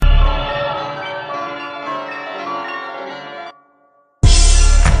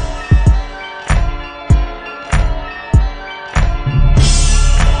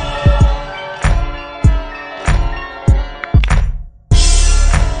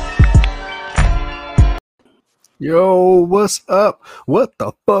Yo, what's up? What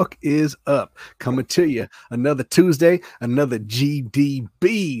the fuck is up? Coming to you another Tuesday, another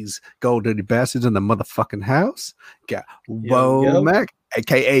GDBs. Gold Dirty Bastards in the motherfucking house. Got Womack,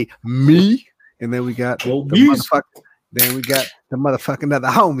 aka me. And then we got the motherfucking. Then we got the motherfucking other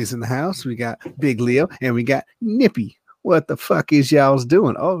homies in the house. We got Big Leo and we got Nippy. What the fuck is y'all's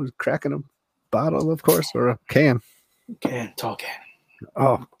doing? Oh, cracking a bottle, of course, or a can. Tall can.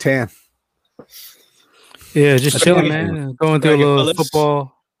 Oh, 10. Yeah, just chilling, man. Going through a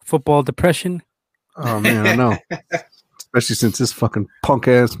little football depression. Oh man, I know. Especially since this fucking punk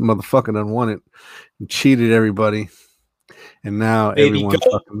ass motherfucker done won it and cheated everybody, and now Baby everyone's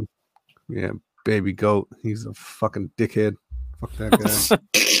goat. fucking baby goat. He's a fucking dickhead. Fuck that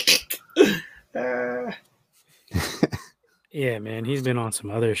guy. Yeah, man, he's been on some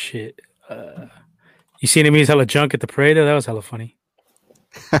other shit. You seen him? He's hella drunk at the parade. That was hella funny.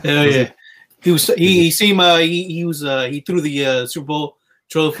 Hell yeah. He was. He seemed. He was. He threw the Super Bowl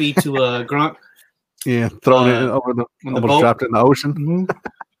trophy to Gronk. Yeah, throwing it over the boat. Dropped it in the ocean. Mm-hmm.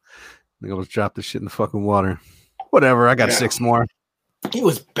 I almost dropped the shit in the fucking water. Whatever. I got 6 more. He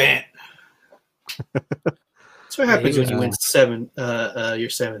was bent. That's what happens when you win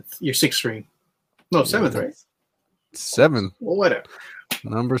your sixth string. No, seventh, right? 7. Well, whatever.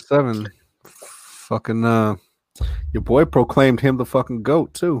 Number 7. Fucking your boy proclaimed him the fucking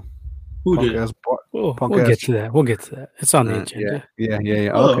goat too. Who did? We'll get to that. We'll get to that. It's on the agenda. Yeah.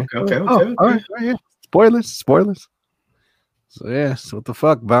 Oh, okay. All right. Yeah. Spoilers. So yeah. So what the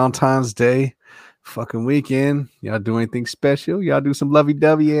fuck? Valentine's Day, fucking weekend. Y'all do anything special? Y'all do some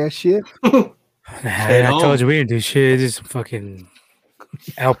lovey-dovey ass shit? I told you we didn't do shit. Just fucking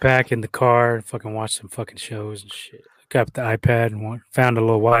outback in the car, fucking watch some fucking shows and shit. Got the iPad and found a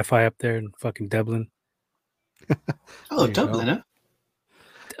little Wi-Fi up there in fucking Dublin. Oh, Dublin, huh?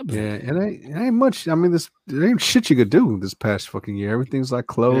 Yeah, it ain't much. I mean, there ain't shit you could do this past fucking year. Everything's like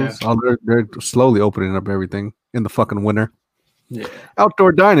closed. Yeah. They're slowly opening up everything in the fucking winter. Yeah.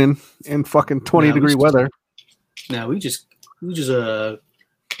 Outdoor dining in fucking 20-degree weather. No, we just threw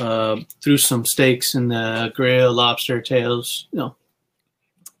some steaks in the grill, lobster tails.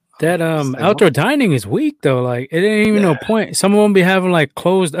 That outdoor dining is weak though. Like it ain't even no point. Some of them be having like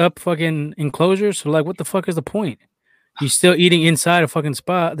closed up fucking enclosures. So like, what the fuck is the point? You still eating inside a fucking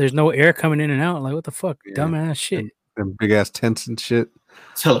spot. There's no air coming in and out. Like what the fuck, dumbass shit. Them big ass tents and shit.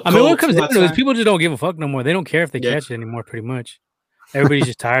 I mean, what comes down to is people just don't give a fuck no more. They don't care if they catch it anymore. Pretty much, everybody's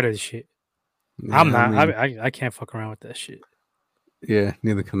just tired of the shit. Yeah, I'm not. I can't fuck around with that shit. Yeah,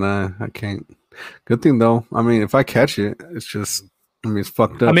 neither can I. I can't. Good thing though. I mean, if I catch it, it's just. I mean, it's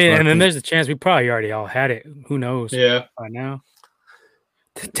fucked up. I mean, and then there's a chance we probably already all had it. Who knows? Yeah. By now.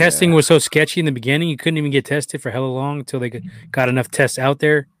 Testing was so sketchy in the beginning. You couldn't even get tested for hella long until they got enough tests out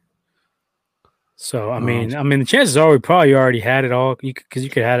there. So, I mean, the chances are we probably already had it all because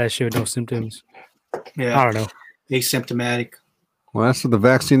you could have that shit with no symptoms. Yeah. I don't know. Asymptomatic. Well, that's what the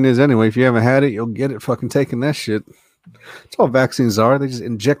vaccine is anyway. If you haven't had it, you'll get it fucking taking that shit. That's all vaccines are. They just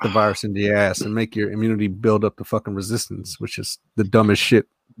inject the virus into your ass and make your immunity build up the fucking resistance, which is the dumbest shit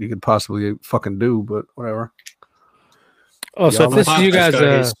you could possibly fucking do, but whatever. Oh, so if this is you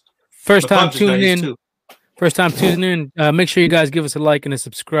guys' first time tuning in, make sure you guys give us a like and a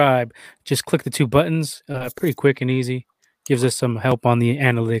subscribe. Just click the 2 buttons. Pretty quick and easy. Gives us some help on the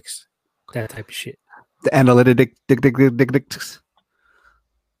analytics, that type of shit. The analytics.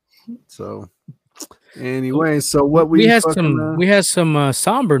 So... Anyway, so what we had some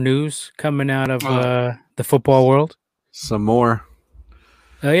somber news coming out of the football world. Some more.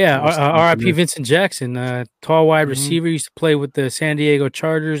 R.I.P. Vincent Jackson, tall wide receiver, used to play with the San Diego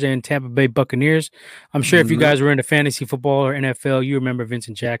Chargers and Tampa Bay Buccaneers. I'm sure if you guys were into fantasy football or NFL, you remember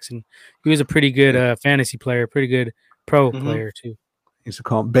Vincent Jackson. He was a pretty good fantasy player, pretty good pro player too. He used to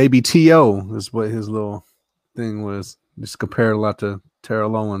call him Baby T.O. is what his little thing was. Just compared a lot to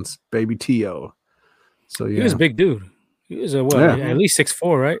Terrell Owens, Baby T.O. So yeah, he was a big dude. He was at least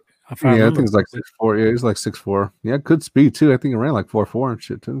 6'4", right? I think it's like 6'4". Yeah, he's like 6'4". Yeah, good speed too. I think he ran like 4.4 and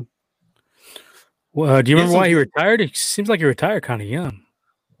shit too. Well, do you remember why he retired? It seems like he retired kind of young.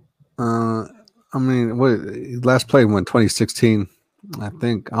 I mean, what last played when 2016, I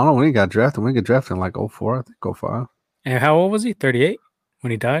think. I don't know when he got drafted. When he got drafted in like 04, I think 05. And how old was he? 38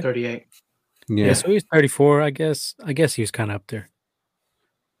 when he died. 38. Yeah, so he's 34. I guess he was kind of up there.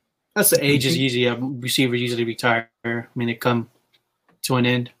 That's the ages usually receivers usually retire. I mean, they come to an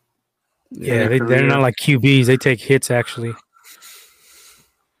end. Yeah, they're not like QBs. They take hits, actually.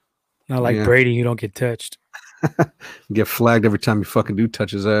 Not like Brady, you don't get touched. You get flagged every time you fucking do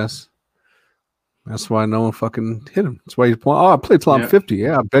touch his ass. That's why no one fucking hit him. That's why he's playing. Oh, I played till I'm 50.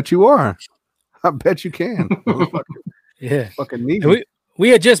 Yeah, I bet you are. I bet you can. Yeah. Fucking need we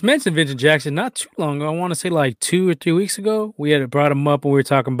had just mentioned Vincent Jackson not too long ago. I want to say like 2 or 3 weeks ago. We had brought him up when we were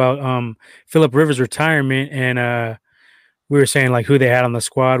talking about Phillip Rivers' retirement, and we were saying like who they had on the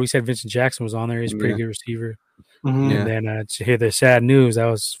squad. We said Vincent Jackson was on there. He's a pretty good receiver. Mm-hmm. And then to hear the sad news, that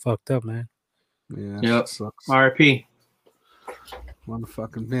was fucked up, man. Yeah. Yep. RIP.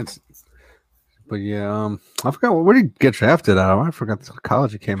 Motherfucking Vincent. But yeah, I forgot where did he get drafted out of? I forgot the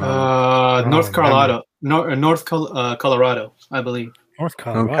college he came out of. North Colorado. North Colorado, I believe. North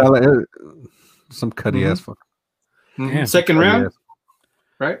Colorado. Some cutty ass fuck. Mm-hmm. Second round,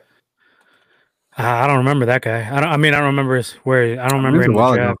 right? I don't remember that guy. I don't remember I don't remember him.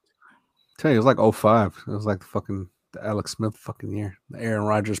 I tell you, it was like 05. It was like the Alex Smith fucking year. The Aaron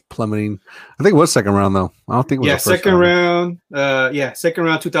Rodgers plummeting. I think it was second round though. I don't think it was the first second round. Second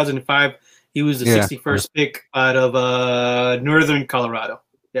round 2005. He was the 61st pick out of Northern Colorado.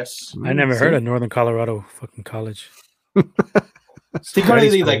 Yes. I never heard of Northern Colorado fucking college. Think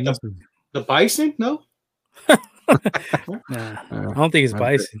like the Bison? No? Nah, I don't think it's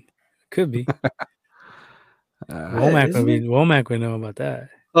Bison. Could be. Womack would know about that.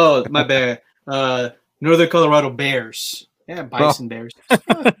 Oh, my bad. Northern Colorado Bears. Yeah, Bison Bears.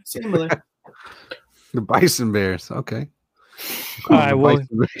 Similar. The Bison Bears. Okay. All right, well,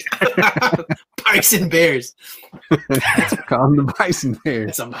 Bison Bears. Call them the Bison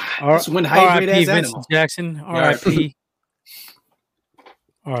Bears. That's one hybrid ass animal. Jackson. R.I.P.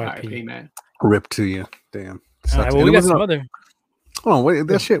 R.I.P. Man. Rip to you. Damn. All right, well, we got some other. Hold on, wait,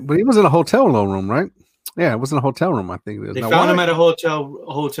 that shit. But he was in a hotel room, right? Yeah, it was in a hotel room. I think they found him at a hotel room.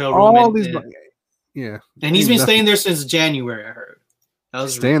 All these, yeah. And he's been staying there since January. I heard. That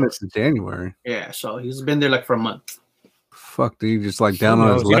was staying there since January. Yeah, so he's been there like for a month. Fuck, dude, he just like down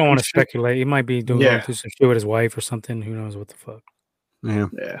on his. You don't want to speculate. He might be doing some shit with his wife or something. Who knows what the fuck? Yeah,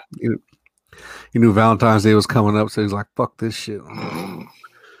 yeah. He knew Valentine's Day was coming up, so he's like, "Fuck this shit."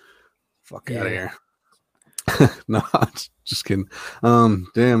 Fuck out of here. No, just kidding.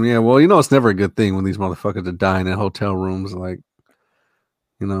 Damn, yeah. Well, it's never a good thing when these motherfuckers are dying in hotel rooms. Like,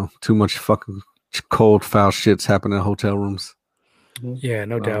 too much fucking cold, foul shits happen in hotel rooms. Yeah,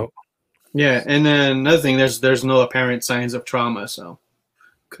 no doubt. Yeah, and then another thing, there's no apparent signs of trauma, so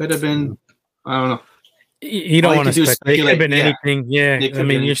could have been. I don't know. You don't want to speculate. It could have been anything. Yeah, I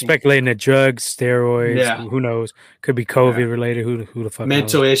mean, you're speculating that drugs, steroids. Yeah. Who knows? Could be COVID related. Who the fuck?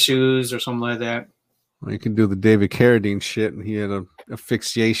 Mental issues or something like that. Well, you can do the David Carradine shit, and he had a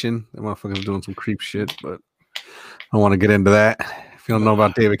asphyxiation. That motherfucker was doing some creep shit, but I don't want to get into that. If you don't know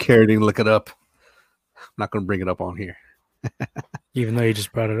about David Carradine, look it up. I'm not going to bring it up on here. Even though you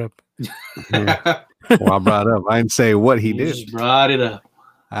just brought it up. Yeah. Well, I brought it up. I didn't say what he did. Just brought it up.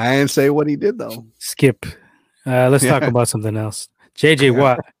 I didn't say what he did, though. Skip. Let's talk about something else. J.J.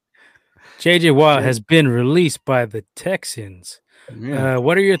 Watt. J.J. Watt has been released by the Texans. Yeah.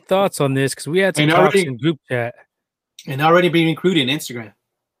 What are your thoughts on this? Because we had some talks in group chat. And already being recruited in Instagram.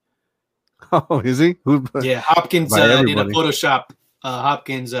 Oh, is he? Yeah, Hopkins did a Photoshop.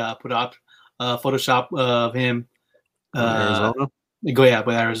 Hopkins put up a Photoshop of him. Arizona? With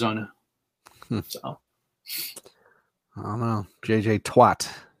Arizona. So. I don't know. JJ Twat.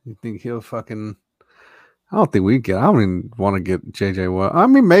 You think he'll fucking... I don't think we get... I don't even want to get JJ Watt. I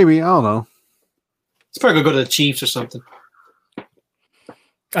mean, maybe. I don't know. He's probably going to go to the Chiefs or something.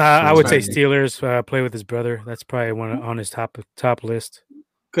 I would say Steelers, play with his brother. That's probably one on his top list.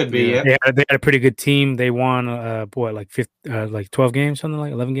 Could be, yeah. They had a pretty good team. They won, like 12 games, something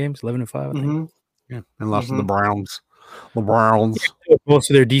like 11 games, 11-5, I think. Mm-hmm. Yeah, and lost to the Browns. The Browns. Most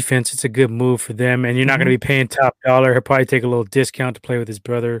of their defense, it's a good move for them, and you're not going to be paying top dollar. He'll probably take a little discount to play with his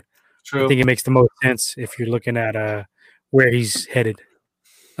brother. True. I think it makes the most sense if you're looking at where he's headed.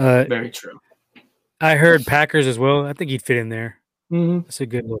 Very true. I heard Packers as well. I think he'd fit in there. Mm-hmm. That's a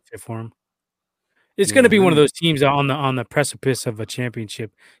good little fit for him. It's going to be one of those teams on the precipice of a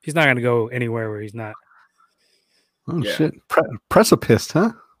championship. He's not going to go anywhere where he's not. Oh, shit. Precipice,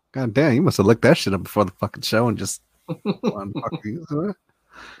 huh? God damn, you must have looked that shit up before the fucking show and just the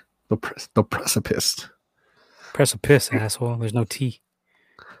precipice. Precipice, asshole. There's no T.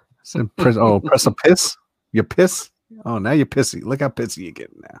 Precipice? You piss? Oh, now you're pissy. Look how pissy you're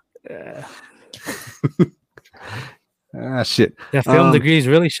getting now. Shit. That film degree is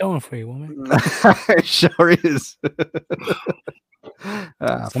really showing for you, woman. It sure is.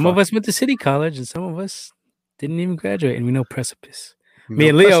 Some of us went to City College, and some of us didn't even graduate, and we know precipice. Me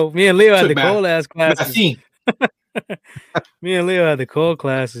and Leo had the cold ass classes. Me and Leo had the cold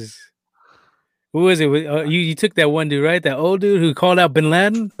classes. Who was it? You took that one dude, right? That old dude who called out Bin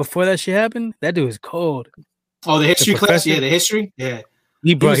Laden before that shit happened? That dude was cold. Oh, the history class? Yeah, the history? Yeah.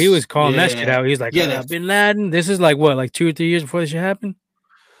 He was calling that shit out. He's like, Bin Laden. This is like what, like 2 or 3 years before this shit happened?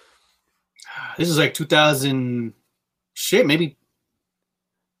 This is like 2000. Shit, maybe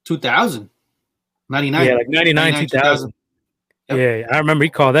 2000. 99. Yeah, like 99, 2000. Yep. Yeah, I remember he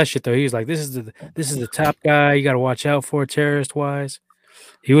called that shit though. He was like, "This is the top guy. You got to watch out for terrorist wise."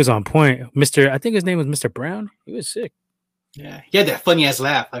 He was on point. I think his name was Mr. Brown. He was sick. Yeah, he had that funny ass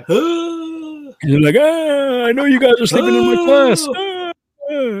laugh, like, He's like, I know you guys are sleeping in my class.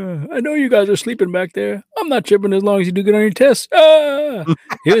 I know you guys are sleeping back there. I'm not tripping as long as you do good on your tests.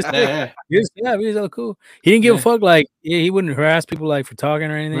 He was sick. He was all cool. He didn't give a fuck. Like, he wouldn't harass people like for talking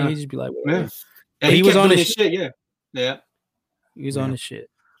or anything. He'd just be like, he was on his shit. Yeah. He was on his shit.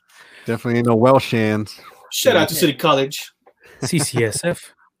 Definitely ain't no Welsh hands. Shout out to City College.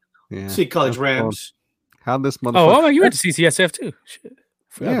 CCSF. Yeah. City College Rams. How this motherfucker? Oh, you went to CCSF too. Shit.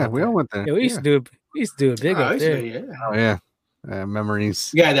 Yeah, we all went there. Yeah, we used to do it big up there. Oh yeah. Memories.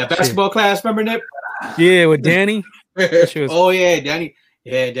 Yeah, that basketball class, remember Nip? Yeah, with Danny. Oh yeah, Danny.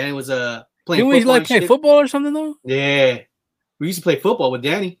 Yeah, Danny was playing. Didn't we like play football or something though? Yeah, we used to play football with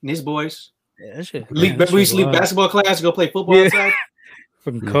Danny and his boys. Yeah, that shit. We used to leave basketball class to go play football outside.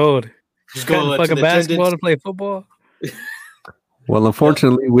 Fucking cold. Just go fucking basketball to play football. Well,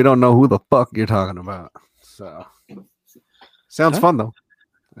 unfortunately, we don't know who the fuck you're talking about. So sounds fun though.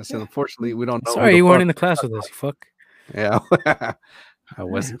 I said, unfortunately, we don't know. Sorry, you weren't in the class with us. You fuck. Yeah, I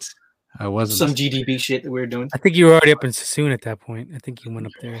wasn't. Some GDB shit that we were doing. I think you were already up in Sassoon at that point. I think you went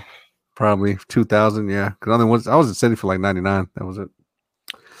up there. Probably 2000. Yeah, because I was in City for like 99. That was it.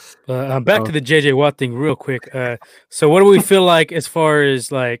 Back to the JJ Watt thing real quick. So what do we feel like as far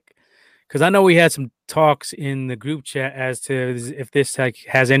as like, because I know we had some talks in the group chat as to if this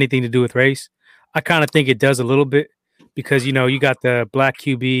has anything to do with race. I kind of think it does a little bit because, you got the black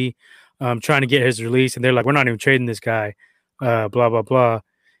QB trying to get his release and they're like, we're not even trading this guy, blah, blah, blah.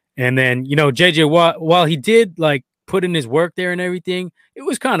 And then, JJ Watt, while he did like put in his work there and everything, it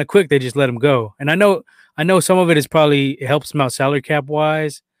was kind of quick. They just let him go. And I know some of it is probably it helps him out salary cap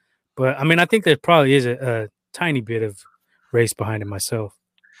wise. But I mean, I think there probably is a tiny bit of race behind it myself.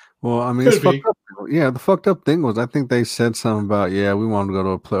 Well, I mean, it's fucked up. Yeah, the fucked up thing was I think they said something about we want him to go to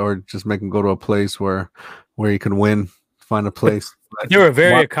a place or just make him go to a place where he can win, find a place. They were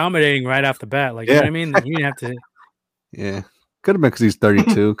very accommodating right off the bat. Like, you know what I mean? You didn't have to. Yeah, could have been because he's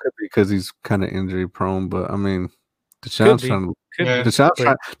 32. Could be because he's kind of injury prone. But I mean, Deshaun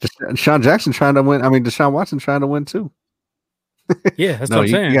Jackson trying to win. I mean, Deshaun Watson trying to win too. Yeah, that's what I'm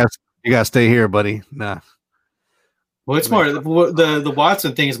saying. You gotta stay here, buddy. Nah. Well, it's more the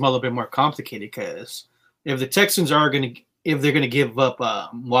Watson thing is a little bit more complicated because if the Texans if they're gonna give up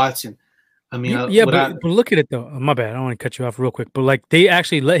Watson, I mean, but look at it though. My bad. I don't want to cut you off real quick, but like they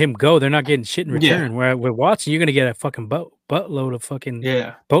actually let him go. They're not getting shit in return. Where with Watson, you're gonna get a fucking boatload of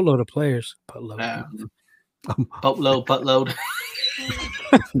players. Boatload.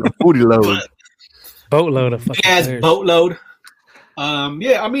 Booty load. Boatload of fucking players. Boatload. I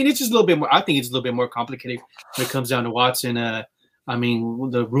mean, it's just a little bit more. I think it's a little bit more complicated when it comes down to Watson. I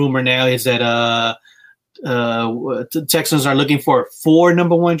mean, the rumor now is that the Texans are looking for 4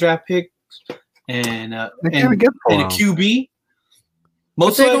 number 1 draft picks and a QB.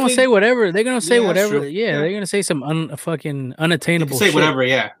 Most they're gonna say whatever. They're gonna say whatever. Yeah, they're gonna say some fucking unattainable. Say whatever.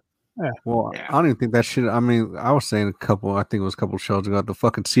 Yeah. Well, I don't even think that shit. I mean, I was saying I think it was a couple shows ago. The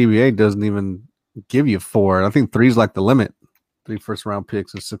fucking CBA doesn't even give you 4. I think 3 is like the limit. 3 first-round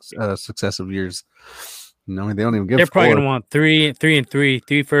picks in successive years. No, they don't even give. They're probably gonna want 3 and 3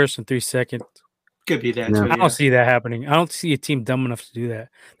 first and 3 second. Could be that. Yeah. Too, I don't see that happening. I don't see a team dumb enough to do that.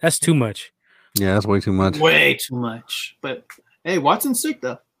 That's too much. Yeah, that's way too much. Way too much. But hey, Watson's sick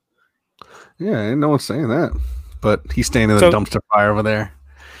though. Yeah, ain't no one's saying that. But he's staying in the dumpster fire over there.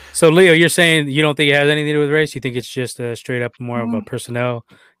 So Leo, you're saying you don't think it has anything to do with race? You think it's just straight up more of a personnel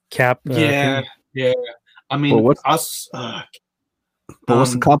cap? Yeah. I mean, what's the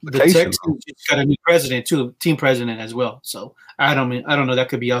complication? The Texans just got a new president too, team president as well. So I don't know. That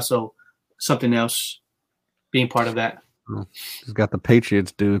could be also something else being part of that. He's got the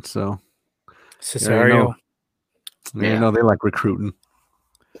Patriots, dude. So Cesario. They like recruiting.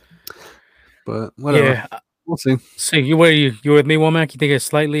 But whatever. Yeah. We'll see. So you with me, Womack? You think it's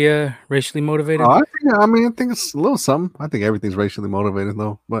slightly racially motivated? I think it's a little something. I think everything's racially motivated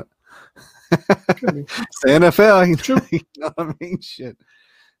though, but it's the NFL, you know what I mean? Shit.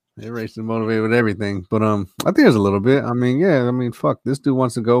 They're racially motivated with everything. But I think there's a little bit. I mean, fuck. This dude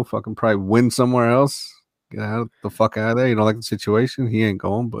wants to go fucking probably win somewhere else. Get out the fuck out of there. You don't like the situation. He ain't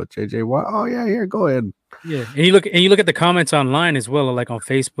going. But JJ Watt, oh yeah, here, go ahead. Yeah, and you look at the comments online as well, like on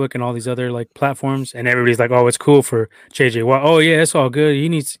Facebook and all these other like platforms, and everybody's like, "Oh, it's cool for JJ Watt. Oh yeah, it's all good.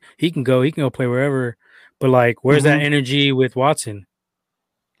 He can go play wherever." But like, where's that energy with Watson?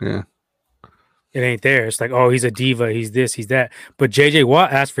 Yeah, it ain't there. It's like, oh, he's a diva. He's this, he's that. But JJ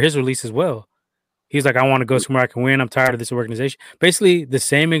Watt asked for his release as well. He's like, I want to go somewhere I can win. I'm tired of this organization. Basically, the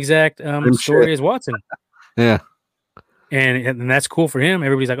same exact story as Watson. Yeah. And that's cool for him.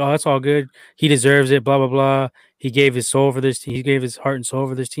 Everybody's like, oh, that's all good. He deserves it, blah, blah, blah. He gave his soul for this team. He gave his heart and soul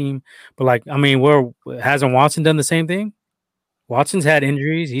for this team. But, like, I mean, hasn't Watson done the same thing? Watson's had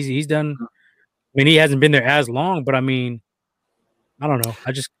injuries. He's done – I mean, he hasn't been there as long, but, I mean, I don't know.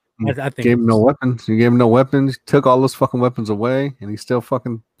 I think gave him no weapons. You gave him no weapons, took all those fucking weapons away, and he's still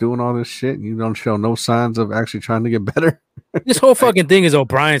fucking doing all this shit. And you don't show no signs of actually trying to get better. This whole fucking thing is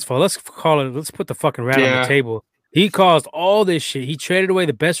O'Brien's fault. Let's put the fucking rat on the table. He caused all this shit. He traded away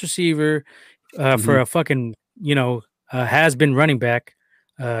the best receiver for a fucking, has been running back,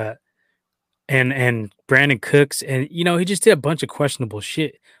 and Brandon Cooks, and he just did a bunch of questionable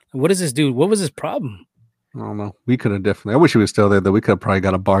shit. What does this dude? What was his problem? I don't know. We could have definitely. I wish he was still there. Though we could have probably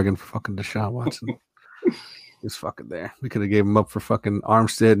got a bargain for fucking Deshaun Watson. He's fucking there. We could have gave him up for fucking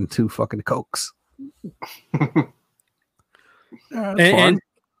Armstead and 2 fucking Cokes. And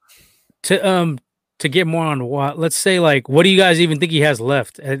to get more on Watt, let's say, like, what do you guys even think he has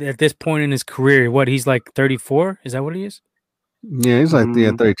left at this point in his career? What, he's like 34? Is that what he is? Yeah, he's like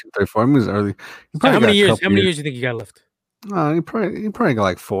 32, 34. I mean, he's early. How many years do you think he got left? He probably got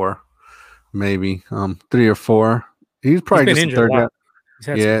like 4, maybe 3 or 4. He's probably just a third down.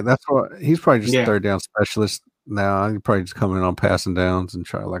 Yeah, that's what he's probably just a third down specialist now. He's probably just coming in on passing downs and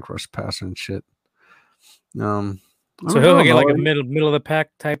try to like rush passer and shit. So he'll get like a middle of the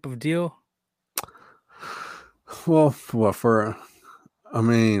pack type of deal. Well, I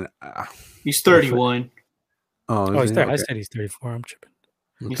mean, he's 31. Oh, he's 30. Okay. I said he's 34. I'm tripping.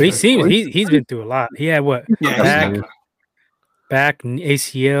 But he's been through a lot. He had what? Yeah, back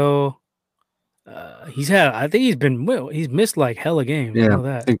ACL. I think he's missed like hella games. Yeah, I know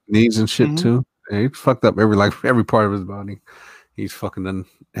that. I think knees and shit too. Yeah, he's fucked up every part of his body. He's fucking done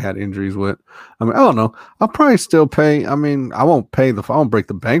had injuries with. I mean, I don't know. I'll probably still pay. I mean, I won't break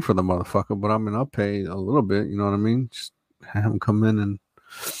the bank for the motherfucker, but I mean, I'll pay a little bit. You know what I mean? Just have him come in and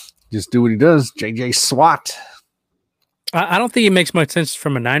just do what he does. JJ SWAT. I don't think it makes much sense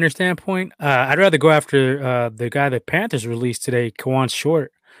from a Niner standpoint. I'd rather go after the guy that Panthers released today, Kawann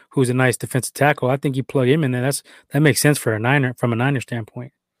Short, who's a nice defensive tackle. I think you plug him in there. That makes sense for a Niner from a Niner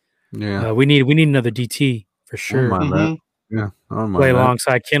standpoint. Yeah, we need another DT for sure. Yeah, play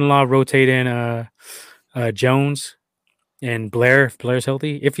alongside Kinlaw, rotate in Jones and Blair if Blair's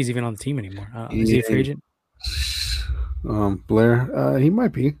healthy, if he's even on the team anymore. Is he a free agent? Blair, he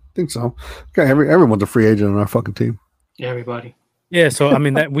might be. I think so. Okay, everyone's a free agent on our fucking team. Everybody. Yeah, so I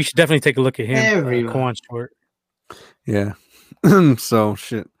mean that we should definitely take a look at him. Kawann Short. Yeah. So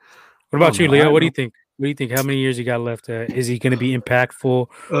shit. What about you, Leo? What do you think? What do you think? How many years he got left? Is he going to be impactful,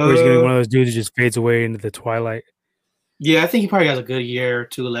 or is he going to be one of those dudes who just fades away into the twilight? Yeah, I think he probably has a good year or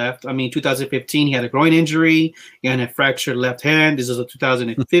 2 left. I mean, 2015 he had a groin injury and a fractured left hand. This is a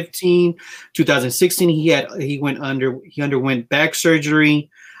 2015. 2016 he underwent back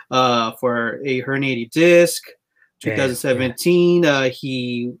surgery for a herniated disc. 2017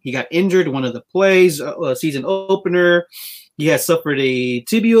 he got injured one of the plays, season opener. He has suffered a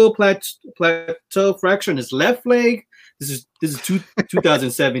tibial plateau fracture in his left leg. This is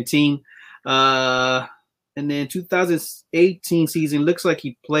 2017. And then 2018 season looks like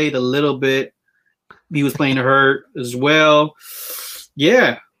he played a little bit. He was playing hurt as well.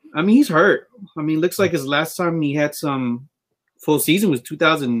 Yeah, I mean he's hurt. I mean, looks like his last time he had some full season was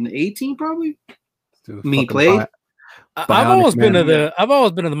 2018 probably. He played. I've always been of the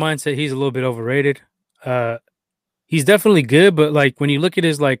mindset he's a little bit overrated. He's definitely good, but like when you look at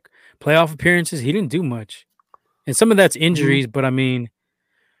his like playoff appearances, he didn't do much, and some of that's injuries. But I mean,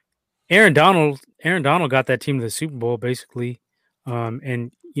 Aaron Donald got that team to the Super Bowl basically,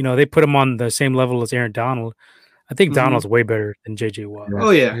 and they put him on the same level as Aaron Donald. I think Donald's way better than JJ Watt.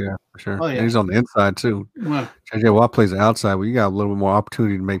 Yeah, for sure. Oh, yeah. And he's on the inside too. Wow. JJ Watt plays the outside, but you got a little bit more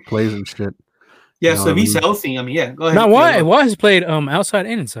opportunity to make plays and shit. Yeah, so if he's healthy, I mean, yeah, go ahead. Now, Watt has played outside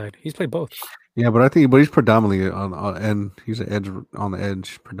and inside. He's played both. Yeah, but he's predominantly on and he's an edge on the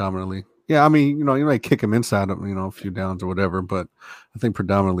edge predominantly. Yeah, I mean, you might kick him inside, a few downs or whatever, but I think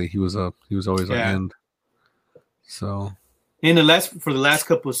predominantly he was always an end. So, for the last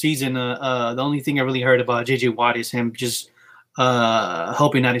couple of seasons, the only thing I really heard about JJ Watt is him just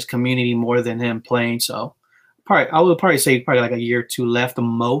helping out his community more than him playing. So I would probably say like a year or two left the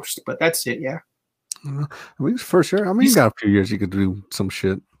most, but that's it. Yeah. I mean, for sure. I mean, he's got a few years he could do some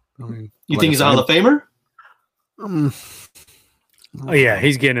shit. I mean, you think he's a Hall of Famer? Oh yeah,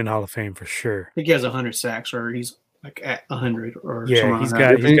 he's getting in Hall of Fame for sure. I think he has 100 sacks, or he's like at 100, or yeah,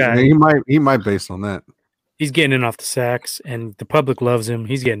 he might based on that. He's getting in off the sacks, and the public loves him.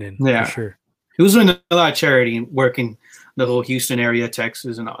 He's getting in for sure. He was doing a lot of charity and working the whole Houston area,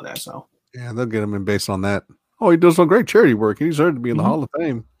 Texas, and all that. So yeah, they'll get him in based on that. Oh, he does some great charity work. He deserved to be in the Hall of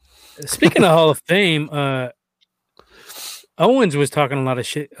Fame. Speaking of Hall of Fame, Owens was talking a lot of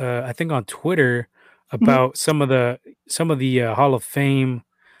shit. I think on Twitter about some of the Hall of Fame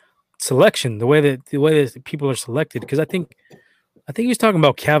selection, the way that people are selected. Because I think he was talking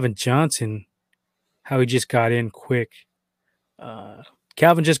about Calvin Johnson, how he just got in quick.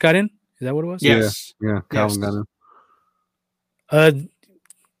 Calvin just got in. Is that what it was? Yes. Yeah. Calvin got in.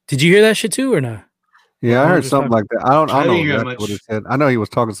 Did you hear that shit too, or not? Yeah, I heard something like that. I don't know exactly what he said. I know he was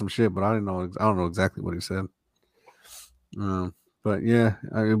talking some shit, but I don't know exactly what he said. But yeah,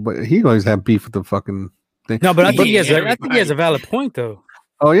 but he always had beef with the fucking thing. No, but I think he has a valid point though.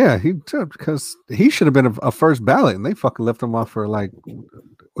 Oh yeah, he did, because he should have been a first ballot, and they fucking left him off for like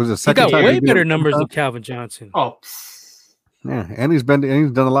was it second? He got way better numbers than Calvin Johnson. Oh yeah, and he's done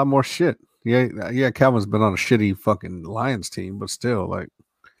a lot more shit. Yeah. Calvin's been on a shitty fucking Lions team, but still, like.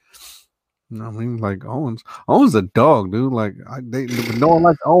 I mean, like Owens a dog, dude. Like no one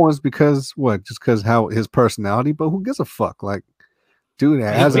likes Owens because what? Just because how his personality. But who gives a fuck? Like, dude,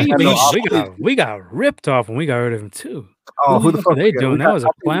 we got ripped off when we got rid of him too. Oh, who the fuck are they doing? That was a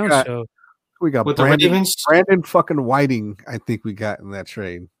clown show. We got Brandon fucking Whiting. I think we got in that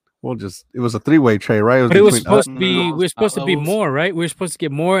trade. It was a 3-way trade, right? But it was supposed to be. We were supposed to be more, right? We were supposed to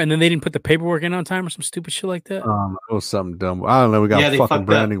get more, and then they didn't put the paperwork in on time or some stupid shit like that. It was something dumb. I don't know. We got fucking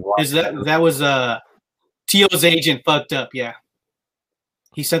Brandon Whiting. That was T.O.'s agent fucked up. Yeah,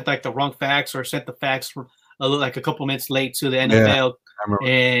 he sent like the wrong fax or sent the fax like a couple minutes late to the NFL,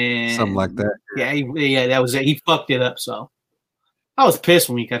 and something like that. Yeah, that was it. He fucked it up. So I was pissed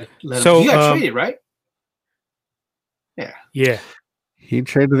when we got let him. He got traded, right? Yeah. He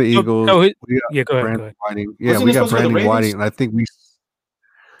traded the Eagles. Go ahead. Whiting. Yeah, we got Brandon Whiting, and I think we.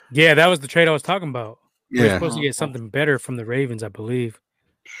 Yeah, that was the trade I was talking about. Yeah. We were supposed to get something better from the Ravens, I believe.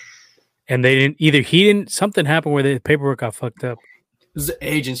 And they didn't. Something happened where the paperwork got fucked up. It was the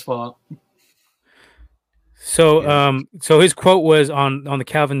agent's fault. So, so his quote was on the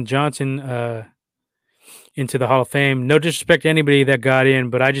Calvin Johnson into the Hall of Fame. No disrespect to anybody that got in,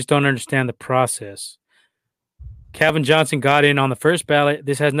 but I just don't understand the process. Calvin Johnson got in on the first ballot.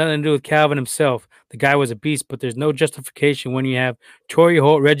 This has nothing to do with Calvin himself. The guy was a beast, but there's no justification when you have Torrey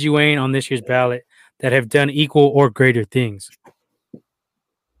Holt, Reggie Wayne on this year's ballot that have done equal or greater things.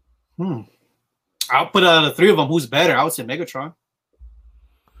 I'll put out of the three of them, who's better? I would say Megatron.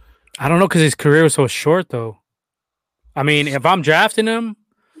 I don't know because his career was so short, though. I mean, if I'm drafting him,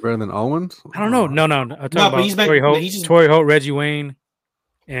 better than Owens. I don't know. No. I'm talking about Torrey Holt, Reggie Wayne,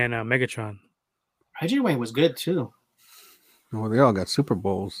 and Megatron. Reggie Wayne was good too. Well, they all got Super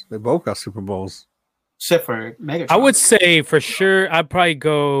Bowls. They both got Super Bowls, except for Megatron. I would say for sure, I'd probably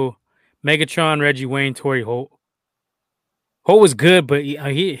go Megatron, Reggie Wayne, Torrey Holt. Holt was good, but he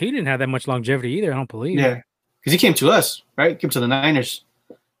didn't have that much longevity either. I don't believe. Yeah, because he came to us, right? He came to the Niners.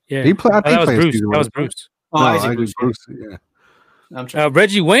 Yeah, he played. That was Bruce. Oh, I see Bruce. Yeah.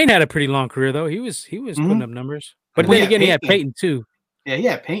 Reggie Wayne had a pretty long career though. He was putting up numbers, but then again, he had Peyton too. Yeah, he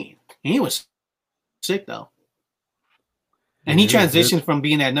had Peyton. He was sick though, and he transitioned from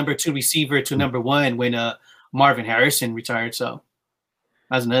being that number 2 receiver to number 1 when Marvin Harrison retired. So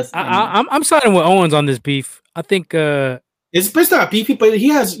that's another. I'm siding with Owens on this beef. I think it's not beefy, but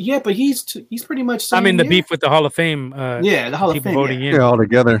he's pretty much. The beef with the Hall of Fame. The Hall of Fame voting in. Yeah, all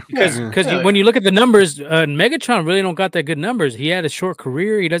together. Because when you look at the numbers, Megatron really don't got that good numbers. He had a short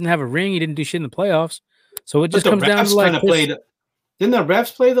career. He doesn't have a ring. He didn't do shit in the playoffs. So it just comes down to like. Didn't the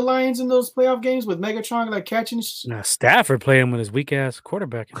refs play the Lions in those playoff games with Megatron like catching? No, Stafford played him with his weak ass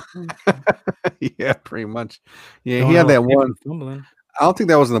quarterback. Yeah, pretty much. Yeah, he had that one. I don't think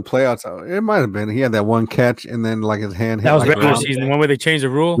that was in the playoffs. It might have been. He had that one catch, and then like his hand hit. That was regular season. The one where they changed the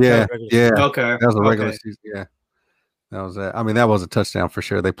rule. Yeah. Okay. That was a regular season. Yeah. That was that. I mean, that was a touchdown for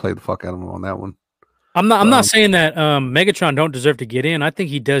sure. They played the fuck out of him on that one. I'm not saying that Megatron don't deserve to get in. I think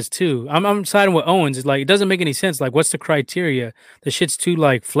he does too. I'm siding with Owens. It's like it doesn't make any sense. Like, what's the criteria? The shit's too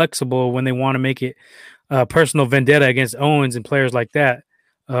like flexible when they want to make it personal vendetta against Owens and players like that.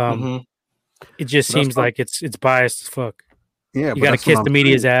 It just seems like it's biased as fuck. Yeah, you got to kiss the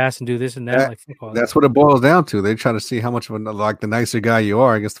media's ass and do this and that. That's what it boils down to. They try to see how much of the nicer guy you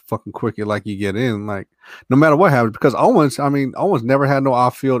are. I guess the fucking quicker you get in. Like no matter what happens, because Owens never had no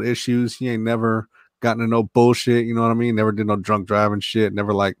off-field issues. He ain't never gotten into no bullshit. You know what I mean? Never did no drunk driving shit.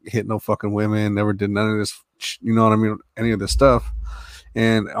 Never hit no fucking women. Never did none of this. You know what I mean? Any of this stuff.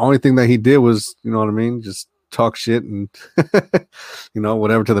 And the only thing that he did was, you know what I mean, just talk shit and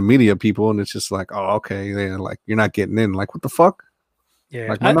whatever to the media people, and it's just like, oh, okay, they're like, you're not getting in. Like, what the fuck? Yeah,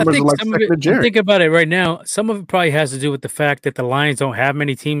 like my numbers are like think about it right now. Some of it probably has to do with the fact that the Lions don't have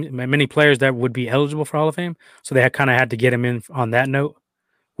many players that would be eligible for Hall of Fame, so they kind of had to get him in on that note.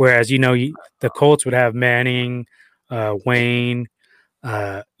 Whereas the Colts would have Manning, Wayne,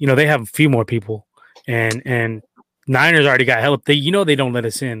 they have a few more people, and Niners already got help. They don't let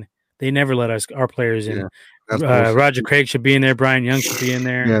us in. They never let our players in. Yeah, Roger Craig should be in there. Brian Young should be in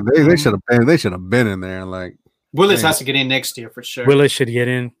there. Yeah, they should have been. They should have been in there. Like Willis has to get in next year for sure. Willis should get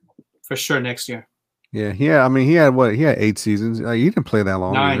in for sure next year. Yeah. I mean, he had 8 seasons. He didn't play that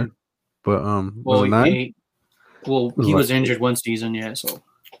long. 9, either. But was it 9? 8. Well, he was injured one season. Yeah, so.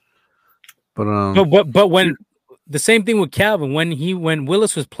 But when the same thing with Calvin, when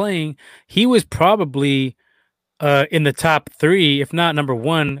Willis was playing, he was probably in the top 3, if not number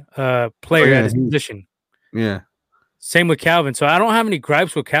 1 player at his position. Yeah. Same with Calvin. So I don't have any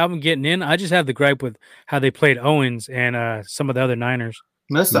gripes with Calvin getting in. I just have the gripe with how they played Owens and some of the other Niners.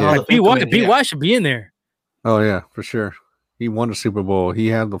 That's the Hall of Fame. BY should be in there. Oh yeah, for sure. He won the Super Bowl. He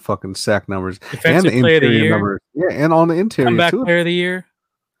had the fucking sack numbers Defensive and the interior numbers. Yeah, and on the interior comeback too. Player of the Year.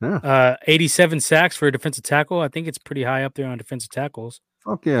 Yeah. 87 sacks for a defensive tackle. I think it's pretty high up there on defensive tackles.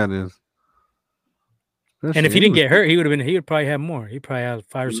 Fuck yeah, it is. Especially and if he didn't get hurt, he would probably have more. He'd probably have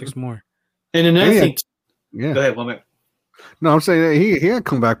 5 or 6 more. And another thing, go ahead, one minute. No, I'm saying he had a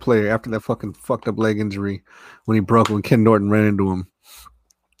comeback player after that fucking fucked up leg injury when Ken Norton ran into him.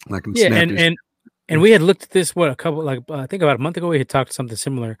 And we had looked at this I think about a month ago we had talked something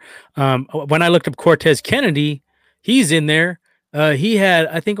similar. When I looked up Cortez Kennedy, he's in there. He had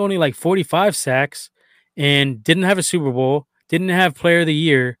I think only like 45 sacks and didn't have a Super Bowl, didn't have Player of the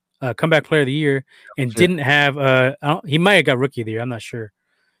Year, comeback Player of the Year, and didn't have he might have got Rookie of the Year, I'm not sure.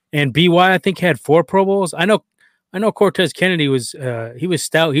 And BY I think had 4 Pro Bowls. I know Cortez Kennedy was he was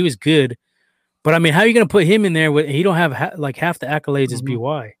stout, he was good, but I mean, how are you going to put him in there with he don't have half the accolades as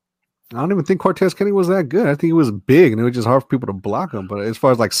BY? I don't even think Cortez Kennedy was that good. I think he was big, and it was just hard for people to block him. But as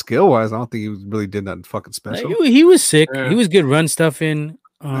far as skill wise, I don't think he really did nothing fucking special. He was sick. Yeah. He was good run stuff in.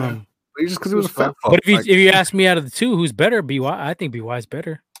 Just because he was a fat fuck. But if you ask me out of the two, who's better? BY. I think BY is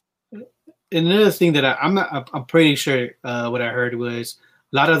better. Another thing that I'm pretty sure what I heard was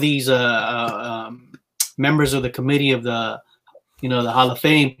a lot of these members of the committee of the Hall of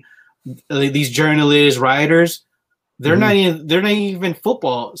Fame, these journalists, writers. They're not even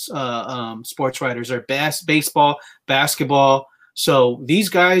football sports writers. They're baseball, basketball. So these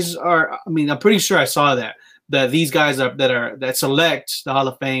guys are. I mean, I'm pretty sure I saw that these guys that select the Hall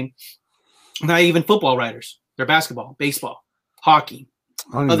of Fame, not even football writers. They're basketball, baseball, hockey,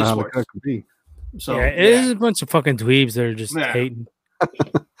 other sports. So it is a bunch of fucking dweebs that are just hating.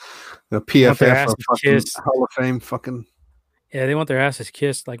 The PFF Hall of Fame fucking. Yeah, they want their asses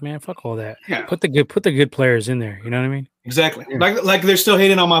kissed. Like, man, fuck all that. Yeah. Put the good players in there. You know what I mean? Exactly. Yeah. Like they're still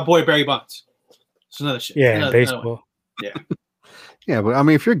hating on my boy Barry Bonds. It's another shit. Yeah, baseball. Yeah. Yeah, but I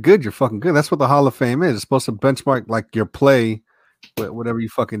mean, if you're good, you're fucking good. That's what the Hall of Fame is. It's supposed to benchmark your play, whatever you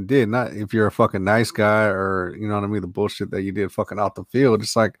fucking did. Not if you're a fucking nice guy or you know what I mean, the bullshit that you did fucking out the field.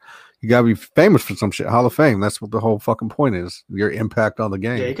 It's like you gotta be famous for some shit. Hall of Fame. That's what the whole fucking point is. Your impact on the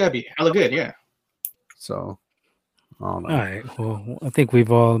game. Yeah, you gotta be hella good. Yeah. So. All right. Well, I think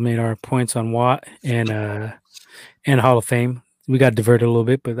we've all made our points on Watt and Hall of Fame. We got diverted a little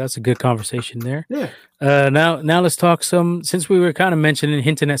bit, but that's a good conversation there. Yeah. Now let's talk since we were kind of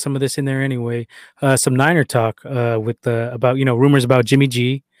hinting at some of this in there anyway. Some Niner talk with about rumors about Jimmy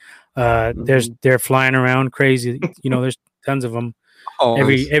G. They're flying around crazy. There's tons of them.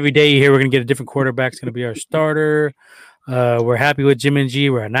 Every day you hear we're gonna get a different quarterback's gonna be our starter. We're happy with Jimmy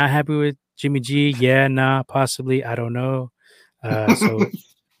G. We're not happy with Jimmy G, yeah, nah, possibly. I don't know. So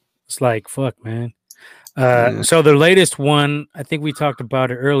it's like, fuck, man. So the latest one, I think we talked about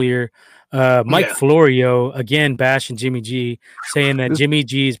it earlier. Mike Florio, again, bashing Jimmy G, saying that Jimmy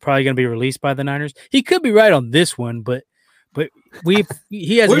G is probably going to be released by the Niners. He could be right on this one, but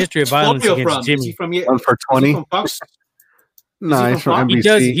he has a history of violence against Jimmy. Is he from for 20? No, he's from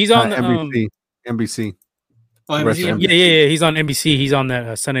NBC. He's on NBC. Oh, NBC. Yeah. He's on NBC. He's on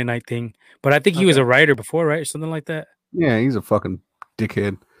that Sunday night thing. But I think he was a writer before, right? Or something like that. Yeah, he's a fucking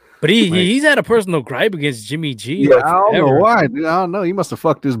dickhead. But he's had a personal gripe against Jimmy G. Yeah, I don't know why. Dude. I don't know. He must have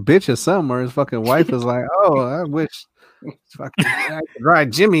fucked this bitch or something, or his fucking wife is like, oh, I wish fucking I could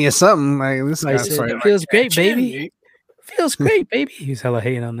ride Jimmy or something. Like this guy said, feels great, baby. Feels great, baby. He's hella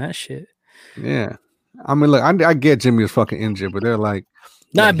hating on that shit. Yeah. I mean, look, I get Jimmy was fucking injured, but they're like,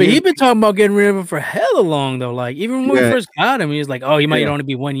 nah, but he's been talking about getting rid of him for hella long though. Like even when we first got him, he was like, oh, he might only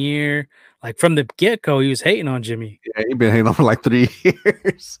be 1 year. Like from the get-go, he was hating on Jimmy. Yeah, he's been hating on for like 3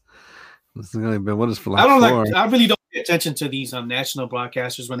 years. It's only been what is for like I really don't pay attention to these national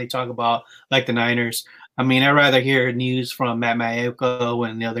broadcasters when they talk about like the Niners. I mean, I'd rather hear news from Matt Maiocco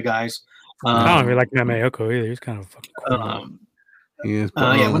and the other guys. I don't really like Matt Maiocco either. He's kind of fucking cool.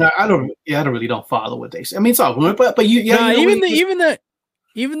 I don't really don't follow what they say. I mean, it's all good, but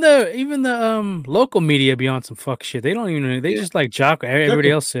even the local media be on some fuck shit. They don't even they just like jock. Everybody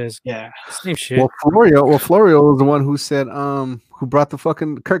else says same shit. Well, Florio was the one who said who brought the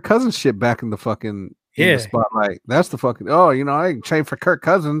fucking Kirk Cousins shit back in the fucking in the spotlight. That's the fucking I trained for Kirk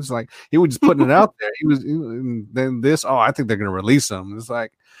Cousins. Like he was just putting it out there. Then this I think they're gonna release him. It's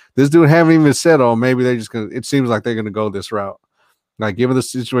like this dude haven't even said maybe they're just gonna. It seems like they're gonna go this route. Like, given the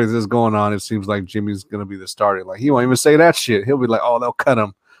situation that's going on, it seems like Jimmy's going to be the starter. Like, he won't even say that shit. He'll be like, oh, they'll cut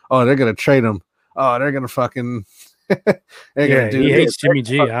him. Oh, they're going to trade him. Oh, they're going to fucking he hates Jimmy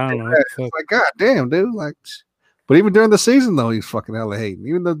G. I don't know. It's like, God damn, dude. Like, but even during the season, though, he's fucking hella hating.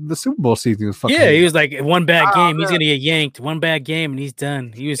 Even the Super Bowl season, he was fucking hating. He was like, one bad game, he's going to get yanked. One bad game, and he's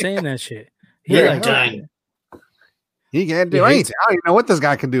done. He was saying that shit. Done. He can't do anything. I don't even know what this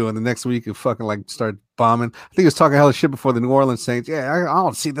guy can do. And the next week, he fucking like start bombing. I think he was talking hella shit before the New Orleans Saints. Yeah, I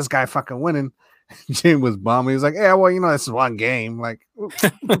don't see this guy fucking winning. Jim was bombing. He was like, yeah, well, this is one game. Like,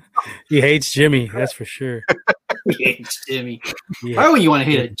 he hates Jimmy. That's for sure. He hates Jimmy. Yeah. Why would you want to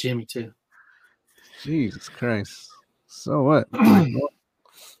hate Jimmy too? Jesus Christ. So what?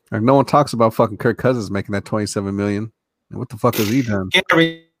 Like no one talks about fucking Kirk Cousins making that $27 million. And what the fuck has he done?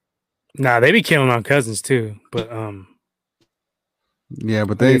 Nah, they be killing on Cousins too, but yeah,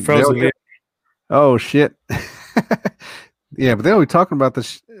 but they oh shit. Yeah, but they don't be talking about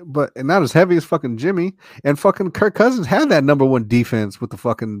this, but not as heavy as fucking Jimmy and fucking Kirk Cousins had that number one defense with the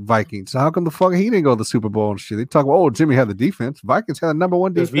fucking Vikings. So how come the fuck he didn't go to the Super Bowl and shit? They talk about Jimmy had the defense. Vikings had the number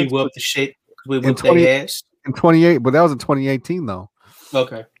one defense. We whooped the shit. We whooped their ass in 28, but that was in 2018 though.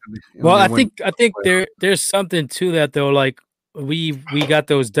 Okay. Well, I think there's something to that though. Like we got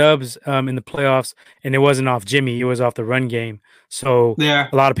those dubs in the playoffs, and it wasn't off Jimmy; it was off the run game. So a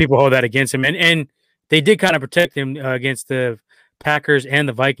lot of people hold that against him, and they did kind of protect him against the Packers and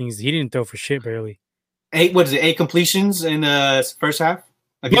the Vikings. He didn't throw for shit barely. 8 completions in the first half.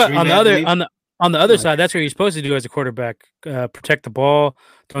 But on the other side, that's what you're supposed to do as a quarterback: protect the ball,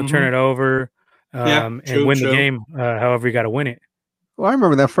 don't turn it over, and win the game. However, you got to win it. Well, I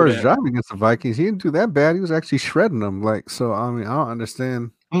remember that first drive against the Vikings. He didn't do that bad. He was actually shredding them. Like, so I mean, I don't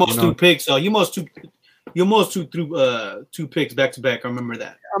understand. Almost 2 picks. So you almost threw 2 picks back to back. I remember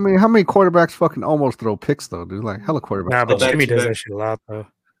that. I mean, how many quarterbacks fucking almost throw picks though, dude? Like hella quarterbacks. Nah, but Jimmy does that shit a lot though.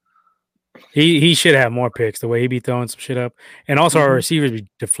 He should have more picks the way he be throwing some shit up, and also our receivers be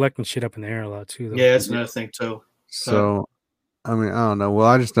deflecting shit up in the air a lot too. Though. Yeah, that's another thing too. So, I mean, I don't know. Well,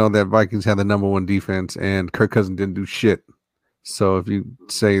 I just know that Vikings had the number one defense, and Kirk Cousins didn't do shit. So if you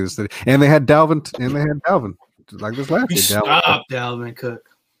say this, and they had Dalvin, like this last year. Stop Dalvin Cook.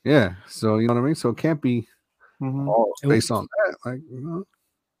 Yeah, so you know what I mean. So it can't be all based on that. Like,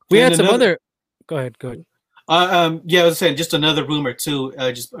 we had some other. Go ahead. I was saying just another rumor too.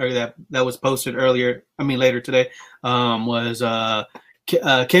 That was posted earlier. I mean later today. Was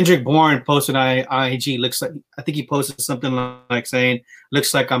Kendrick Bourne posted on IG. Looks like I think he posted something like saying,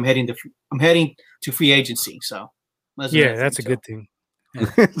 "Looks like I'm heading to free agency." So. That's a good thing.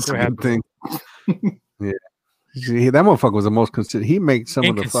 It's a good thing. Yeah. That motherfucker was the most consistent. He made some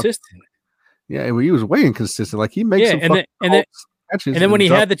of the inconsistent. Yeah, he was way inconsistent. Like he makes some and then when he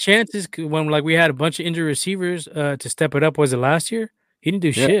had the chances, when like we had a bunch of injured receivers to step it up, was it last year? He didn't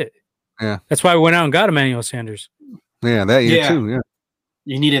do shit. Yeah, that's why we went out and got Emmanuel Sanders. Yeah, that year too. Yeah,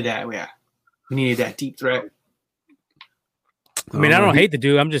 you needed that. Yeah, you needed that deep threat. I mean, I don't hate the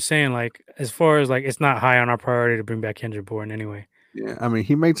dude. I'm just saying, like, as far as like, it's not high on our priority to bring back Kendrick Bourne anyway. Yeah, I mean,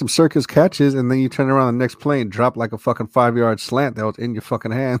 he made some circus catches, and then you turn around the next play and drop like a fucking 5-yard slant that was in your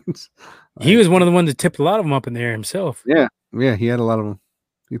fucking hands. He was one of the ones that tipped a lot of them up in the air himself. Yeah, he had a lot of them.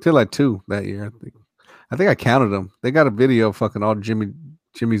 He did like 2 that year. I think I counted them. They got a video of fucking all Jimmy's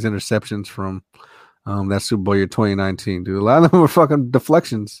interceptions from that Super Bowl year 2019, dude. A lot of them were fucking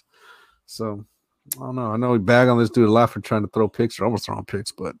deflections. So. I don't know. I know we bag on this dude a lot for trying to throw picks or almost throwing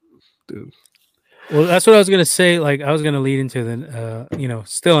picks, but dude. Well, that's what I was gonna say. Like, I was gonna lead into the,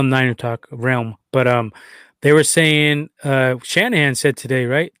 still in Niner talk realm, but they were saying Shanahan said today,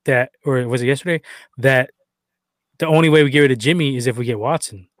 right? That, or was it yesterday? That the only way we get rid of Jimmy is if we get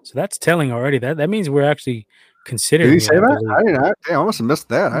Watson. So that's telling already. That means we're actually considering. Did he say that? I almost missed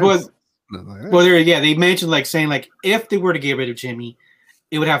that. They mentioned saying if they were to get rid of Jimmy,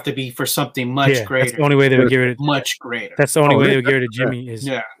 it would have to be for something much greater. That's the only way they would get rid of much greater. That's the only way they would get rid of Jimmy is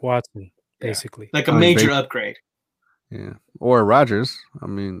Watson, basically. Like a major upgrade. Yeah. Or Rodgers. I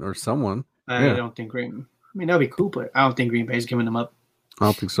mean, or someone. I don't think Green. I mean, that'd be cool, but I don't think Green Bay's giving them up. I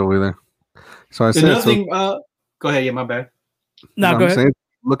don't think so either. So I said nothing. Go ahead. Yeah, my bad. No, go ahead. Saying,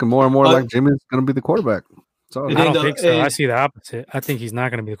 looking more and more like Jimmy's going to be the quarterback. So I don't think so. I see the opposite. I think he's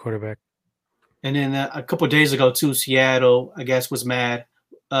not going to be the quarterback. And then a couple of days ago, too, Seattle, I guess, was mad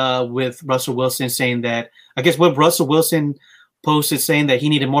with Russell Wilson saying that. I guess what Russell Wilson posted saying that he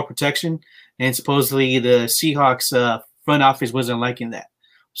needed more protection, and supposedly the Seahawks front office wasn't liking that.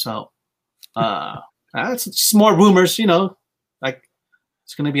 So that's just more rumors, like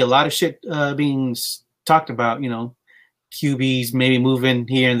it's going to be a lot of shit being talked about, QBs maybe moving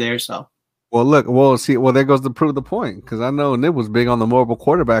here and there. So, well, look, there goes to prove the point, because I know Nib was big on the mobile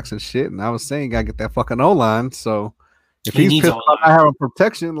quarterbacks and shit, and I was saying gotta get that fucking O-line. So if he's pissed off not having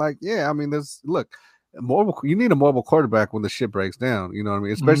protection, you need a mobile quarterback when the shit breaks down. You know what I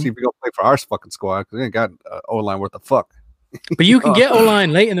mean? Especially if you go play for our fucking squad, because they ain't got O-line worth of fuck. But you can get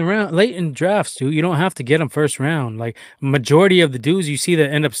O-line late in drafts, dude. You don't have to get them first round. Like, majority of the dudes you see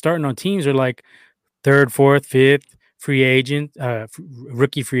that end up starting on teams are like third, fourth, fifth free agent,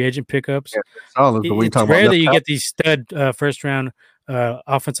 rookie free agent pickups. Yeah, it's rare that you get these stud first round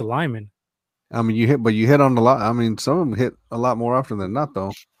offensive linemen. I mean, you hit on a lot. I mean, some of them hit a lot more often than not,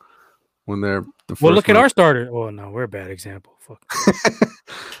 though. When they're the first look at our starter. Oh no, we're a bad example. Fuck.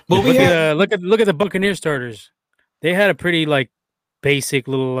 But look at the Buccaneer starters. They had a pretty basic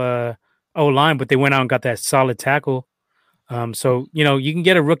little O-line, but they went out and got that solid tackle. So you can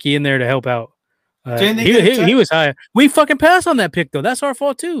get a rookie in there to help out. He was high. We fucking passed on that pick though. That's our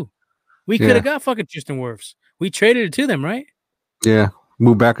fault too. We could have got fucking Tristan Wirfs. We traded it to them, right? Yeah,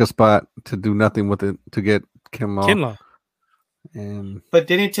 move back a spot to do nothing with it to get Kinlaw. But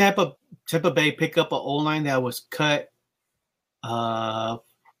didn't Tampa Bay pick up an O-line that was cut? Was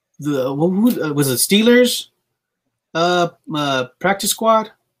it Steelers? Practice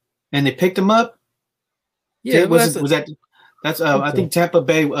squad, and they picked him up. Yeah, I think Tampa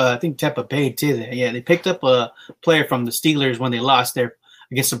Bay. I think Tampa Bay did that. Yeah, they picked up a player from the Steelers when they lost there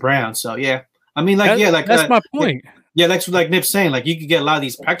against the Browns. So yeah, I mean, that's my point. Yeah, that's like Nip's saying. Like, you could get a lot of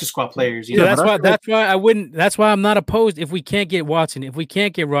these practice squad players. That's why I wouldn't. That's why I'm not opposed. If we can't get Watson, if we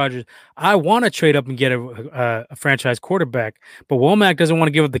can't get Rodgers, I want to trade up and get a franchise quarterback. But Womack doesn't want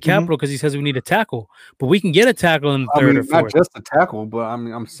to give up the capital because he says we need a tackle. But we can get a tackle in the third or fourth. Not just a tackle, but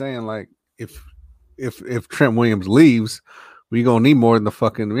I'm saying if Trent Williams leaves, we gonna need more than the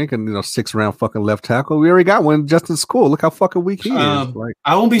fucking 6th round fucking left tackle. We already got one. Justin School. Look how fucking weak he is. I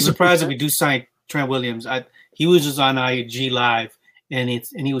won't be surprised if we do sign Trent Williams. He was just on IG Live, and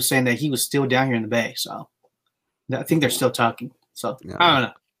he was saying that he was still down here in the Bay. So I think they're still talking. So yeah. I don't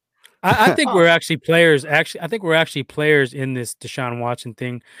know. I think we're actually players. I think we're actually players in this Deshaun Watson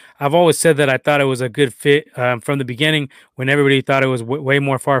thing. I've always said that I thought it was a good fit from the beginning, when everybody thought it was way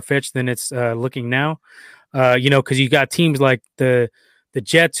more far fetched than it's looking now. Because you got teams like the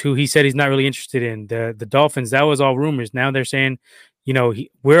Jets, who he said he's not really interested in. The Dolphins, that was all rumors. Now they're saying,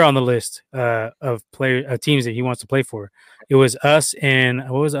 we're on the list of teams that he wants to play for. It was us and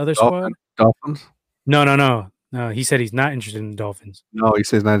what was the other squad? Dolphins? No. He said he's not interested in the Dolphins. No, he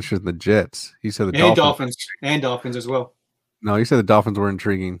said he's not interested in the Jets. He said Dolphins as well. No, he said the Dolphins were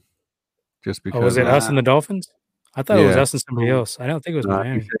intriguing. Just because. Was it us and the Dolphins? I thought it was us and somebody else. I don't think it was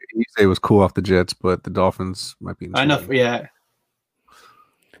Miami. He said it was cool off the Jets, but the Dolphins might be intriguing. I know, yeah.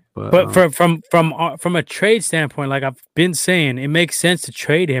 But from a trade standpoint, like I've been saying, it makes sense to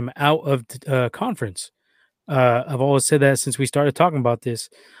trade him out of the conference. I've always said that since we started talking about this.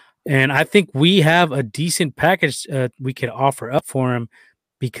 And I think we have a decent package we could offer up for him,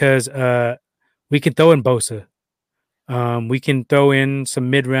 because we can throw in Bosa. We can throw in some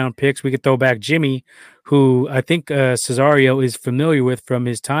mid-round picks. We could throw back Jimmy, who I think Cesario is familiar with from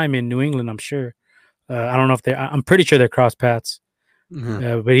his time in New England, I'm sure. I don't know if I'm pretty sure they're cross paths.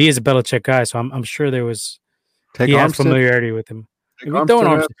 Mm-hmm. But he is a Belichick guy, so I'm sure there was he had familiarity with him.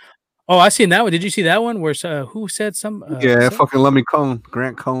 Oh, I seen that one. Did you see that one where who said some? Fucking Lemmy Cone,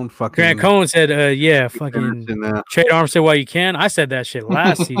 Grant Cone, Grant Cone said, fucking trade Armstead while you can. I said that shit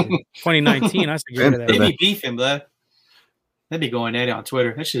last season, 2019. I said, get rid of that. They be beefing, blood. They be going at it on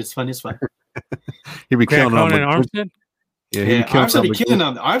Twitter. That shit is funny as fuck. He'd be killing Conan and Armstead. Yeah, Armstead be killing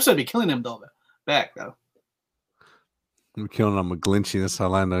him. Armstead be killing him though. Back though. He'd be killing on McGlinchey. That's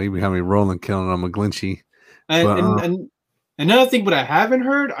all I know. He'd be having me rolling, killing on McGlinchey. And another thing, but I haven't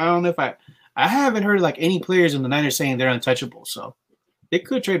heard. I don't know if I haven't heard like any players in the Niners saying they're untouchable. So they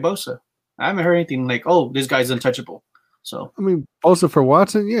could trade Bosa. I haven't heard anything like, oh, this guy's untouchable. So I mean, Bosa for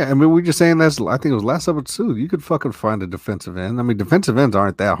Watson, yeah. I mean, we're just saying that's. I think it was last episode. You could fucking find a defensive end. I mean, defensive ends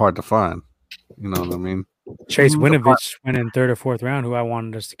aren't that hard to find. You know what I mean? Chase Winovich went in 3rd or 4th round, who I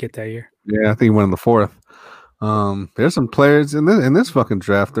wanted us to get that year. Yeah, I think he went in the 4th. There's some players in this fucking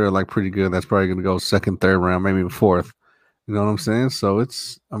draft that are like pretty good. That's probably gonna go 2nd, 3rd round, maybe 4th. You know what I'm saying? So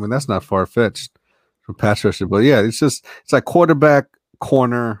that's not far fetched from pass rusher, but yeah, it's like quarterback,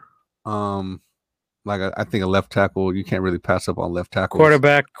 corner, like I think a left tackle. You can't really pass up on left tackle.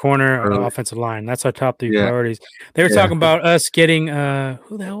 Quarterback, corner, or offensive line. That's our top 3 priorities. They were talking about us getting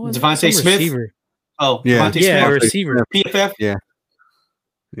who the hell was Devontae Smith? Receiver. Oh, yeah, Devontae Smith. receiver. PFF. Yeah.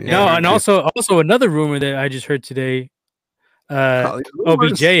 No, and also another rumor that I just heard today.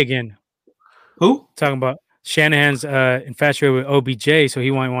 OBJ again. Who? Talking about Shanahan's infatuated with OBJ, so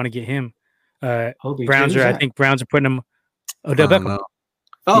he might want to get him. I think Browns are putting him. Odell Beckham.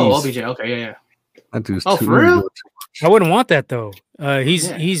 OBJ. Okay, yeah. That dude's for real? I wouldn't want that though.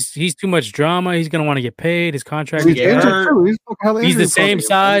 He's too much drama. He's gonna want to get paid. His contract. He's the same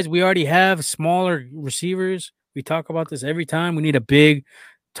size. We already have smaller receivers. We talk about this every time. We need a big,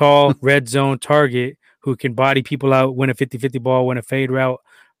 tall red zone target who can body people out, win a 50-50 ball, win a fade route,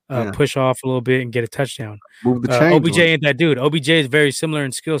 push off a little bit and get a touchdown. Move the chains. OBJ ain't that dude. OBJ is very similar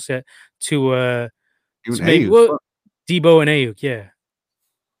in skill set to Debo and Ayuk. Yeah.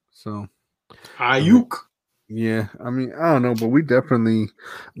 So Ayuk. Yeah, I mean, I don't know, but we definitely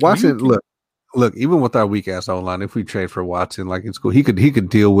Watson. Look, even with our weak ass O line, if we trade for Watson, like it's cool, he could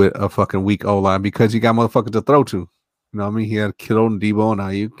deal with a fucking weak O line because he got motherfuckers to throw to. You know what I mean? He had Kittle and Debo and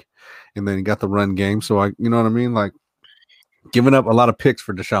Ayuk, and then he got the run game. So you know what I mean? Like giving up a lot of picks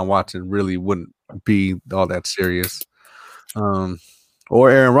for Deshaun Watson really wouldn't be all that serious. Or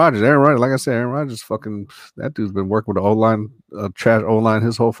Aaron Rodgers. Like I said, Aaron Rodgers, fucking that dude's been working with the O-line, trash O-line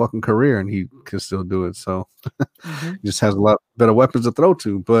his whole fucking career, and he can still do it. So he just has a lot better weapons to throw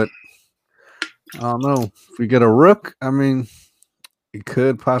to. But I don't know. If we get a rook, I mean, he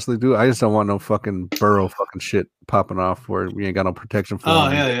could possibly do it. I just don't want no fucking Burrow fucking shit popping off where we ain't got no protection for him. Oh,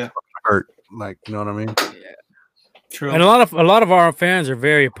 yeah. Hurt. Like, you know what I mean? Yeah. True. And a lot of our fans are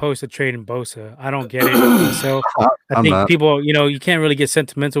very opposed to trading Bosa. I don't get it. So I think people, you can't really get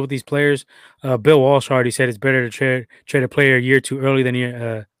sentimental with these players. Bill Walsh already said it's better to trade a player a year too early than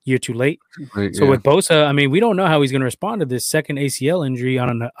a year too late. Right, so with Bosa, I mean, we don't know how he's going to respond to this second ACL injury on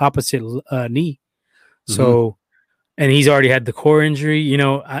an opposite knee. So, and he's already had the core injury.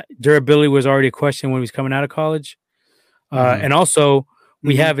 Durability was already a question when he was coming out of college. And also,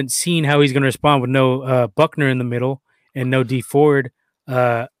 we haven't seen how he's going to respond with no Buckner in the middle and no D Ford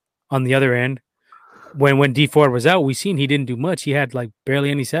on the other end. When D Ford was out, we seen he didn't do much. He had like barely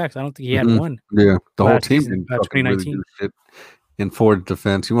any sacks. I don't think he had one. Yeah, the whole team in 2019 really shit in Ford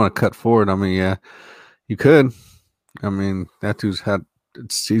defense. You want to cut Ford? I mean, yeah, you could. I mean, that dude's had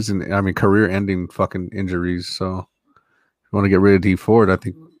career-ending fucking injuries. So if you want to get rid of D Ford, I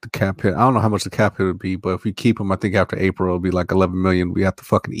think the cap hit. I don't know how much the cap hit would be, but if we keep him, I think after April it'll be like $11 million. We have to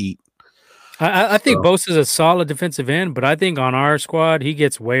fucking eat. I think Bosa is a solid defensive end, but I think on our squad he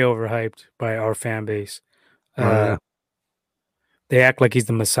gets way overhyped by our fan base. They act like he's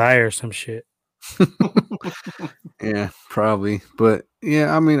the Messiah or some shit. Yeah, probably. But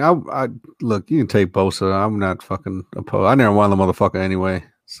yeah, I mean, I look. You can take Bosa. I'm not fucking opposed. I never wanted the motherfucker anyway.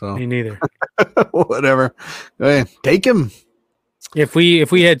 So me neither. Whatever. Go ahead, take him. If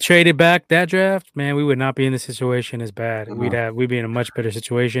we had traded back that draft, man, we would not be in this situation as bad. We'd be in a much better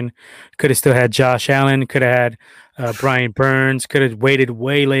situation. Could have still had Josh Allen. Could have had Brian Burns. Could have waited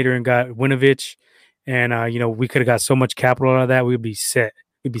way later and got Winovich. And we could have got so much capital out of that. We'd be set.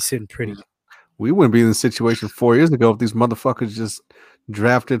 We'd be sitting pretty. We wouldn't be in the situation 4 years ago if these motherfuckers just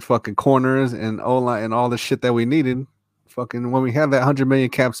drafted fucking corners and O-line and all the shit that we needed. Fucking when we had that $100 million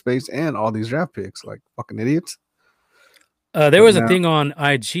cap space and all these draft picks, like fucking idiots. There was a thing on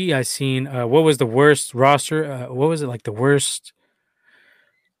IG I seen. What was the worst roster? What was it like the worst?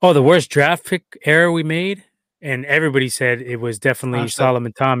 Oh, the worst draft pick error we made, and everybody said it was definitely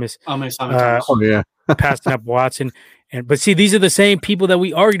Solomon Thomas. Thomas. Oh yeah, passing up Watson. But see, these are the same people that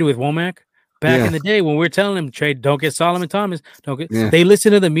we argued with Womack back in the day when we were telling them to trade. Don't get Solomon Thomas. Don't get. Yeah. They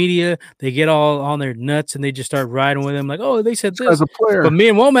listen to the media. They get all on their nuts and they just start riding with him like, oh, they said this. As a player, but me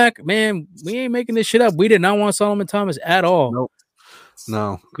and Womack, man, we ain't making this shit up. We did not want Solomon Thomas at all. Nope.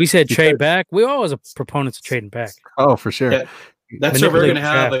 No. We said trade back. We're always proponents of trading back. Oh, for sure. Yeah. That's where we're going to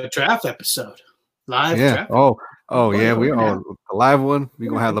have a draft episode. Live draft. Oh yeah, we all the live one. We're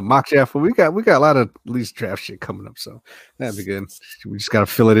gonna have the mock draft. We got a lot of at least draft shit coming up, so that'd be good. We just gotta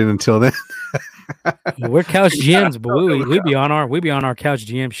fill it in until then. We're couch GMs, but we be on our couch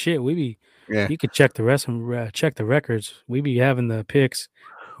GM shit. You could check the rest and check the records. We be having the picks.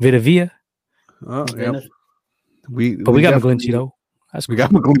 Vita. Oh, yep. We got McGlinchey though. We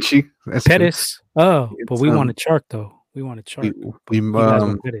got McGlinchey. Pettis. Oh, but we wanted Chark though. We wanted Chark.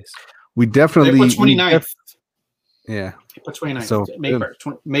 We definitely April 29th. Yeah. April 29th. So May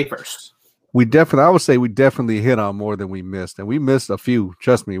 1st. I would say we definitely hit on more than we missed. And we missed a few.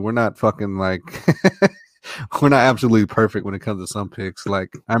 Trust me, we're not fucking like we're not absolutely perfect when it comes to some picks.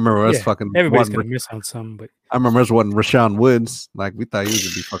 Like I remember us fucking everybody's gonna miss on some, but I remember us wanting Rashawn Woods. Like we thought he was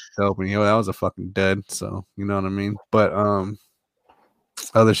gonna be fucking dope, and that was a fucking dud. So you know what I mean? But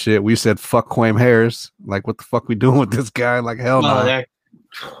other shit, we said fuck Quam Harris. Like what the fuck we doing with this guy? Like hell no.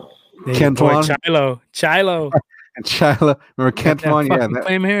 Kentwan, Chilo. And Chila, remember Kentwan? Yeah,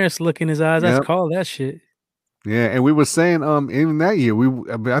 Quam Harris, look in his eyes. That's called that shit. Yeah, and we were saying, even that year,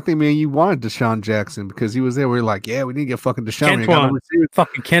 I think me and you wanted Deshaun Jackson because he was there. We were like, yeah, we need to get fucking Deshaun.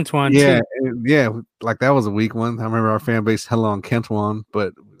 Fucking Kentwan. Yeah, yeah, like that was a weak one. I remember our fan base hell on Kentwan,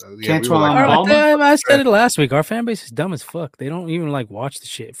 but Kentwan. I said it last week. Our fan base is dumb as fuck. They don't even like watch the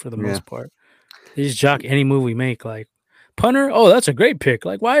shit for the most part. They just jock any move we make. Like punter, oh, that's a great pick.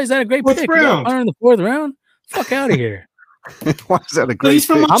 Like, why is that a great pick? Punter in the 4th round. Fuck out of here. Why is that a great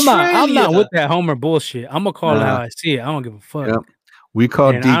pick? I'm not with that Homer bullshit. I'm gonna call it how I see it. I don't give a fuck. Yep. We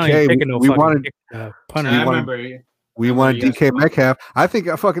called DK. We wanted punter. We wanted DK Metcalf. I think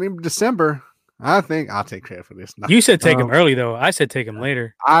fucking in December. I think I'll take credit for this. You said take him early though. I said take him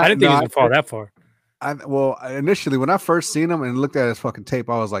later. I didn't think he was gonna fall that far. Well, initially when I first seen him and looked at his fucking tape,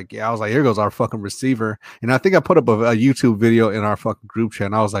 I was like, here goes our fucking receiver. And I think I put up a YouTube video in our fucking group chat.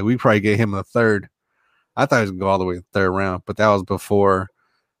 And I was like, we probably get him a 3rd. I thought he was gonna go all the way to the 3rd round, but that was before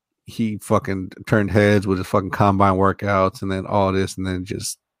he fucking turned heads with his fucking combine workouts and then all this, and then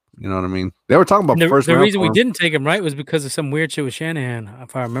just you know what I mean. They were talking about the reason we didn't take him was because of some weird shit with Shanahan,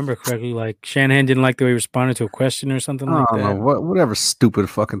 if I remember correctly. Like Shanahan didn't like the way he responded to a question or something like that. I don't know whatever stupid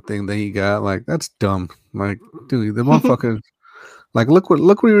fucking thing that he got. Like that's dumb. Like dude, the motherfucker. Like look what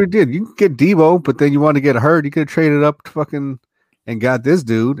we did. You can get Debo, but then you want to get Hurd. You could have traded up to fucking. And got this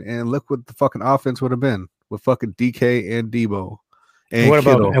dude, and look what the fucking offense would have been with fucking DK and Debo. And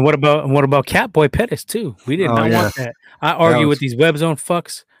what about Catboy Pettis too? We did not want that. I argue with these web zone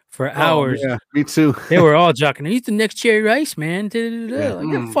fucks for hours. Yeah, me too. They were all jockeying. He's the next Jerry Rice, man. Like,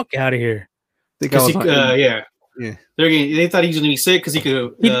 get the fuck out of here. They thought he was gonna be sick because he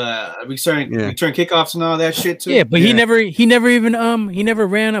could return kickoffs and all that shit too. Yeah, but he never even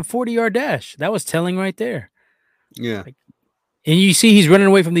ran a 40-yard dash. That was telling right there. Yeah. And you see he's running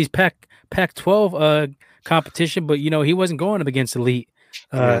away from these Pac-12 competition, but he wasn't going up against elite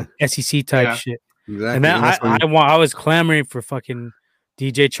SEC type shit. Exactly. And I was clamoring for fucking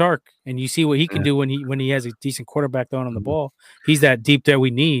DJ Chark, and you see what he can do when he has a decent quarterback throwing on the ball. He's that deep that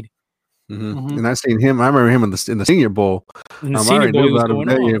we need. Mm-hmm. And I seen him. I remember him in the Senior Bowl. In the Senior Bowl,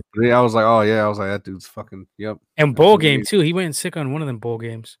 I was like, oh yeah, I was like, that dude's fucking yep. And bowl game too. He went sick on one of them bowl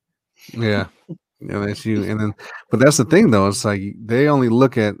games. Yeah. Yeah, that's you. And then, but that's the thing, though. It's like they only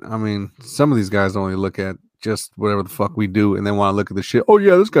look at. I mean, some of these guys only look at just whatever the fuck we do, and they want to look at the shit. Oh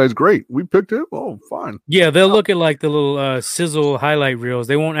yeah, this guy's great. We picked him. Oh, fine. Yeah, they'll look at like the little sizzle highlight reels.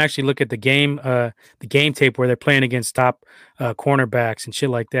 They won't actually look at the game tape where they're playing against top cornerbacks and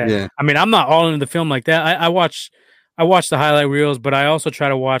shit like that. Yeah. I mean, I'm not all into the film like that. I watch the highlight reels, but I also try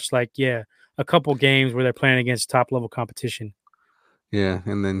to watch a couple games where they're playing against top level competition. Yeah,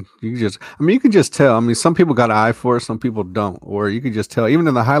 and then you can just tell. I mean, some people got an eye for it, some people don't, or you can just tell. Even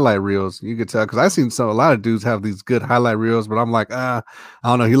in the highlight reels, you could tell because I've seen a lot of dudes have these good highlight reels, but I'm like, I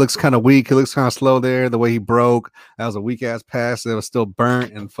don't know. He looks kind of weak. He looks kind of slow there. The way he broke, that was a weak ass pass that was still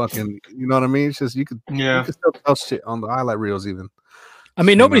burnt and fucking. You know what I mean? It's just you could still tell shit on the highlight reels even. I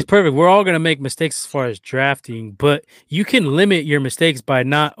mean, nobody's perfect. We're all going to make mistakes as far as drafting, but you can limit your mistakes by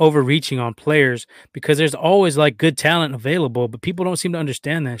not overreaching on players because there's always like good talent available, but people don't seem to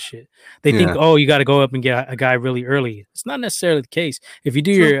understand that shit. They think, you got to go up and get a guy really early. It's not necessarily the case. If you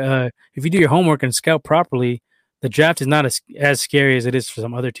do your homework and scout properly, the draft is not as scary as it is for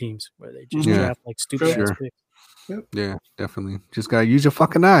some other teams where they just draft like stupid ass picks. Yep. Yeah, definitely. Just gotta use your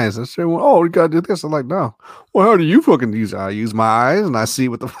fucking eyes. I say, well, you gotta do this. I'm like, no. Well, how do you fucking use it? I use my eyes and I see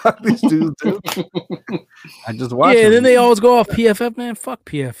what the fuck these dudes do. I just watch. Yeah, then they always go off PFF, man. Fuck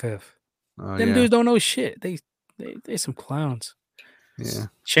PFF. Them dudes don't know shit. They some clowns. Yeah.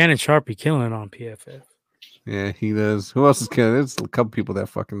 Shannon Sharp be killing it on PFF. Yeah, he does. Who else is killing? There's a couple people that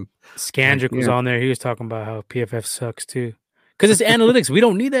fucking. Scandrick was on there. He was talking about how PFF sucks too. Because it's analytics. We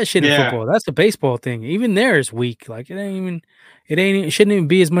don't need that shit in football. That's a baseball thing. Even there is weak. Like it shouldn't even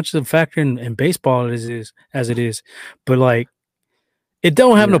be as much of a factor in baseball as it is. But like it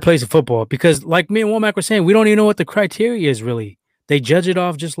don't have no place in football because like me and Womack were saying, we don't even know what the criteria is really. They judge it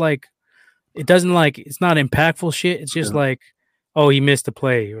off just like it doesn't like it's not impactful shit. It's just like, oh, he missed a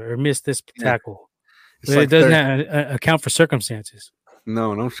play or missed this tackle. But like it doesn't account for circumstances.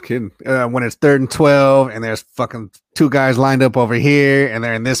 No, I'm just kidding. When it's 3rd and 12 and there's fucking 2 guys lined up over here and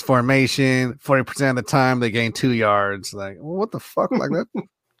they're in this formation, 40% of the time they gain 2 yards. Like, well, what the fuck? Like that? And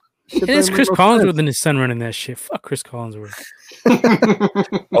it's Chris Collinsworth and his son running that shit. Fuck Chris Collinsworth.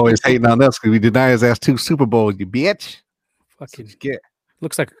 Always hating on us because we deny his ass 2 Super Bowls, you bitch. Fucking get.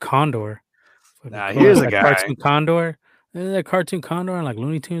 Looks like a condor. Nah, here's a guy. Cartoon condor. Isn't that a cartoon condor on like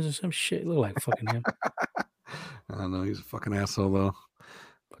Looney Tunes or some shit? It look like fucking him. I don't know. He's a fucking asshole though.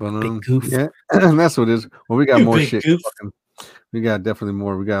 But big goof. Yeah, and that's what it is. Well, we got more shit. We got definitely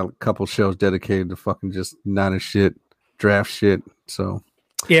more. We got a couple shows dedicated to fucking just Niner shit, draft shit. So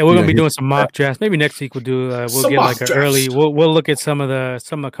yeah, we're gonna be doing some mock drafts. Maybe next week we'll do. We'll get like an early. We'll look at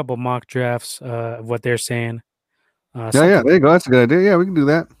a couple mock drafts of what they're saying. Yeah, there you go. That's a good idea. Yeah, we can do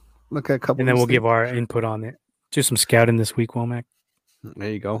that. Look at a couple, and then we'll give our input on it. Do some scouting this week, Womack.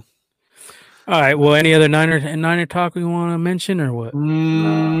 There you go. All right. Well, any other Niner talk we want to mention or what?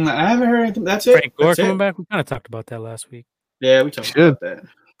 I haven't heard anything. That's it. Frank Gore coming back. We kind of talked about that last week. Yeah, we talked about that.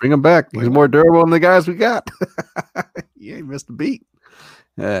 Bring him back. He's more durable than the guys we got. He ain't missed a beat.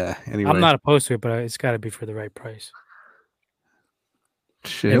 Anyway, I'm not opposed to it, but it's got to be for the right price.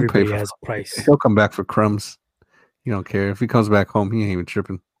 Shit, everybody has a price. He'll come back for crumbs. He don't care if he comes back home. He ain't even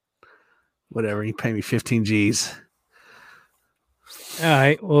tripping. Whatever. He pay me 15 G's. All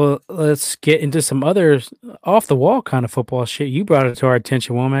right, well, let's get into some other off-the-wall kind of football shit. You brought it to our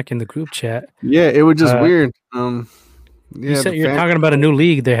attention, Womack, in the group chat. Yeah, it was just weird. You're talking about a new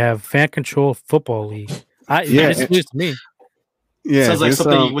league. They have Fan Control Football League. It's news to me. Yeah, sounds like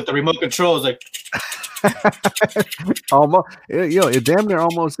something with the remote control. Is like almost. It damn near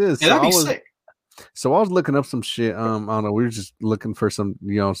almost is. Yeah, that'd be sick. So I was looking up some shit. I don't know. We were just looking for some,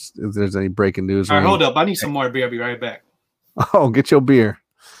 if there's any breaking news. All right, hold up. I need some more beer. I'll be right back. Oh, get your beer.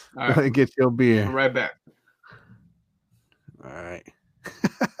 All right. Get your beer. I'm right back. All right.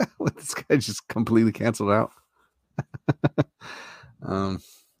 This guy just completely canceled out. All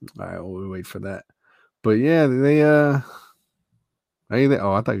right, we'll wait for that. But yeah,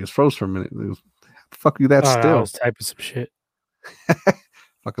 I thought you just froze for a minute. Fuck you, that still. I was typing some shit.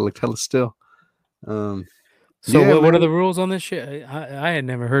 Fucking looked hella still. What are the rules on this shit? I had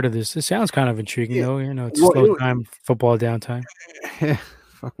never heard of this. This sounds kind of intriguing, though. It's slow time, football downtime. Yeah,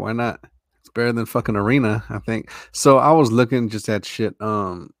 fuck, why not? It's better than fucking arena, I think. So I was looking just at shit,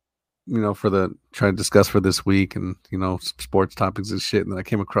 for try to discuss for this week and, some sports topics and shit. And then I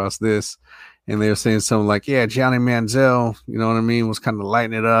came across this and they were saying something like, yeah, Johnny Manziel, you know what I mean, was kind of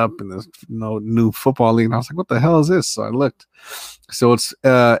lighting it up in this new football league. And I was like, what the hell is this? So I looked. So it's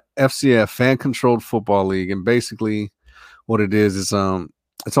FCF, Fan Controlled Football League, and basically what it is it's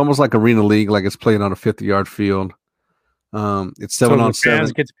almost like arena league, like it's played on a 50-yard field. It's 7-on-7.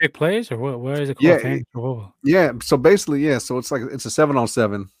 Fans get to pick plays, or what is it called? Yeah. So basically, so it's a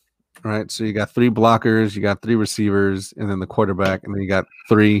 7-on-7, right? So you got 3 blockers, you got 3 receivers, and then the quarterback, and then you got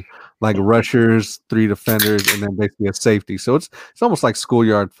 3 like rushers, 3 defenders, and then basically a safety. So it's almost like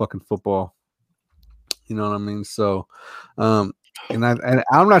schoolyard fucking football. You know what I mean? So, and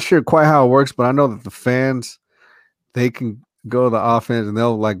I'm not sure quite how it works, but I know that the fans, they can go to the offense and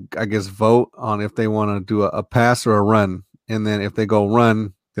they'll vote on if they want to do a pass or a run. And then if they go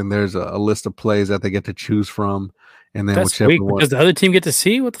run, then there's a list of plays that they get to choose from. And then that's weak. Does the other team get to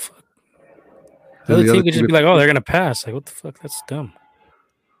see? What the fuck? The other team could just be like, oh, they're going to pass. Like, what the fuck? That's dumb.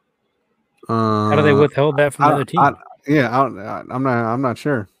 How do they withhold that from the other team? I'm not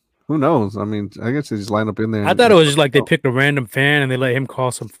sure. Who knows? I mean, I guess they just line up in there. I thought it was just like they picked a random fan and they let him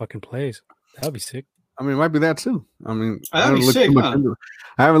call some fucking plays. That would be sick. I mean, it might be that too. I mean, I haven't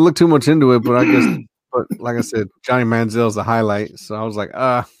looked too much into it, but I guess, like I said, Johnny Manziel's a highlight. So I was like,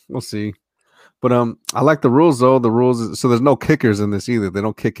 we'll see. But I like the rules though. The rules so there's no kickers in this either. They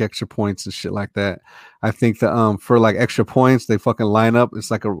don't kick extra points and shit like that. I think that for like extra points, they fucking line up.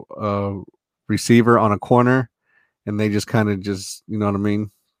 It's like a receiver on a corner, and they just kind of you know what I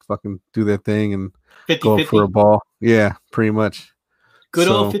mean, fucking do their thing and 50, go up for a ball. Yeah, pretty much. Good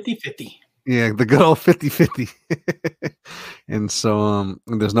old 50-50. Yeah, the good old 50-50. And so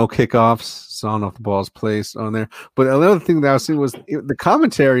there's no kickoffs, so I don't know if the ball's placed on there. But another thing that I seen was the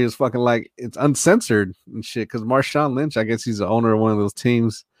commentary is fucking like it's uncensored and shit. Because Marshawn Lynch, I guess he's the owner of one of those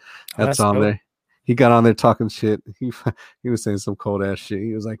teams that's on dope. there. He got on there talking shit. He was saying some cold ass shit.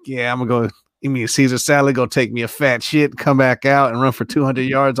 He was like, "Yeah, I'm gonna go eat me a Caesar salad, go take me a fat shit, come back out and run for 200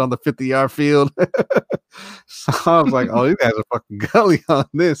 yards on the 50-yard field." So I was like, "Oh, you guys are fucking gully on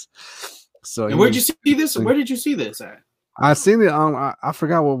this." So and where'd you see this? Where did you see this at? I seen it on I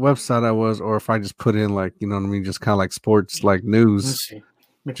forgot what website I was, or if I just put in like, you know what I mean, just kind of like sports, like news,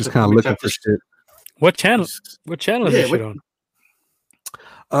 just kind of looking for shit. What channel? What channel is this shit on?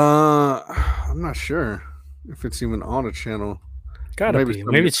 I'm not sure if it's even on a channel. Gotta be.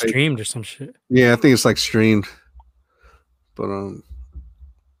 Maybe it's streamed or some shit. Yeah, I think it's like streamed. But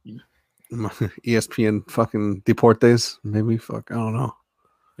ESPN fucking Deportes, maybe. Fuck, I don't know.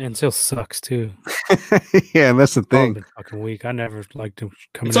 Man, still sucks too. Yeah, and that's the thing. Fucking week. I never liked to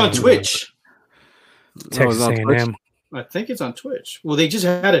come. It's on Twitch. Texas A&M. I think it's on Twitch. Well, they just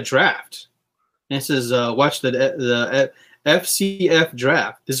had a draft. And it says, "Watch the FCF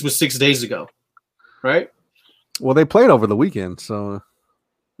draft." This was 6 days ago, right? Well, they played over the weekend, so.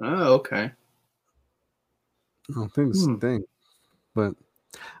 Oh, okay. I don't think it's the thing, but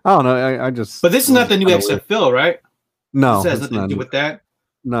I don't know. I just. But this is not the new XFL, right? No, this has nothing to do with that.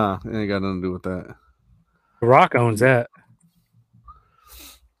 Nah, it ain't got nothing to do with that. The Rock owns that.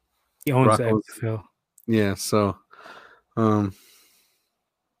 He owns the XFL. Yeah, so, yeah,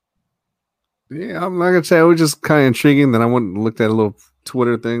 I'm not gonna say it was just kind of intriguing. Then I went and looked at a little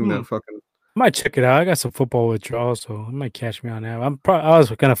Twitter thing that fucking. I might check it out. I got some football withdrawals, so it might catch me on that. I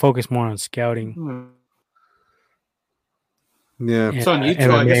was gonna focus more on scouting. Yeah, it's on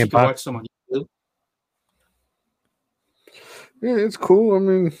YouTube. I guess you can watch some on YouTube. Yeah, it's cool. I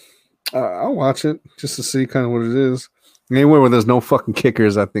mean, I'll watch it just to see kind of what it is. Anywhere where there's no fucking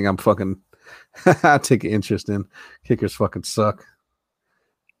kickers, I think I'm fucking. I take an interest in. Kickers fucking suck.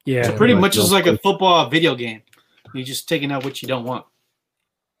 Yeah, it's pretty much just like a football video game. You're just taking out what you don't want.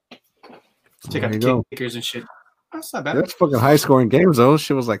 Take out the kickers and shit. That's not bad. That's fucking high scoring games though.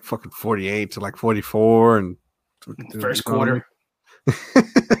 Shit was like fucking 48 to like 44 and first quarter.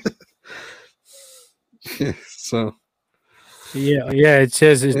 Yeah, so. Yeah. It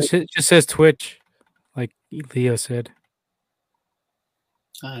just says Twitch, like Leo said.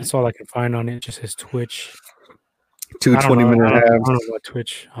 That's all I can find on it. It just says Twitch. 220-minute halves. I don't know about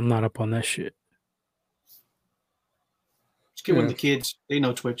Twitch. I'm not up on that shit. Just get one of the kids. They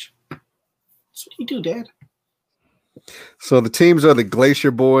know Twitch. That's what you do, Dad. So the teams are the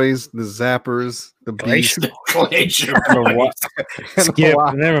Glacier Boys, the Zappers, the Beast. Glacier Boys. Skip.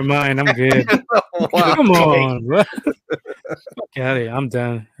 Never mind. I'm good. Come on, bro. Fuck out of here. I'm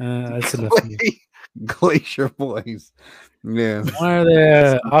done. That's enough of me. Glacier Boys. Yeah. Why are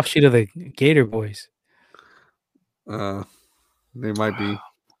they offshoot of the Gator Boys? They might be.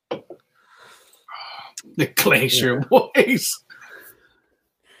 The Glacier Boys.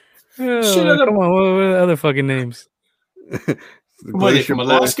 Come on, what are the other fucking names? What are they from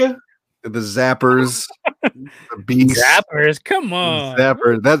Alaska? The Zappers, the Beast. Zappers, come on.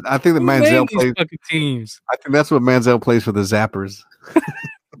 Zappers. I think the Manziel plays. Fucking teams. I think that's what Manziel plays for the Zappers.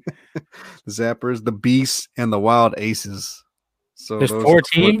 The Zappers, the Beast, and the Wild Aces. So there's 4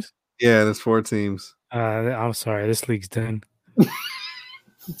 teams. Yeah, there's 4 teams. I'm sorry, this league's done.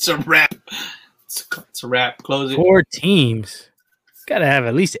 It's a wrap. It's a wrap. Close it. 4 teams. Gotta have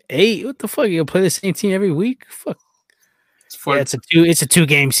at least 8. What the fuck? You gonna play the same team every week? Fuck. It's a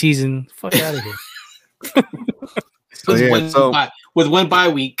 2-game season. Fuck out of here. With one bye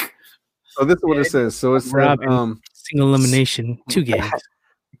week. So this is what it says. So it says single elimination, 2 games.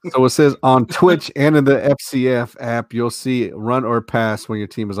 So it says on Twitch and in the FCF app, you'll see run or pass when your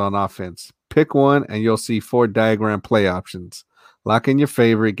team is on offense. Pick one and you'll see 4 diagram play options. Lock in your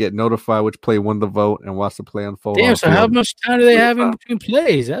favorite, get notified which play won the vote, and watch the play unfold. Damn, so how much time do they have in between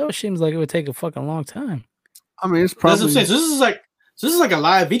plays? That seems like it would take a fucking long time. I mean, it's probably. That's what I'm saying. So this is like a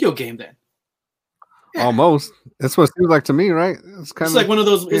live video game then. Yeah. Almost. That's what it seems like to me, right? It's like one of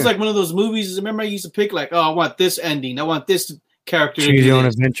those. Yeah. It's like one of those movies. Remember, I used to pick like, oh, I want this ending. I want this character. Choose your own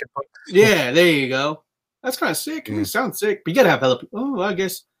adventure. Yeah, there you go. That's kind of sick. It sounds sick, but you gotta have hella people. Oh, I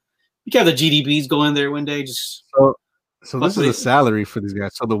guess you can have the GDBs go in there one day. Just so this is the salary for these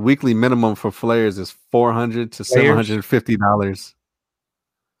guys. So the weekly minimum for players is $400 to $750.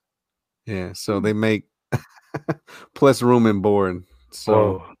 Yeah, so they make plus room and board.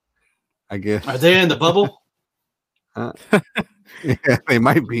 So I guess are they in the bubble? Yeah, they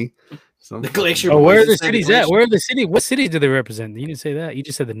might be. The Glacier. Where are the cities at? Where are the city? What cities do they represent? You didn't say that. You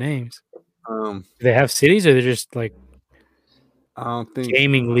just said the names. Do they have cities, or they're just like I don't think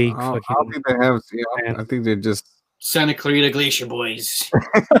gaming league? I don't think they have. Yeah, I think they're just Santa Clarita Glacier Boys.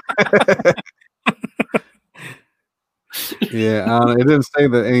 Yeah, it didn't say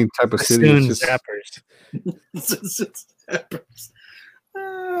that any type of city. It's just Zappers.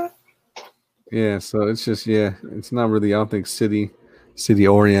 Yeah, so it's just it's not really. I don't think city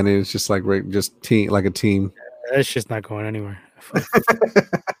oriented. It's just like just team, like a team. That's just not going anywhere.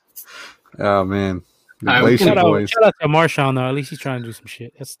 Oh man, the Glacier Boys. Shout out to Marshawn though. At least he's trying to do some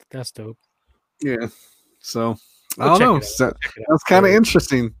shit. That's dope. Yeah. So I don't know. That's kind of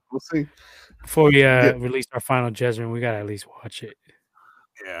interesting. We'll see. Before we release our final judgment, we gotta at least watch it.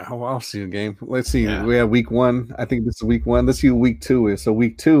 Yeah, I'll see the game. Let's see. Yeah. We have week 1. I think this is week 1. Let's see what week 2 is. So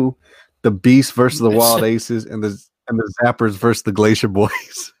week 2, the Beast versus the Wild Aces, and the Zappers versus the Glacier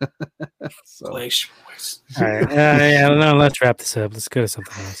Boys. Glacier Boys. All right. No, let's wrap this up. Let's go to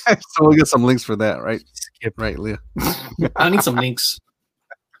something else. So we'll get some links for that, right? Skip. Right, Leah. I need some links.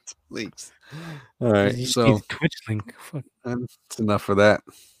 Links. All right. So Twitch link. Fuck. That's enough for that.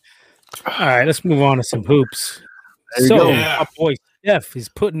 All right, let's move on to some hoops. My boy Steph is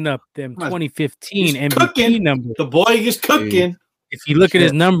putting up them 2015 MVP numbers. The boy is cooking. If you look at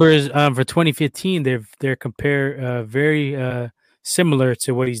his numbers for 2015, they're very similar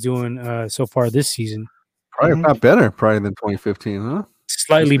to what he's doing so far this season. Probably not better, than 2015, huh?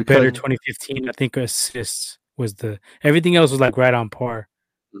 Slightly better 2015. I think assists was everything else was like right on par.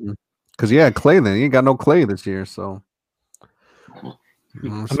 Because Clay then. He ain't got no Clay this year, so. I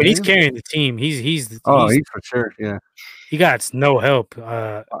mean, he's carrying the team. He's for sure. Yeah, he got no help.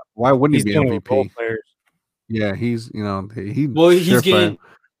 Why wouldn't he be MVP? Yeah, he's getting.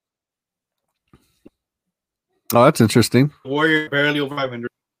 Oh, that's interesting. Warrior barely over 500.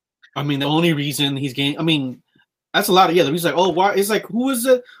 I mean, the only reason he's getting. I mean, that's a lot of He's like, oh, why? It's like who's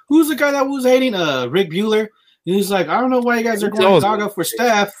the guy that was hating? Rick Bueller. And he's like, I don't know why you guys are going dog up for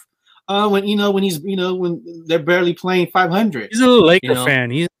Steph. When they're barely playing 500. He's a little Laker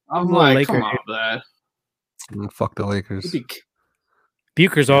fan. I'm like, come on, Vlad. Fuck the Lakers.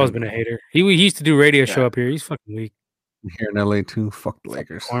 Bucher's always been a hater. He used to do radio show up here. He's fucking weak. Here in LA too. Fuck the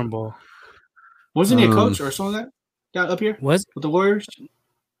Lakers. Cornball. Wasn't he a coach or something like that down up here? Was with the Warriors?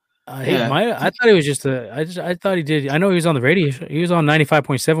 I thought he was just I thought he did. I know he was on the radio show. He was on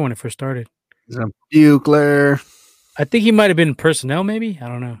 95.7 when it first started. He's a Buchler. I think he might have been personnel, maybe. I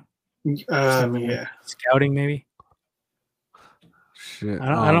don't know. Scouting maybe. Shit.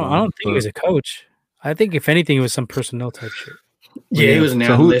 I don't think he was a coach. I think if anything, it was some personnel type shit. Yeah, he was an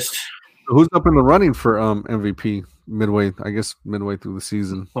analyst. Who's up in the running for MVP midway through the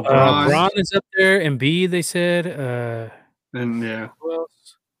season? LeBron is up there. Embiid, they said. And who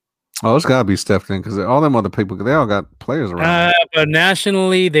else? Oh, it's gotta be Steph then, because all them other people, they all got players around. But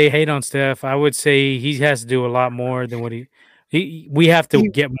nationally, they hate on Steph. I would say he has to do a lot more than what we have to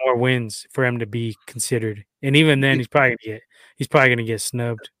get more wins for him to be considered, and even then, he's probably gonna get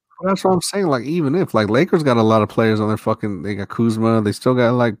snubbed. That's what I'm saying. Like, even if Lakers got a lot of players on their they got Kuzma, they still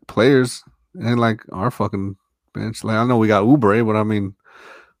got players and our fucking bench. I know we got Oubre, but I mean,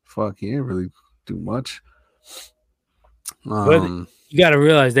 fuck, he ain't really do much. But you got to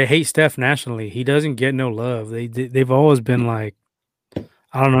realize they hate Steph nationally. He doesn't get no love. They've always been like.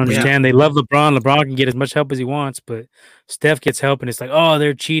 I don't understand. They love LeBron. LeBron can get as much help as he wants, but Steph gets help, and it's like, oh,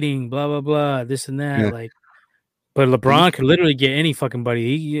 they're cheating, blah blah blah, this and that. Yeah. But LeBron could literally get any fucking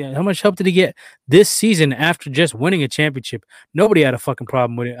buddy. How much help did he get this season after just winning a championship? Nobody had a fucking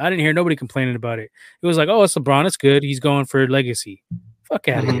problem with it. I didn't hear nobody complaining about it. It was like, oh, it's LeBron. It's good. He's going for legacy. Fuck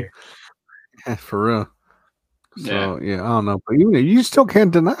out of here. Yeah, for real. So I don't know, but you still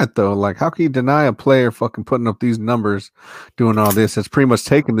can't deny it though. Like, how can you deny a player fucking putting up these numbers, doing all this? It's pretty much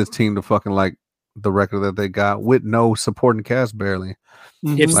taking this team to fucking the record that they got with no supporting cast barely.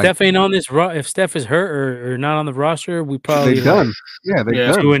 If Steph ain't on this, if Steph is hurt or not on the roster, we probably done. Yeah,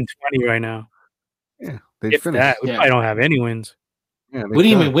 they're done. 2-20 right now. Yeah, they finished. That, we probably don't have any wins. Yeah, we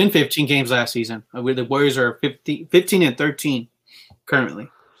didn't even win 15 games last season. The Warriors are 15 and 13 currently.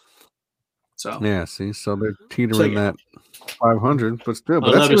 So yeah, see, so they're teetering that 500, but still,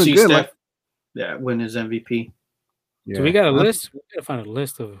 but that's really good. Steph, win his MVP. Yeah. So we got a list. We got to find a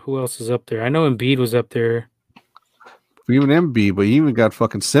list of who else is up there. I know Embiid was up there. Even Embiid, but you even got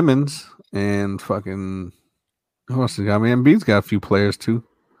fucking Simmons and fucking who else? I mean, Embiid's got a few players too.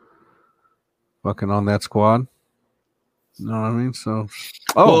 Fucking on that squad. You know what I mean? So,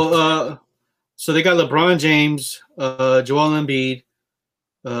 so they got LeBron James, Joel Embiid,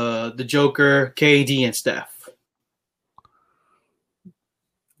 the Joker, KD, and Steph.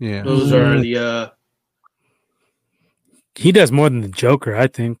 Yeah, those are the. He does more than the Joker, I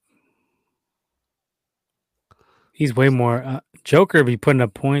think. He's way more Joker be putting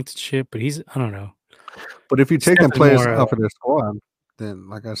up points and shit, but I don't know. But if you take them players off of their squad, then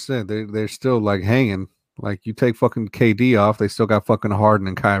like I said, they're still like hanging. Like you take fucking KD off, they still got fucking Harden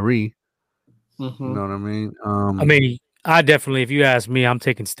and Kyrie. Mm-hmm. You know what I mean? I definitely, if you ask me, I'm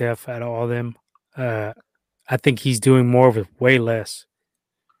taking Steph out of all of them. I think he's doing more with way less.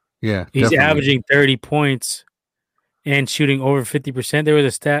 Yeah, he's definitely averaging 30 points and shooting over 50%. There was a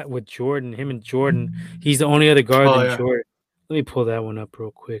stat with Jordan, him and Jordan. He's the only other guard than Jordan. Let me pull that one up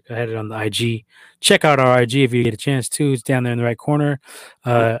real quick. I had it on the IG. Check out our IG if you get a chance to. It's down there in the right corner.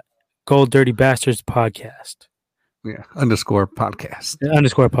 Gold Dirty Bastards podcast. Yeah, _podcast.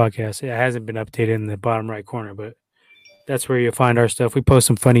 _podcast. It hasn't been updated in the bottom right corner, but that's where you'll find our stuff. We post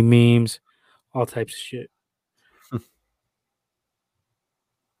some funny memes, all types of shit.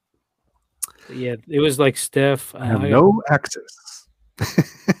 Yeah, it was like Steph. I have no access.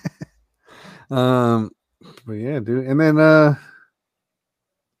 But yeah, dude. And then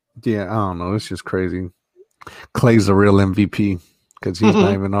yeah, I don't know. It's just crazy. Clay's the real MVP because he's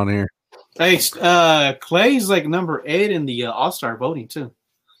not even on here. Hey, Clay's like number 8 in the All-Star voting too.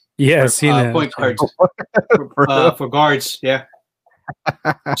 Yeah, I've seen that. Point guards for guards. Yeah.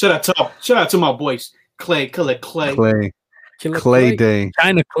 Shout out to my boys, Clay Day,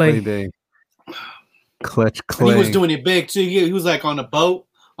 China Clay Day, Clutch Clay. And he was doing it big too. He was like on a boat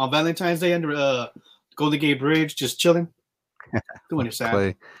on Valentine's Day under Golden Gate Bridge, just chilling, doing it sad.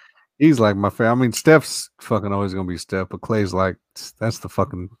 Clay. He's like my favorite. I mean, Steph's fucking always gonna be Steph, but Clay's like that's the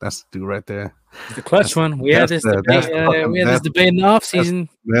dude right there. The clutch one. We had this debate in the offseason.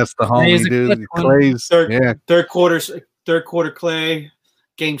 That's the homie, dude. Clay's third quarter Clay,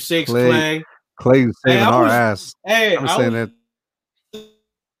 game 6 Clay. Clay's saving our ass. Hey, I'm saying that.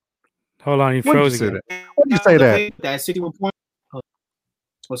 Hold on, you froze again. What did you say that? That 61 point.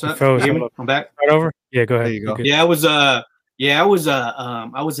 What's up? Froze. I'm back. Start over. Yeah, go ahead. There you go. Yeah, I was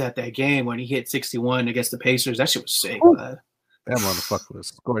at that game when he hit 61 against the Pacers. That shit was sick, bud. That motherfucker was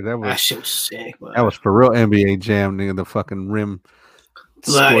scored. That shit was sick, bud. That was for real NBA Jam, nigga. The fucking rim.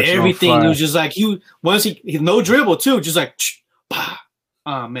 Like everything, it was just like he no dribble too, just like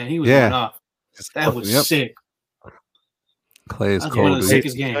oh man, he was going off. That was sick. Clay is cold. One of the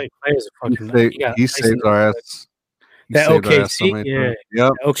sickest games. He saved our ass. That OKC,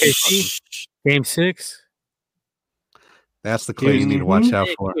 Yep. OKC, game 6. That's the Clay you need to watch out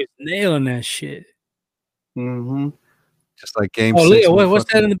for. He was nailing that shit. Mm-hmm. Just like game 6. Leo,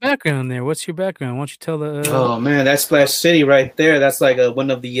 what's that in the background there? What's your background? Why don't you tell the? Oh man, that's Splash City right there. That's like one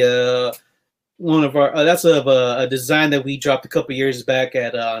of our. That's a design that we dropped a couple years back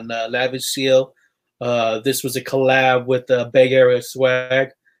on Lavish Seal. This was a collab with Bay Area Swag.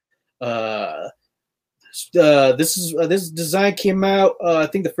 This design came out. I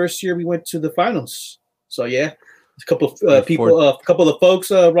think the first year we went to the finals. So yeah. A couple of people, a couple of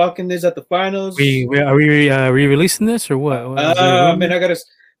folks rocking this at the finals. Are we re-releasing this or what? Man, I gotta.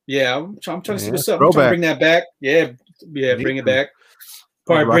 Yeah, I'm trying to see what's up. I'm trying to bring that back. Yeah, bring it back.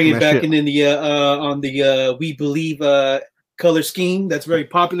 Probably bring it back in the on the We Believe color scheme that's very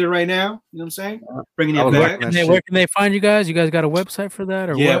popular right now. You know what I'm saying? Bringing it back. Where can they find you guys? You guys got a website for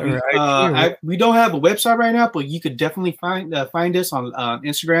that, or what? We don't have a website right now, but you could definitely find us on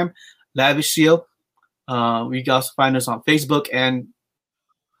Instagram, Lavish Seal. You can also find us on Facebook and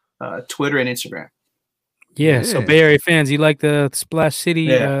Twitter and Instagram. Yeah, so Bay Area fans, you like the Splash City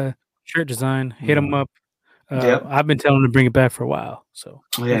shirt design, hit them up. I've been telling them to bring it back for a while. So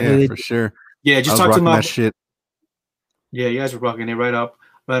yeah, for sure. Yeah, just talk to my shit. Yeah, you guys are rocking it right on.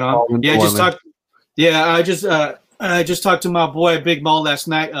 Yeah, just talk. Yeah, I just talked to my boy Big Mo last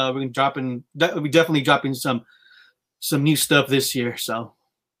night. We're definitely dropping some new stuff this year. So.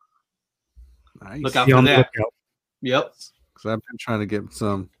 Nice. Look out for that. Yep. Because I've been trying to get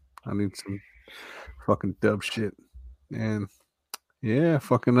I need some fucking dub shit. And yeah,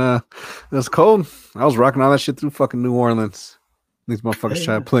 fucking that's cold. I was rocking all that shit through fucking New Orleans. These motherfuckers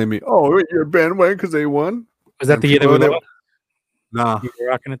trying to play me. Oh, you're a bandwagon because they won. Was that the year they won? Nah. You were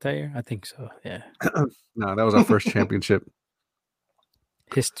rocking it that year? I think so. Yeah. No, that was our first championship.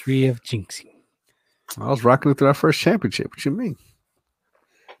 History of jinxing. I was rocking it through our first championship. What you mean?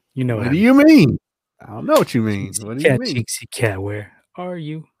 You know what do you mean? I don't know what you mean. What do you mean? Jinxie cat, where are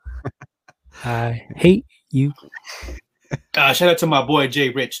you? I hate you. Shout out to my boy Jay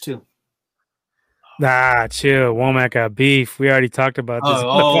Rich too. Nah, chill. Womack got beef. We already talked about this.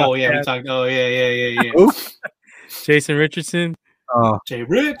 Yeah, we talked. Oh yeah. Jason Richardson. Oh, Jay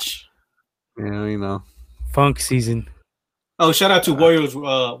Rich. Yeah, you know. Funk season. Oh, shout out to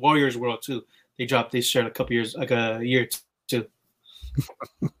Warriors World too. They dropped this shirt a year too.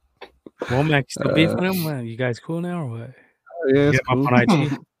 Womack still beefing him? You guys cool now or what? Yeah, it's cool. Up on IG?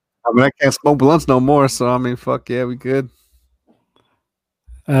 I mean, I can't smoke blunts no more, so I mean, fuck yeah, we good.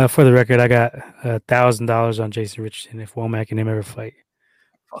 For the record, I got $1,000 on Jason Richardson if Womack and him ever fight.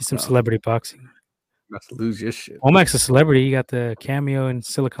 He's some celebrity boxing. You have to lose your shit. Womack's a celebrity. He got the cameo in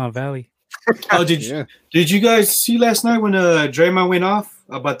Silicon Valley. Oh, did you guys see last night when Draymond went off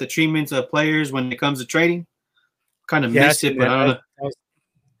about the treatments of players when it comes to trading? Kind of missed it, but I don't know.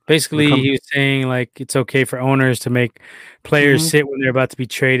 Basically, he was saying like it's okay for owners to make players sit when they're about to be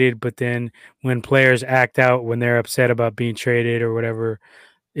traded, but then when players act out when they're upset about being traded or whatever,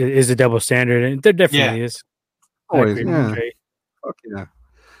 it is a double standard, and there definitely is. Always, yeah. Fuck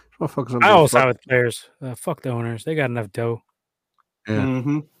yeah. I always side with players. Fuck the owners; they got enough dough.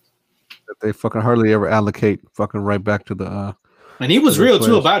 Yeah. They fucking hardly ever allocate fucking right back to the. And he was real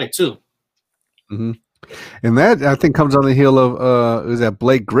too about it too. Mm-hmm. And that I think comes on the heel of is that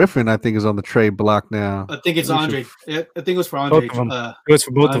Blake Griffin? I think is on the trade block now. I think it's Andre. I think it was for Andre. It was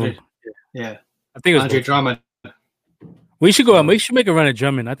for both Andre. of them. Yeah, I think it was Andre Drummond. We should go out. We should make a run at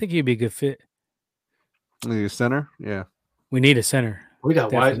Drummond. I think he'd be a good fit. The center, yeah. We need a center. We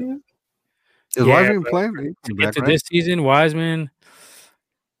got Wiseman. Is Wiseman playing? To get to this season, Wiseman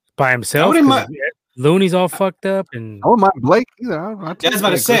by himself. Looney's all fucked up, and I wouldn't mind Blake either. I was about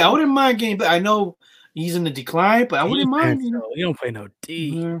to say I wouldn't mind getting, but I know he's in the decline, but I wouldn't mind. He don't play no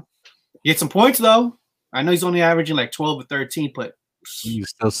D. Get some points though. I know he's only averaging like 12 or 13, but you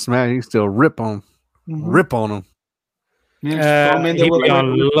still smash. You still rip on him. Yeah, he'd be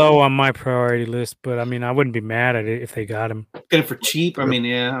on low on my priority list, but I mean, I wouldn't be mad at it if they got him. Get it for cheap. I mean,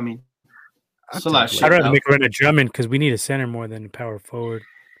 it's a lot of shit. I'd rather make a run at Drummond because we need a center more than a power forward.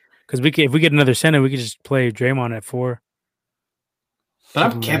 Because if we get another center, we could just play Draymond at 4.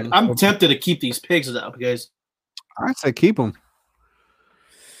 But I'm tempted to keep these pigs though because I'd say keep them.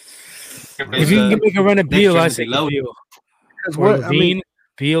 If you can make a run at Beal, I say Beal.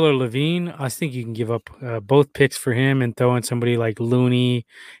 Beal or Levine, I think you can give up both picks for him and throw in somebody like Looney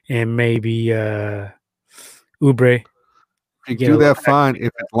and maybe Oubre. You do that fine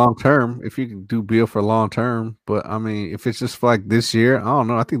if it's long term. If you can do Beal for long term, but I mean, if it's just for like this year, I don't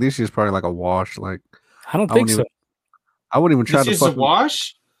know. I think this year's probably like a wash. Like I don't think so. I wouldn't even try to. This is a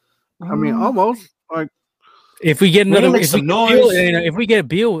wash. I mean, almost like if we get another, if we get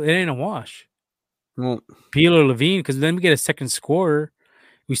Beal, it ain't a wash. Well, Beal or Levine, because then we get a second scorer.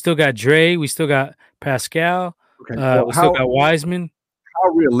 We still got Dre. We still got Pascal. Okay. We still got Wiseman. How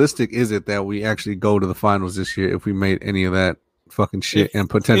realistic is it that we actually go to the finals this year if we made any of that fucking shit and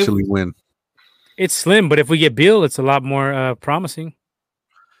potentially win? It's slim, but if we get Beal, it's a lot more promising.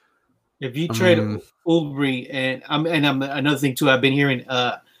 If you trade Oubre and another thing too, I've been hearing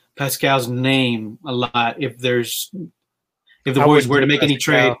Pascal's name a lot. If the Warriors were to make any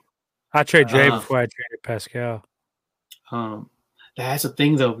trade, I trade Dre before I traded Pascal. That's the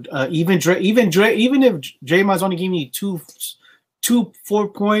thing though. Even if Draymond's only giving you 4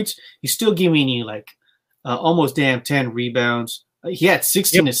 points, he's still giving you like almost 10 rebounds. He had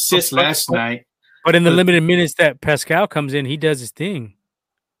 16 assists last night. But in the limited minutes that Pascal comes in, he does his thing.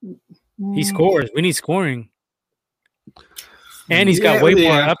 He scores. We need scoring. And he's got way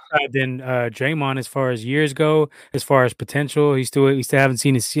more upside than Draymond as far as years go, as far as potential. We still haven't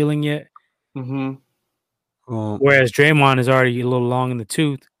seen his ceiling yet. Mm-hmm. Whereas Draymond is already a little long in the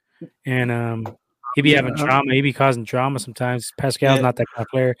tooth. And he be having drama. He be causing drama sometimes. Pascal's not that kind of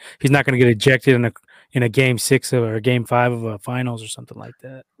player. He's not going to get ejected in a game 6 or a game 5 of a finals or something like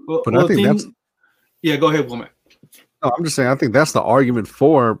that. I think that's. Yeah, go ahead, Womack. No, I'm just saying. I think that's the argument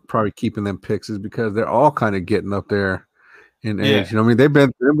for probably keeping them picks is because they're all kind of getting up there in age. You know what I mean? They've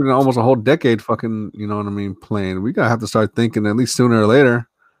been almost a whole decade fucking. You know what I mean? Playing. We gotta have to start thinking at least sooner or later.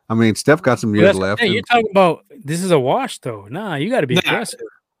 I mean, Steph got some years left. Hey, you're talking about this is a wash though. Nah, you got to be aggressive.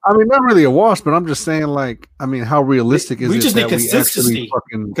 I mean, not really a wash, but I'm just saying, like, I mean, how realistic is it? We just need consistency.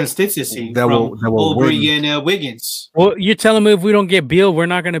 Consistency that will Oubre and Wiggins. Well, you're telling me if we don't get Beal, we're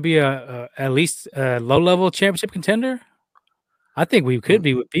not going to be at least a low-level championship contender? I think we could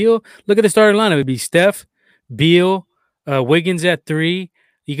be with Beal. Look at the starting lineup. It would be Steph, Beal, Wiggins at 3.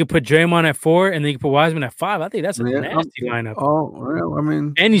 You could put Draymond at 4, and then you could put Wiseman at 5. I think that's a nasty lineup. Oh, well, I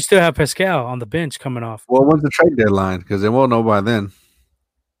mean, and you still have Pascal on the bench coming off. Well, when's the trade deadline? Because they won't know by then.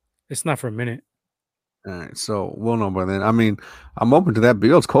 It's not for a minute. All right, so we'll know by then. I mean, I'm open to that.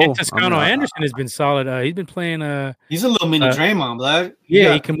 Beal's cold. Toscano Anderson has been solid. He's been playing. He's a little mini Draymond, blood.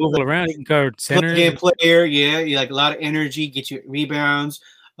 Yeah, he can move all around. He can cover center. Game player, he like a lot of energy, get you rebounds,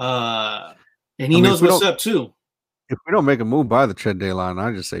 and he knows what's up too. If we don't make a move by the trade deadline,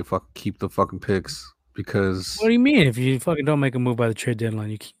 I just say keep the fucking picks because. What do you mean? If you fucking don't make a move by the trade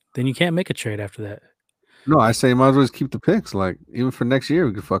deadline, then you can't make a trade after that. No, I say you might as well just keep the picks. Like even for next year,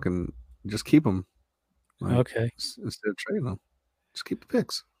 we could fucking just keep them. Like, okay. Instead of trading them, just keep the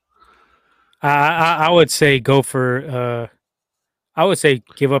picks. I would say go for. I would say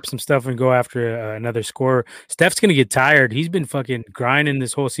give up some stuff and go after another scorer. Steph's gonna get tired. He's been fucking grinding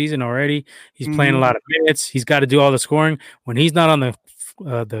this whole season already. He's playing a lot of minutes. He's got to do all the scoring. When he's not on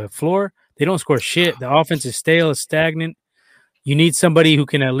the floor, they don't score shit. The offense is stale, is stagnant. You need somebody who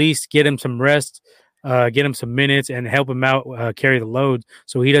can at least get him some rest, get him some minutes, and help him out carry the load,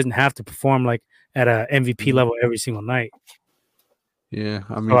 so he doesn't have to perform like at a MVP level every single night. Yeah,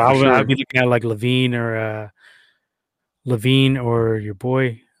 I mean, so I'd be looking at like Levine or your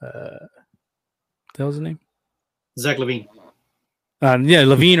boy. What the hell's his name? Zach LaVine. Yeah,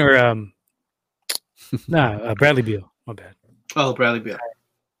 Levine or Bradley Beal. My bad. Oh, Bradley Beal.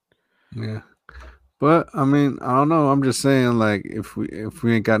 Yeah, but I mean, I don't know. I'm just saying, like, if we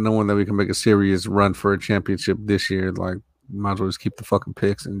ain't got no one that we can make a serious run for a championship this year, like, might as well just keep the fucking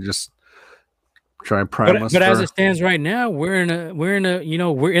picks and just try and prime us. But as it stands right now, we're in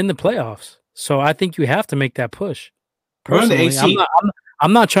the playoffs. So I think you have to make that push. Personally,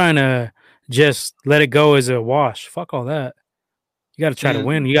 I'm not trying to just let it go as a wash. Fuck all that. You got to try to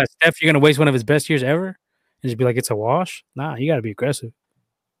win. You got Steph. You're gonna waste one of his best years ever and just be like it's a wash. Nah, you got to be aggressive.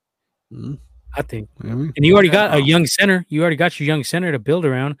 Mm-hmm. I think, and you already got a young center. You already got your young center to build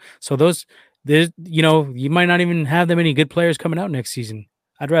around. So you might not even have that many good players coming out next season.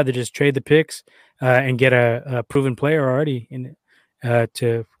 I'd rather just trade the picks and get a proven player already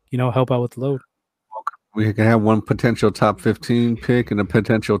to help out with the load. We can have one potential top 15 pick and a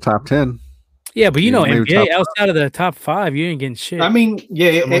potential top 10. Yeah, but NBA outside of the top 5, you ain't getting shit. I mean,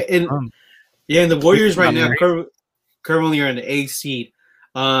 and the Warriors right now currently are in the 8th seed.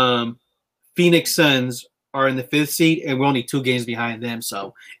 Phoenix Suns are in the 5th seed, and we're only 2 games behind them.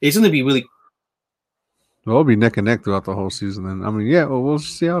 So it's going to be really. Well, it'll be neck and neck throughout the whole season. Then I mean, we'll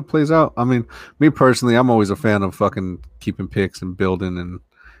see how it plays out. I mean, me personally, I'm always a fan of fucking keeping picks and building and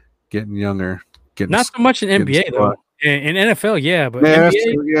getting younger. Not so much in NBA though. In NFL, yeah, but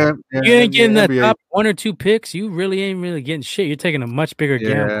NBA, you ain't getting that top 1 or 2 picks. You really ain't getting shit. You're taking a much bigger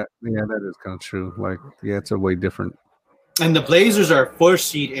gamble. Yeah, that is kind of true. Like, it's a way different. And the Blazers are 4th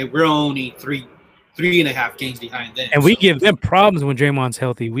seed, and we're only 3.5 games behind them. And we give them problems when Draymond's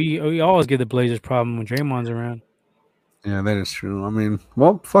healthy. We always give the Blazers problem when Draymond's around. Yeah, that is true. I mean,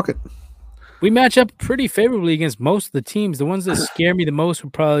 well, fuck it. We match up pretty favorably against most of the teams. The ones that scare me the most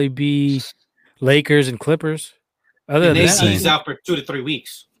would probably be Lakers and Clippers. Other than that, he's out for 2 to 3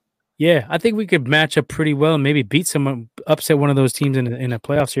 weeks. Yeah, I think we could match up pretty well and maybe beat someone, upset one of those teams in a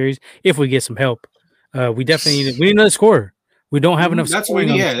playoff series if we get some help. We definitely need another scorer. We don't have enough. That's what.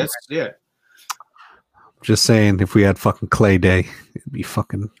 Just saying, if we had fucking Clay Day, it'd be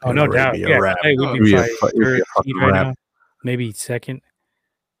fucking. Oh, no doubt. Yeah, Clay would be right now. Maybe second.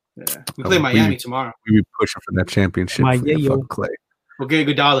 Yeah, we play Miami tomorrow. We'd be pushing for that championship. Fucking Clay. We'll get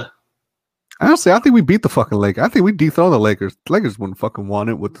Iguodala. Honestly, I think we beat the fucking Lakers. I think we dethroned the Lakers. The Lakers wouldn't fucking want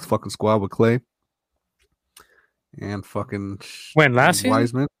it with the fucking squad with Clay and fucking last season?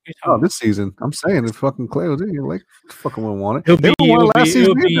 Wiseman. Oh, this season. I'm saying if fucking Clay was in, Lakers fucking wouldn't want it.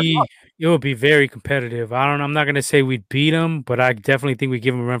 It would be very competitive. I'm not gonna say we'd beat them, but I definitely think we'd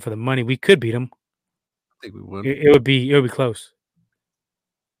give them a run for the money. We could beat them. I think we would. It would be close.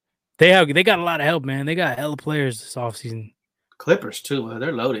 They got a lot of help, man. They got hella players this offseason. Clippers too.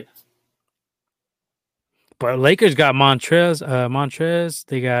 They're loaded. But Lakers got Montrez.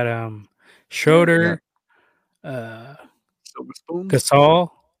 They got Schroeder,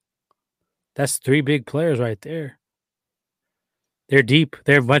 Gasol. That's 3 big players right there. They're deep.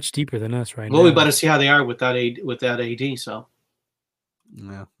 They're much deeper than us right now. Well, we better see how they are without AD. So,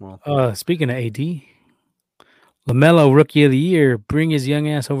 yeah. Well, speaking of AD, LaMelo Rookie of the Year. Bring his young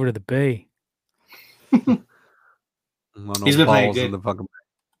ass over to the Bay. He's been playing good.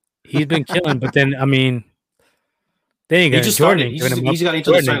 He's been killing, but then I mean. They ain't just started. He's got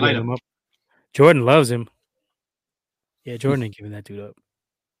into the starting lineup. Jordan loves him. Yeah, Jordan ain't giving that dude up.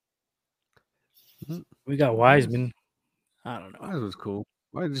 We got Wiseman. I don't know. Wiseman's cool.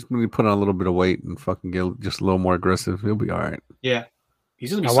 I just really put on a little bit of weight and fucking get just a little more aggressive. He'll be all right. Yeah,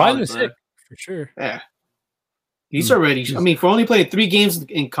 he's gonna be solid, sick for sure. Yeah, he's already. I mean, for only playing 3 games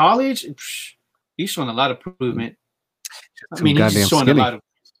in college, he's showing a lot of improvement. I mean, he's showing a lot of.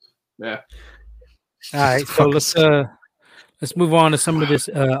 Yeah. All right, so let's move on to some of this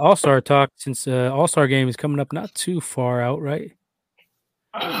All-Star talk since All-Star game is coming up not too far out, right?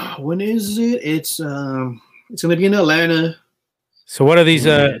 When is it? It's going to be in Atlanta. So what are these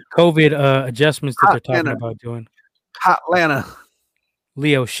COVID adjustments that they're talking about doing? Atlanta.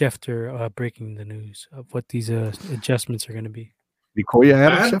 Leo Schefter breaking the news of what these adjustments are going to be. Nicoya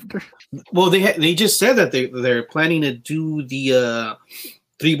Adam Schefter? Well, they just said that they're planning to do the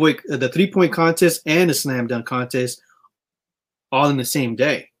 3-point contest and the slam dunk contest all in the same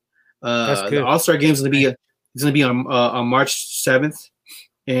day. That's good. The All-Star game is going to be on March 7th,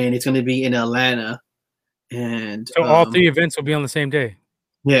 and it's going to be in Atlanta. And so all three events will be on the same day.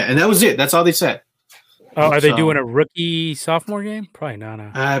 Yeah, and that was it. That's all they said. Oh, are they doing a rookie sophomore game? Probably not.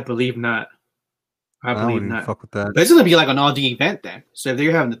 No. I believe not. I believe not. Fuck with that. But it's gonna be like an all-day event then. So if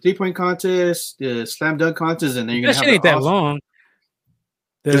they're having the 3-point contest, the slam dunk contest, and then you're gonna have ain't that long.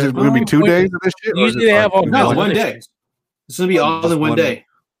 Is it gonna be 2 days of this shit? Usually they have all 1 day. It's gonna be all in 1 day.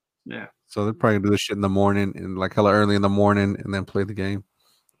 Yeah. So they're probably gonna do this shit in the morning and like hella early in the morning, and then play the game.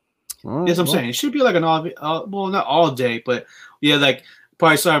 Yes, I'm saying it should be like an well, not all day, but yeah, like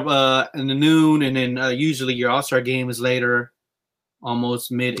probably start in the noon, and then usually your All-Star game is later,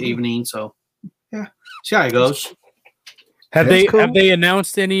 almost mid-evening. So yeah, see how it goes. Have they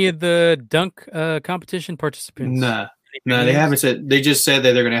announced any of the dunk competition participants? No, they haven't said. They just said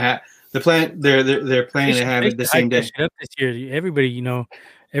that they're gonna have they're planning to have it the same day. This year,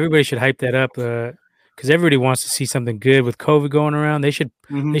 everybody should hype that up because everybody wants to see something good with COVID going around. They should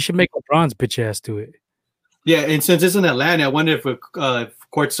make LeBron's bitch ass do it. Yeah, and since it's in Atlanta, I wonder if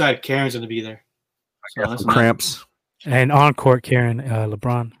courtside Karen's going to be there. So cramps. And on court Karen,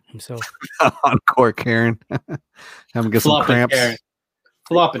 LeBron himself. On court Karen. Have him get some cramps.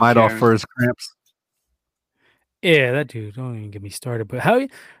 Might off for his cramps. Yeah, that dude. Don't even get me started. But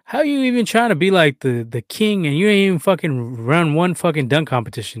how you even trying to be like the king and you ain't even fucking run one fucking dunk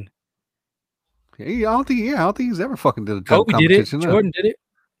competition? I don't think he's ever fucking did a dunk Kobe competition. Did it. Jordan did it.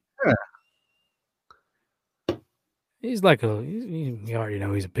 Yeah. He's like you already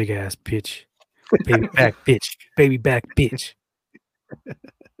know he's a big ass bitch. Baby back bitch. Baby back bitch.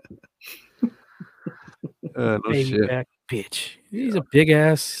 Baby shit. back bitch. He's a big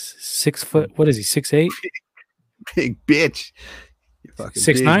ass 6 foot. What is he? 6'8"? Big bitch.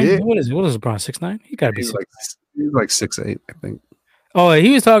 6'9"? What is LeBron? 6'9"? He gotta be. He's like 6'8", I think. Oh,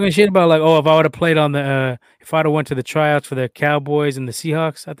 he was talking shit about like, if I would have played on the if I'd have went to the tryouts for the Cowboys and the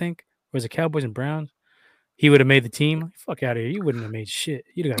Seahawks, I think, or was it Cowboys and Browns? He would have made the team. Fuck out of here! You wouldn't have made shit.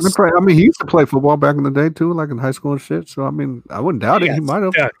 You'd have got. I mean, he used to play football back in the day too, like in high school and shit. So I mean, I wouldn't doubt it. He might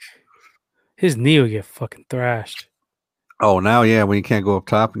have. His knee would get fucking thrashed. Oh, now yeah, when you can't go up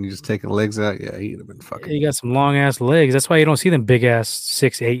top and you just taking the legs out, yeah, he'd have been fucking. Yeah, he got some long ass legs. That's why you don't see them big ass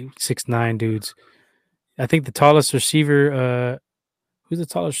 6'8", 6'9" dudes. I think the tallest receiver. Who's the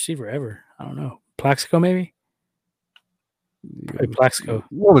tallest receiver ever? I don't know. Plaxico, maybe. Probably Plaxico.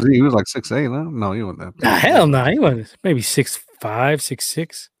 What was he? He was like 6'8", huh? No, he wasn't that. Hell no, he was maybe 6'5",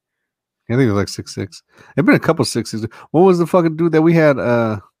 6'6". I think he was like 6'6". There've been a couple 6'6". What was the fucking dude that we had?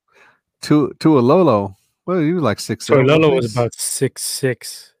 Tuilolo. Well, he was like 6'7". Tuilolo was about 6'6".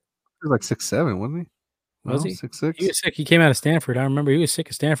 He was like 6'7", wasn't he? Was he 6'6"? He was sick. He came out of Stanford. I remember he was sick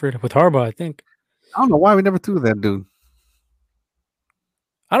at Stanford with Harbaugh, I think. I don't know why we never threw that dude.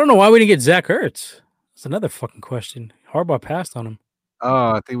 I don't know why we didn't get Zach Ertz. That's another fucking question. Harbaugh passed on him.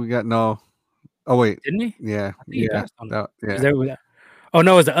 I think we got no. Oh wait, didn't he? Yeah, he passed on him. Yeah. Oh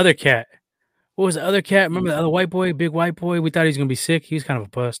no, it was the other cat. What was the other cat? Remember the other white boy, big white boy? We thought he was gonna be sick. He was kind of a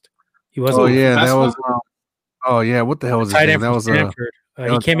bust. He wasn't. Oh yeah, that was. Oh yeah, what the hell was his name? That was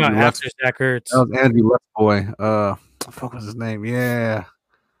he came out after Zach Ertz. That was Andrew Luck's boy. What the fuck was his name? Yeah.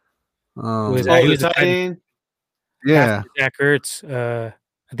 He was a tight end. Yeah. Zach Ertz.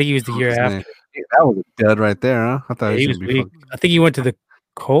 I think he was the year after. Yeah, that was a dud right there, huh? I thought he was weak. I think he went to the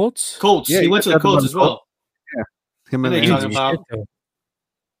Colts. Yeah, he went to the Colts as well. Yeah, him and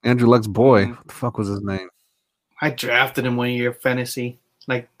Andrew Luck's boy. What the fuck was his name? I drafted him 1 year fantasy,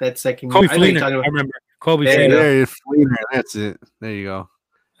 like that second. Kobe Fleener. I remember Kobe Fleener. Fleener. That's it. There you go.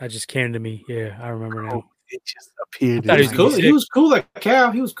 That just came to me. Yeah, I remember now. It just appeared. He was cool. He was cool like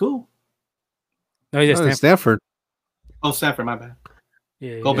Cal. He was cool. No, he's at Stanford. Oh, Stanford. My bad.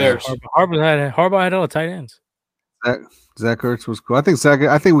 Yeah, go Bears. Harbaugh had all the tight ends. Zach Ertz was cool. I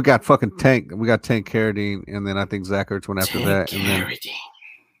think we got fucking Tank. We got Tank Carradine, and then I think Zach Ertz went after that.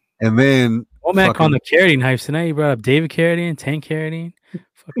 And then old man on the Carradine hypes tonight. He brought up David Carradine, Tank Carradine.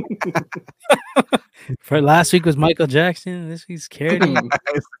 For last week was Michael Jackson. This week's Carradine.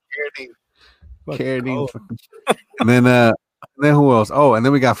 Carradine. And then who else? Oh, and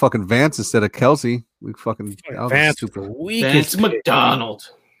then we got fucking Vance instead of Kelsey. We fucking Vance, Vance McDonald.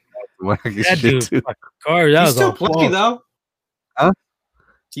 That dude, he's still playing though. Huh?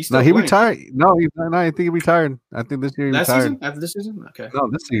 No, he retired. No, I think he retired. I think this year he retired. After this season? Okay.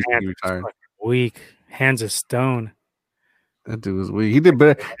 No, this season he retired. Weak. Hands of stone. That dude was weak. He did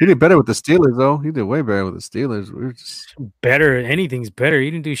better. He did better with the Steelers, though. He did way better with the Steelers. We were just better. Anything's better. He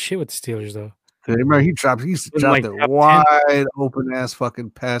didn't do shit with the Steelers, though. Remember, he used to drop the wide open ass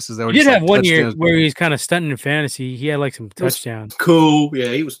fucking passes. That he did have one year where he's kind of stunting in fantasy. He had like some touchdowns. Cool. Yeah,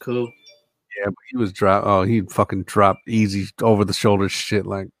 he was cool. Yeah, but he was he'd fucking drop easy over the shoulder shit.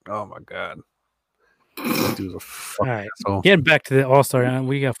 Like, oh my god. That dude's a fucking asshole. Getting back to the All-Star,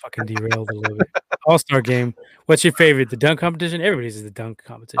 we got fucking derailed a little bit. All-Star game. What's your favorite? The dunk competition? Everybody's in the dunk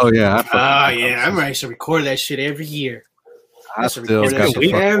competition. Oh yeah. I remember I used to record that shit every year. I still got every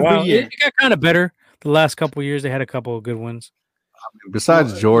year. It got kind of better. The last couple of years, they had a couple of good ones.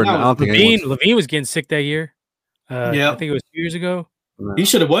 Besides Jordan, I don't think Levine was getting sick that year. I think it was 2 years ago. He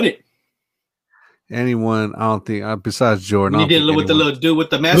should have won it. Anyone, I don't think. Besides Jordan, he did with the little dude with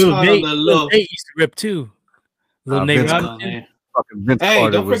the mask on. Little Nate used to rip too. Little Nate Robinson. Hey,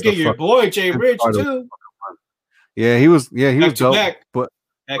 don't forget your boy Jay Rich too. Yeah, he was. Yeah, he was dope. Back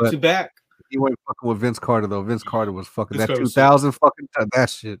to back. He wasn't fucking with Vince Carter though. Vince Carter was fucking that 2000 fucking that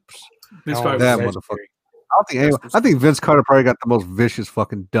shit. Vince Carter that motherfucker. I think Vince Carter probably got the most vicious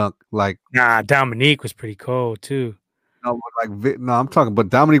fucking dunk. Like, Dominique was pretty cold too. No, I'm talking, but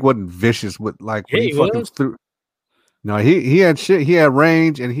Dominique wasn't vicious with like when he fucking threw. No, he had shit. He had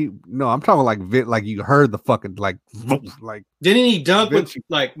range, and I'm talking like you heard the fucking like. Didn't he dunk with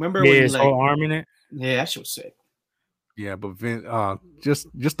like? Remember when his whole arm in it? Yeah, that shit was sick. Yeah, but Vince, just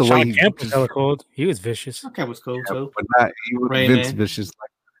the Sean way he Kemp was hella cold. He was vicious. Sean Kemp was cool too, but not he was Vince vicious.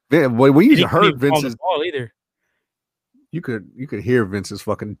 Like when you heard Vince's ball either. You could hear Vince's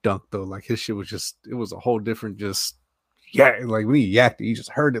fucking dunk though. Like his shit was it was a whole different just. Yeah, like when he yacked it, you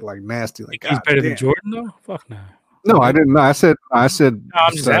just heard it like nasty. Like he's better than Jordan though. Fuck no. No, I didn't know. I said. No,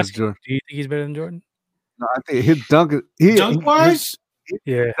 I'm just asking. Jordan. Do you think he's better than Jordan? No, I think his dunk. Dunk wise,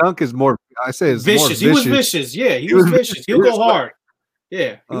 dunk is more. I say it's vicious. More vicious. He was vicious. Yeah, he was vicious. He'll go hard.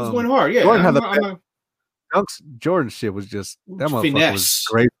 Yeah, he was going hard. Yeah, Jordan had the dunks. Jordan shit was just that motherfucker finesse. Was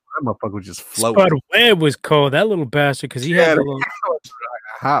great. That motherfucker was just floating. Spud Webb was cold. That little bastard because he had a little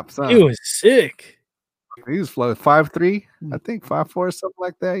hops. He was sick. He was floating 5'3", I think 5'4", something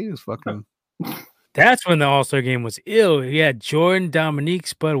like that. He was fucking. That's when the All-Star game was ill. He had Jordan, Dominique,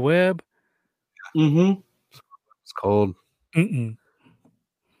 Spud Webb. Mm-hmm. It's cold. Mm-mm.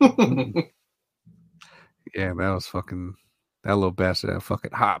 Yeah, that was fucking that little bastard. That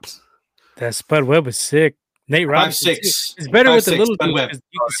fucking hops. That Spud Webb was sick. Nate Robinson. 5'6". It's better with the little dude because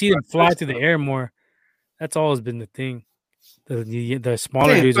you can see them fly through the air more. That's always been the thing. The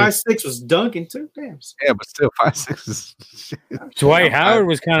smaller dudes. 5'6" was dunking too. Damn. Yeah, but still 5'6" is shit. Dwight Howard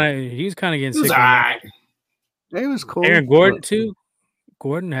was kind of getting sick. Right. He was cool. Aaron Gordon too.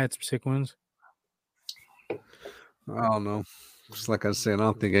 Gordon had some sick ones. I don't know. Just like I said, I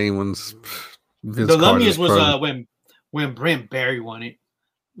don't think anyone's. The lummiest was when Brent Barry won it.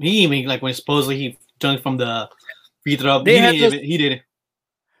 He even when supposedly he dunked from the free throw. He didn't.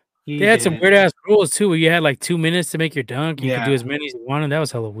 They had some weird ass rules too, where you had like 2 minutes to make your dunk. You could do as many as you wanted. That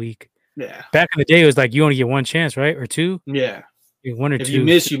was hella weak. Yeah. Back in the day, it was like you only get one chance, right, or two. Yeah. One or two. If you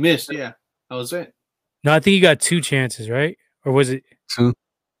miss, you missed. Yeah, that was it. No, I think you got 2 chances, right? Or was it 2?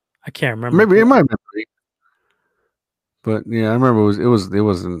 I can't remember. Maybe it might have been 3. But yeah, I remember it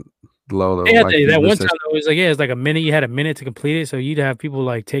wasn't low though. Yeah, that one time it was it was like a minute. You had a minute to complete it, so you'd have people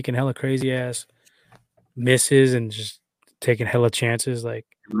like taking hella crazy ass misses and just taking hella chances. Like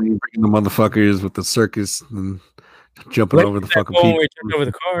bringing the motherfuckers with the circus and jumping over the fucking people. Where he jumped over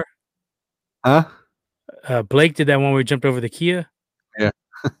the car. Huh? Blake did that one where he jumped over the Kia. Yeah.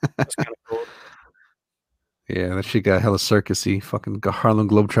 That's kind of cool. Yeah, that shit got hella circusy. Fucking Harlem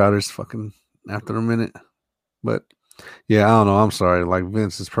Globetrotters fucking after a minute. But yeah, I don't know. I'm sorry. Like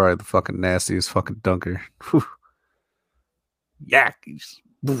Vince is probably the fucking nastiest fucking dunker. Whew. Yakkies.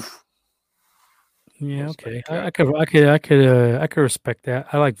 Yeah, okay. I could respect that.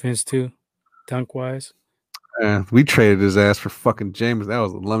 I like Vince too, dunk wise. We traded his ass for fucking James. That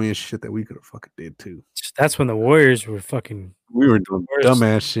was the lummiest shit that we could have fucking did too. That's when the Warriors were fucking. We were doing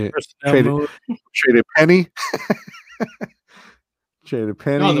dumbass shit. Traded Penny. Traded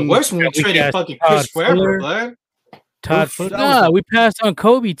Penny. No, the worst one we traded fucking Chris Webber, bud. Todd Fuller. Nah, we passed on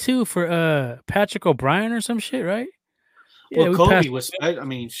Kobe too for Patrick O'Brien or some shit, right? Well, yeah, Kobe was. I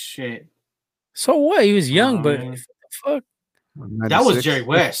mean, shit. So what? He was young, but fuck. That was Jerry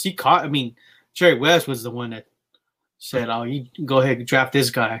West. He caught. I mean, Jerry West was the one that said, "Oh, you go ahead and draft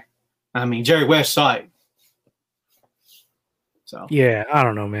this guy." I mean, Jerry West saw it. So yeah, I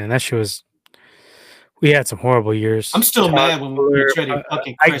don't know, man. That shit was. We had some horrible years. I'm still mad when we traded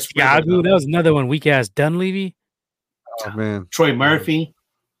fucking Chris Webber. That was another one. Weak ass Dunleavy. Oh man, Troy Murphy.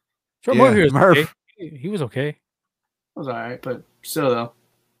 Troy Murphy was okay. He was okay. was all right, but still though,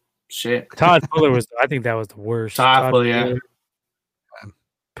 shit. Todd Fuller was. I think that was the worst. Todd Fuller, yeah.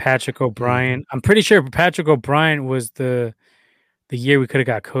 Patrick O'Brien. I'm pretty sure Patrick O'Brien was the year we could have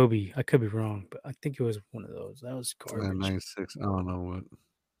got Kobe. I could be wrong, but I think it was one of those. That was garbage. 96. I don't know what.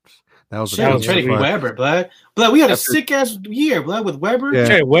 That was trading Weber, blood. We had a sick ass year, blood, with Weber. Yeah.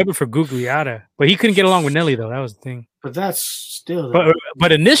 Traded Weber for Gugliotta, but he couldn't get along with Nelly though. That was the thing. But that's still.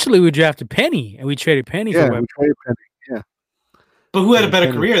 But initially we drafted Penny, and we traded Penny for Weber. We traded Penny. Yeah. But who had a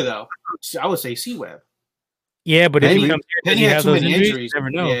better career though? I would say C-Web. Yeah, but Penny, if he comes here, Penny had too many injuries. You never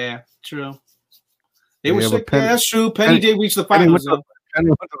know. Yeah, true. They were sick. Yeah, that's true. Penny did reach the finals. Penny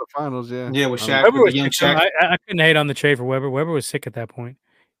went to the finals. Yeah. Yeah, with Shaq. With the young Shaq. I couldn't hate on the trade for Weber. Weber was sick at that point.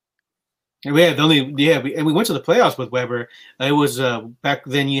 And we went to the playoffs with Weber. It was back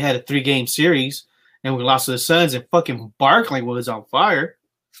then. You had a 3-game series, and we lost to the Suns, and fucking Barkley was on fire.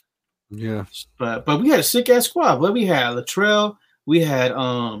 Yeah, but we had a sick ass squad. But we had Latrell. We had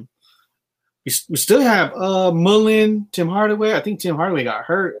we still have Mullen, Tim Hardaway. I think Tim Hardaway got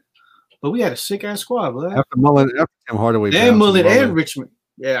hurt, but we had a sick ass squad. But after Tim Hardaway, and Mullen and Richmond.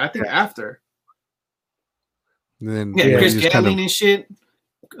 Yeah, I think after. Then Chris Gatling and shit.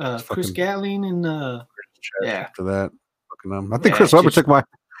 Chris Gatling and after that, I think Chris Webber took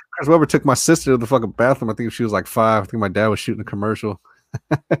my sister to the fucking bathroom. I think she was like 5. I think my dad was shooting a commercial.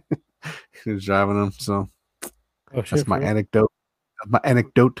 He was driving them. So that's my anecdote.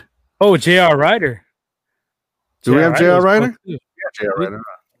 Oh, J.R. Ryder. Do we have J.R. Ryder? Yeah, J.R. Ryder.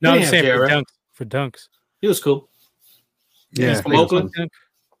 No, I'm saying for dunks. He was cool. Yeah, he's from Oakland.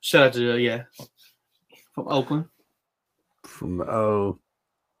 Shout out to from Oakland. From Oakland.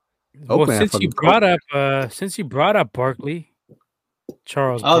 Since you brought up Barkley,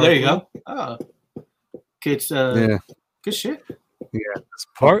 Charles. Oh, there you go. Oh, kids. Good shit. Yeah, it's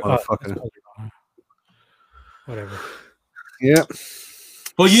fucking. Whatever. Yeah.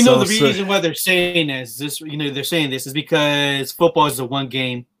 Well, the reason why they're saying this, they're saying this is because football is a one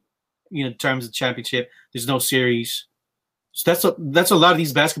game, in terms of championship. There's no series, so that's a lot of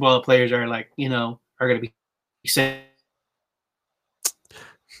these basketball players are like, are going to be saying.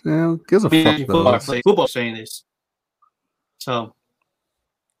 Yeah, gives a fuck. Football saying this. So,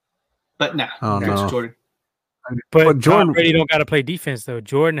 but nah, Jordan. But Jordan Brady don't got to play defense though.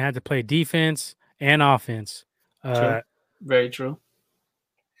 Jordan had to play defense and offense. True. Very true.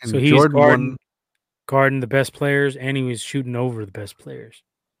 So he was guarding the best players, and he was shooting over the best players.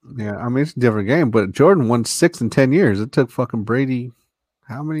 Yeah, I mean it's a different game, but Jordan won 6 in 10 years. It took fucking Brady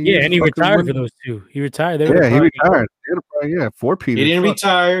how many years? Yeah, and he retired for those two. He retired. He retired. 4 P. He didn't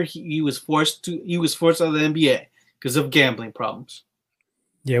retire. He was forced out of the NBA because of gambling problems.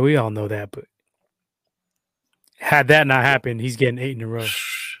 Yeah, we all know that, but had that not happened, he's getting 8 in a row.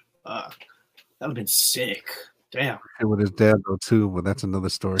 That would have been sick. Damn. And with his dad though too, but that's another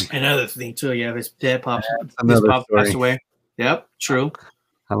story. Another thing too, yeah. His dad passed away. Yep, true.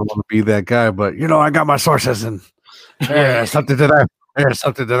 I don't want to be that guy, but I got my sources and there's something to that. There's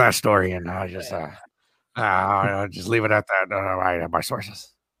something to that story, and I'll just leave it at that. I have my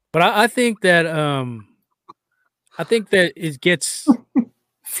sources. But I think that it gets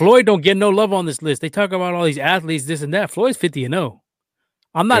Floyd don't get no love on this list. They talk about all these athletes, this and that. Floyd's 50-0.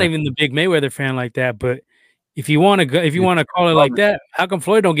 I'm not even the big Mayweather fan like that, but if you want to call it like that, how come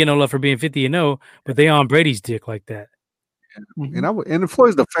Floyd don't get no love for being 50-0, but they on Brady's dick like that? And in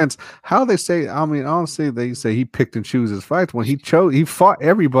Floyd's defense, how they say, I mean, honestly, they say he picked and chose his fights when he fought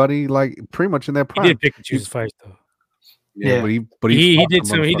everybody like pretty much in their prime. He did pick and choose his fights though. Yeah, but he did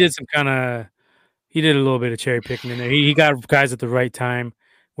a little bit of cherry picking in there. He got guys at the right time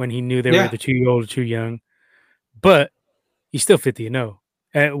when he knew they were either too old or too young, but he's still 50-0.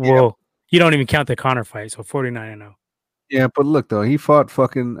 Well, you don't even count the Conor fight, so 49-0. Yeah, but look though, he fought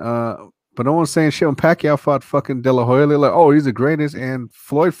fucking. But no one's saying shit when Pacquiao fought fucking De La Hoya. They're like, oh, he's the greatest, and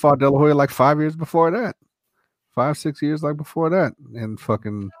Floyd fought De La Hoya like 5 years before that, 5-6 years like before that, and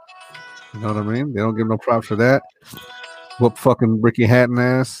fucking, you know what I mean? They don't give no props for that. Whoop fucking Ricky Hatton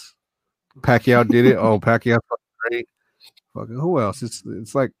ass. Pacquiao did it. Oh, Pacquiao fucking great. Fucking who else?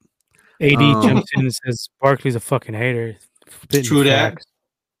 It's like AD jumps in and says Barkley's a fucking hater. True that.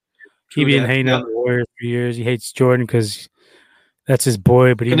 He been hating on the Warriors for years. He hates Jordan because that's his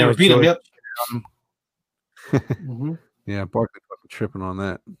boy, but he never beat him. Yep. Yeah, Barkley fucking tripping on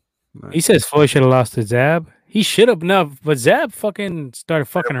that. He says Floyd should have lost to Zab. He should have but Zab fucking started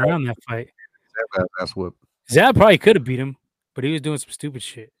fucking around that fight. Zab probably could have beat him, but he was doing some stupid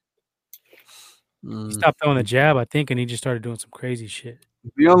shit. He stopped throwing the jab, I think, and he just started doing some crazy shit.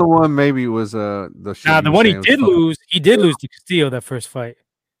 The only one maybe was the one he did lose. He did lose to Castillo that first fight.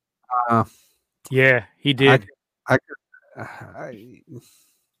 Yeah, he did. I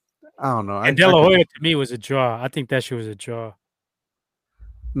don't know. And De La Hoya to me was a draw. I think that shit was a draw.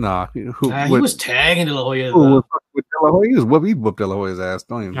 Nah, he was tagging De La Hoya. With De La Hoya, he whooped De La Hoya's ass.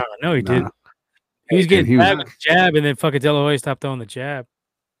 Don't even. No, he didn't. He was getting tagged with the jab, and then fucking De La Hoya stopped throwing the jab.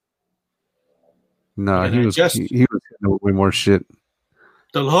 No, he was hitting way more shit.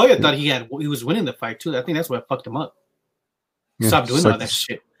 De La Hoya thought he was winning the fight too. I think that's what fucked him up. Stopped doing all that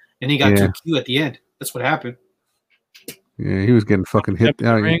shit, and he got 2Q at the end. That's what happened. Yeah, he was getting fucking hit.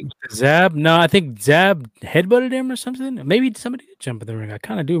 Zab? No, I think Zab headbutted him or something. Maybe somebody did jump in the ring. I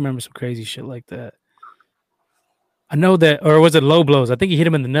kind of do remember some crazy shit like that. I know that, or was it low blows? I think he hit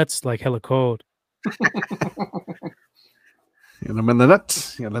him in the nuts like hella cold. Hit him in the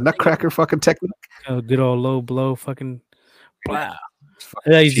nuts. Yeah, the nutcracker fucking technique. Good old low blow fucking. Wow.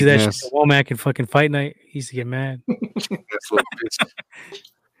 I used to do that shit at Womack and fucking Fight Night. He used to get mad. And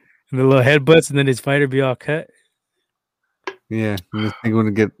the little headbutts, and then his fighter be all cut. Yeah, you're going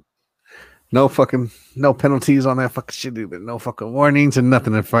to get no penalties on that fucking shit either. No fucking warnings and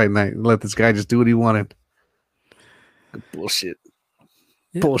nothing at Fight Night. Let this guy just do what he wanted. Bullshit.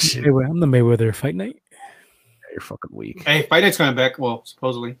 Yeah, Bullshit. I'm the Mayweather of Fight Night. You're fucking weak. Hey, Fight Night's coming back. Well,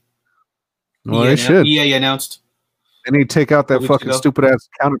 supposedly. Well, they should. EA announced. They need to take out that fucking stupid ass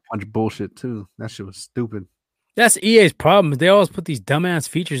counterpunch bullshit too. That shit was stupid. That's EA's problem. They always put these dumbass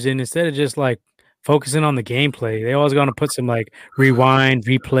features in instead of just like focusing on the gameplay. They always gonna put some like rewind,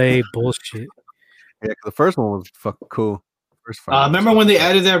 replay bullshit. Yeah, the first one was fucking cool. First fight. Remember when they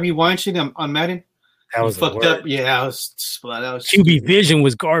added that rewind shit on Madden? That was fucked up. Yeah, that was QB Vision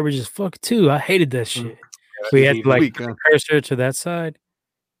was garbage as fuck too. I hated that shit. We had to like put the cursor to that side.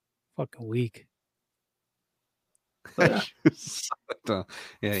 Fucking weak. Yeah,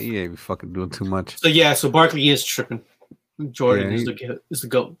 EA be fucking doing too much. So Barkley is tripping. Jordan is the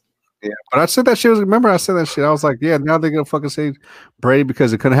GOAT. Yeah, but I said that shit. I said that shit. I was like, yeah, now they're gonna fucking say Brady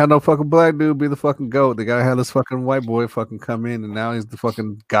because they couldn't have no fucking black dude be the fucking GOAT. They gotta have this fucking white boy fucking come in, and now he's the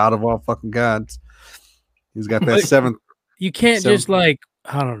fucking god of all fucking gods. He's got that seventh. You can't just like,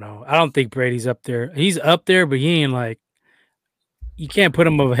 I don't know. I don't think Brady's up there. He's up there, but he ain't like. You can't put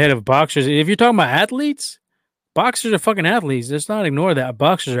him ahead of boxers. If you're talking about athletes, boxers are fucking athletes. Let's not ignore that.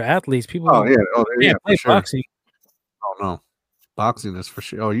 Boxers are athletes. People. Play sure. Boxing. Oh no. Boxing is for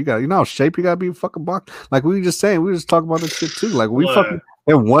sure. Oh, you know how shape you gotta be fucking box. Like we were just saying, we were just talking about this shit too. Like we fucking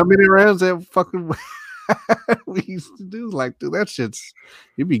in 1 minute rounds that fucking we used to do. Like, dude, that shit's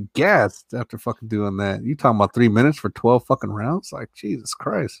you'd be gassed after fucking doing that. You talking about 3 minutes for 12 fucking rounds? Like, Jesus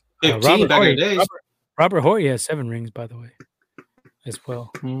Christ. Robert Horry has 7 rings, by the way, as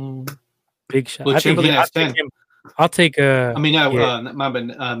well. Big shot. Well, I'll take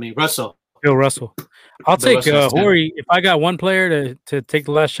Russell. Bill Russell. I'll take Horry. If I got one player to take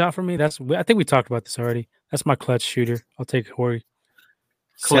the last shot from me, I think we talked about this already. That's my clutch shooter. I'll take Horry.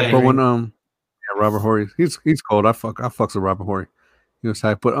 But when Robert Horry, he's cold. I fucks with Robert Horry. He was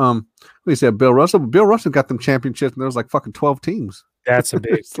hype. But we said Bill Russell. Bill Russell got them championships, and there was like fucking 12 teams. That's a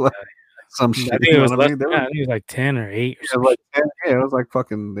big like some shit. I think it was I think it was like 10 or 8. Or like 10, it was like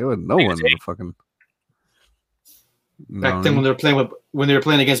fucking. There was no one in the fucking. Back then, when they were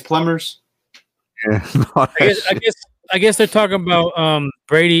playing against plumbers. Yeah, I guess they're talking about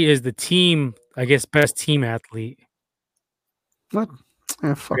Brady is the team. I guess best team athlete. What?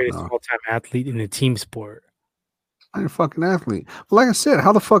 Yeah, fuck Greatest all-time athlete in the team sport. I'm a fucking athlete. But like I said,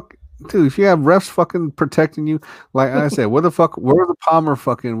 how the fuck, dude? If you have refs fucking protecting you, like I said, where's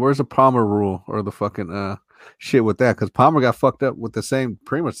the Palmer rule or the fucking shit with that? Because Palmer got fucked up with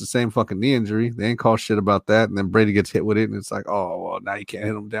pretty much the same fucking knee injury. They ain't call shit about that, and then Brady gets hit with it, and it's like, oh well, now you can't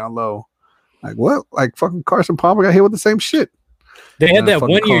hit him down low. Like what? Like fucking Carson Palmer got hit with the same shit. They had that 1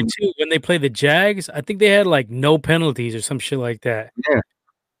 year too when they played the Jags. I think they had like no penalties or some shit like that. Yeah,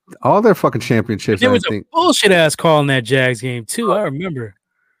 all their fucking championships. There was a bullshit ass call in that Jags game too. I remember.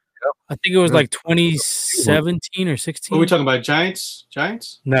 Yep. I think it was like 2017 or 16. What are we talking about? Giants?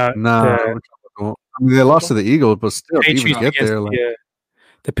 No. I mean, they lost to the Eagles, but still, even get there.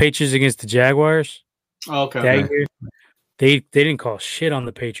 The Patriots against the Jaguars. Oh, okay. That year. They didn't call shit on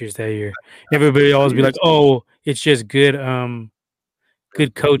the Patriots that year. Everybody always be like, "Oh, it's just good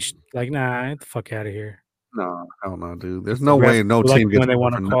coach." Like, nah, get the fuck out of here. No, hell no, dude. There's no way no team gets when they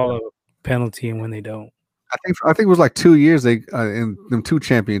want to call a penalty and when they don't. I think it was like 2 years. They in them 2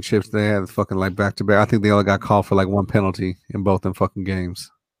 championships they had fucking like back to back. I think they only got called for like 1 penalty in both them fucking games,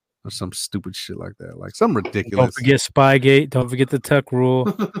 or some stupid shit like that. Like some ridiculous. Don't forget Spygate. Don't forget the Tuck rule.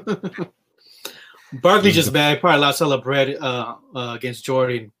 Barkley just bad. Probably lost hella bread against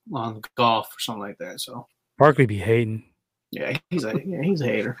Jordan on golf or something like that. So Barkley be hating. Yeah, he's a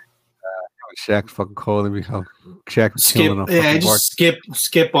hater. Shaq fucking cold. And Shaq skip. Yeah, just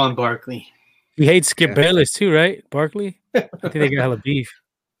skip on Barkley. He hates Skip Bayless too, right? Barkley. I think they got hella beef.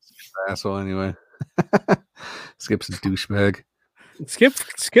 Asshole anyway. Skip's a douchebag.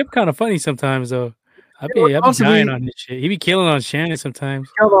 Skip kind of funny sometimes though. I'd be dying on this shit. He be killing on Shannon sometimes.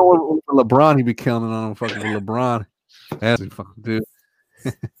 Killing on LeBron, he be killing on him fucking LeBron. That's a fucking dude.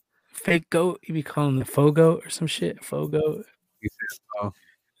 Fake goat, he be calling the faux goat or some shit. Faux goat. He says,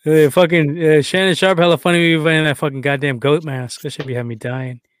 oh. Fucking Shannon Sharp, hella funny wearing that fucking goddamn goat mask. That should be having me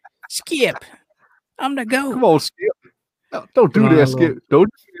dying. Skip, I'm the goat. Come on, Skip. No, don't do that, Skip. Don't do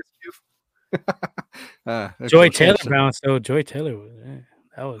that, Skip. Joy Taylor bounced though. Joy Taylor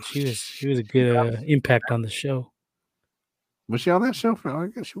was she was a good impact on the show. Was she on that show? I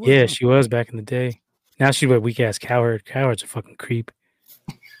guess she was. Yeah, she was back in the day. Now she's with weak ass Coward. Coward's a fucking creep.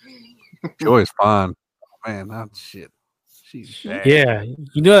 Joy's fine. Oh, man, that shit. She's bad. Yeah,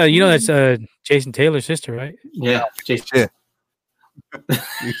 you know that's Jason Taylor's sister, right? Yeah, Jason. Shit.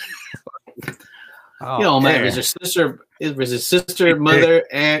 You don't matter. Is his sister, mother,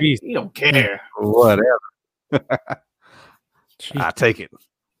 and you don't care. Whatever. I take it.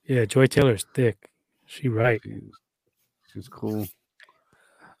 Yeah, Joy Taylor's thick. She right. She's cool.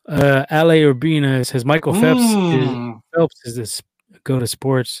 Ale Urbina says Michael Phelps is this go to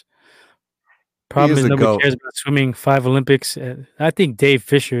sports. Problem is nobody cares about swimming. 5 Olympics. I think Dave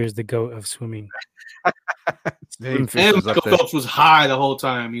Fisher is the goat of swimming. And Michael Phelps was high the whole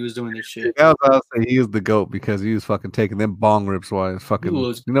time he was doing this shit. I was say he is the goat because he was fucking taking them bong rips while fucking.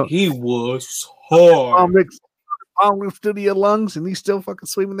 He was hard. Bong rips through your lungs, and he's still fucking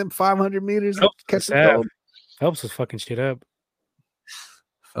swimming them 500 meters. Phelps was fucking shit up.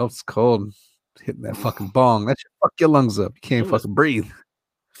 Phelps is cold, hitting that fucking bong. That should fuck your lungs up. You can't fucking breathe.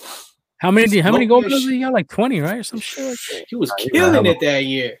 How many gold medals did he got? Like 20, right? Or some shit like that. He was killing it that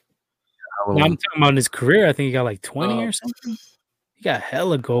year. I'm talking about his career. I think he got like 20 or something. He got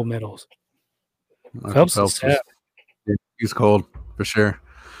hella gold medals. Phelps he's cold for sure.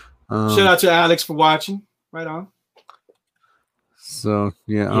 Shout out to Alex for watching. Right on. So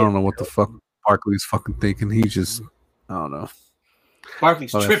I don't know what the fuck Barkley's fucking thinking. He just, I don't know.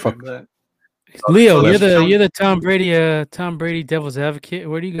 Barkley's tripping. Leo, you're the Tom Brady devil's advocate.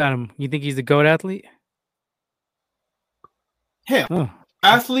 Where do you got him? You think he's the GOAT athlete? Hell,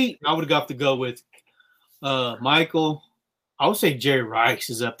 athlete, I would have to go with Michael. I would say Jerry Rice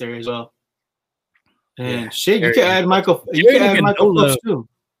is up there as well. And shit, you can add Michael. You can add Michael Phelps too.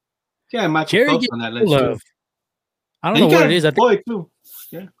 Yeah, Michael Phelps on that list. I don't know what it is. I think too.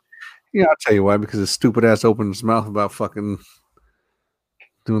 Yeah, I'll tell you why. Because his stupid ass opened his mouth about fucking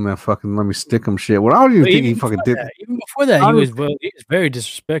doing that fucking let me stick him shit. Well, I don't even think he fucking did. Even before that, he was very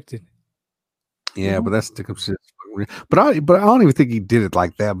disrespected. Yeah, but that's stick him shit. But I don't even think he did it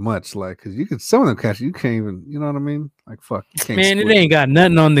like that much. Like, because you could some of them catches, you can't even. You know what I mean? Like, fuck. You can't Man, it ain't got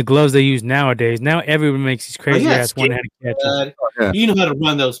nothing on the gloves they use nowadays. Now everyone makes these crazy ass one-handed catches. You know how to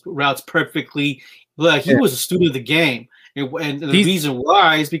run those routes perfectly. Like he was a student of the game, and the reason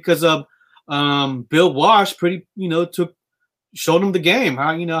why is because of Bill Walsh. Showed him the game,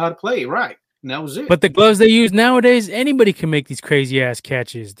 how to play it right, and that was it. But the gloves they use nowadays, anybody can make these crazy ass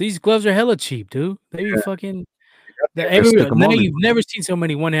catches. These gloves are hella cheap, dude. They be fucking. You've never seen so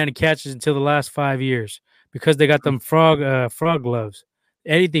many one-handed catches until the last 5 years because they got them frog gloves.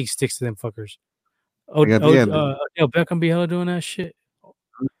 Anything sticks to them fuckers. Odell Beckham be hella doing that shit.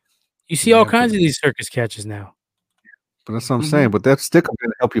 You see all kinds of these circus catches now. But that's what I'm saying. But that stick will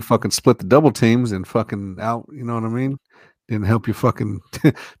help you fucking split the double teams and fucking out. You know what I mean? Didn't help you fucking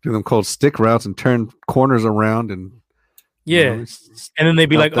do them called stick routes and turn corners around and and then they'd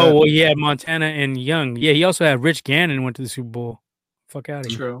be like, "Oh, well, he had Montana and Young. Yeah, he also had Rich Gannon went to the Super Bowl. Fuck out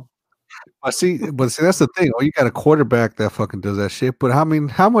of here." True. But see, that's the thing. Oh, you got a quarterback that fucking does that shit. But I mean,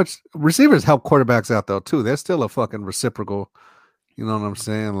 how much receivers help quarterbacks out though too? They're still a fucking reciprocal. You know what I'm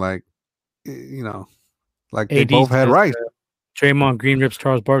saying? Like, like they both had right. Draymond Green rips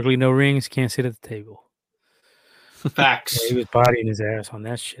Charles Barkley, no rings, can't sit at the table. Facts. He was bodying his ass on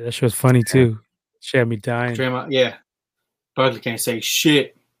that shit. That shit was funny too. She had me dying. Draymond, Barkley can't say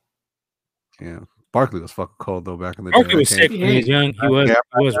shit. Yeah. Barkley was fucking cold though back in the day. Barkley was sick when he was young.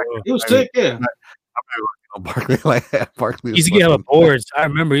 He was sick, yeah. Barkley like that. Barkley he used to get hella boards. I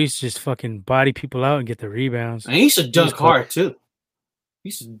remember he used to just fucking body people out and get the rebounds. And he used to dunk hard too. He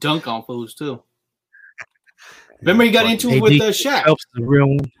used to dunk on fools too. Remember he got into it with Shaq. Phelps is a real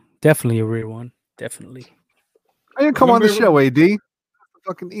one. Definitely a real one. Definitely. I didn't come on the show, AD.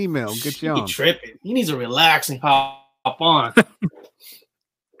 Fucking email. Get you on. He tripping. He needs to relax and hop on.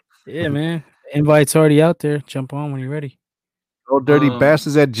 Yeah, man. Invite's already out there. Jump on when you're ready. Old dirty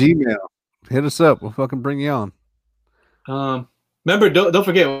bastards at Gmail. Hit us up. We'll fucking bring you on. Remember, don't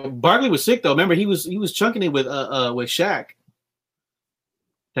forget, Barkley was sick though. Remember, he was chunking it with Shaq.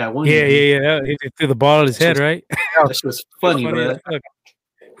 That one. Yeah. He threw the ball at his head, right? That was funny, man.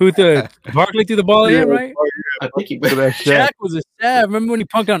 Who threw Barkley threw the ball at him, right? I think he Shaq was a stab. Remember when he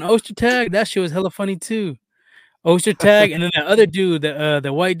punked on Ostertag? That shit was hella funny too. Ostertag, and then that other dude,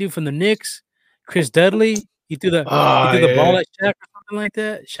 the white dude from the Knicks, Chris Dudley. He threw the ball at Shaq or something like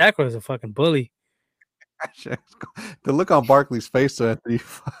that. Shaq was a fucking bully. The look on Barkley's face after he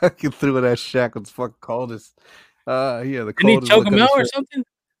fucking threw it at Shaq was fucking coldest. The coldest. Didn't he choke him out or something?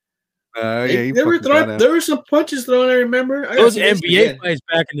 Yeah, there were some punches thrown. I remember those NBA fights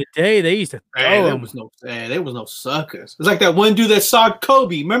back in the day. They used to throw there was no suckers. It's like that one dude that saw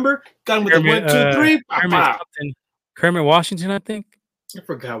Kobe. Remember, got him with the 1, 2, 3. Kermit Washington, I think. I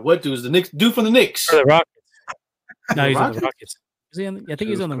forgot what dude was the Knicks dude from the Knicks or the Rockets. No, he's on the Rockets. Was he on I think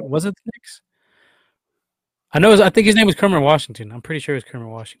he was on the. Was it the Knicks? I think his name was Kermit Washington. I'm pretty sure it was Kermit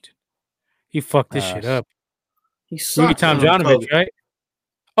Washington. He fucked this shit up. Rudy Tomjanovich, right?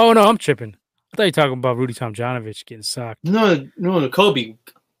 Oh no, I'm tripping. I thought you were talking about Rudy Tomjanovich getting socked. No, Kobe.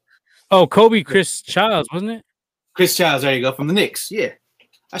 Oh, Kobe, Chris Childs, wasn't it? Chris Childs, there you go, from the Knicks. Yeah,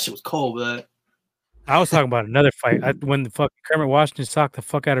 that shit was cold, but I was talking about another fight. When the fucking Kermit Washington socked the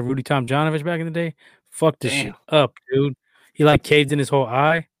fuck out of Rudy Tomjanovich back in the day. Fuck this shit up, dude. He like caved in his whole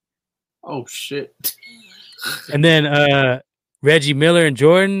eye. Oh shit. And then Reggie Miller and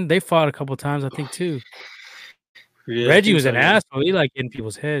Jordan, they fought a couple times, I think, too. Yeah, Reggie was an asshole. He like getting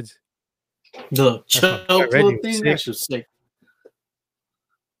people's heads. The choke little thing, that was sick.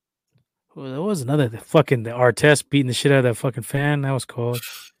 Well, there was another the Artest beating the shit out of that fucking fan. That was cool.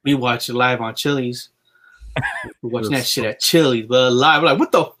 We watched it live on Chili's. We're watching that shit at Chili's, but live. We're like,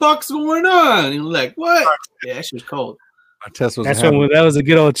 what the fuck's going on? And we're like, what? Yeah, that shit was cold. That was a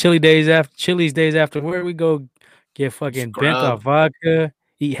good old Chili's days after where we go get fucking bent off vodka,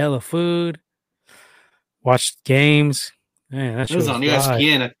 eat hella food, watch games. Man, that shit was on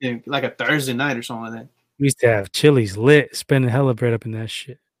ESPN, I think, like a Thursday night or something like that. We used to have Chili's lit, spending hella bread up in that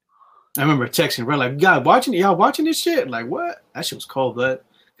shit. I remember texting, we're like, y'all watching this shit? Like, what? That shit was cold, but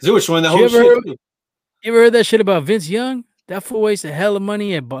because they were showing that whole shit. You ever heard that shit about Vince Young? That fool wasted hella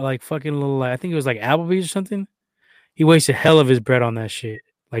money at like fucking little, I think it was like Applebee's or something. He wasted hell of his bread on that shit.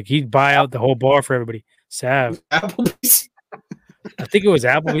 Like he'd buy out the whole bar for everybody. Sav. Applebee's. I think it was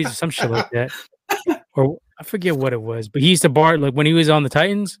Applebee's or some shit like that. Or I forget what it was. But he used to bar, like when he was on the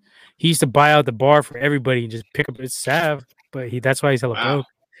Titans, he used to buy out the bar for everybody and just pick up his Sav. But that's why he's hella broke.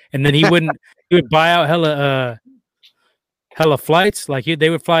 And then he would buy out hella flights. Like he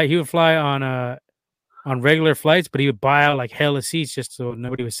would fly on regular flights, but he would buy out like hella seats just so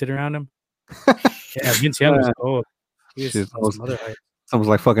nobody would sit around him. Yeah, Vince Young was old. Someone's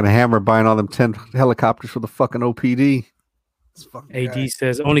like fucking Hammer buying all them 10 helicopters for the fucking OPD. AD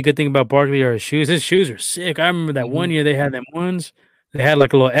says only good thing about Barkley are his shoes. His shoes are sick. I remember that one year they had them ones. They had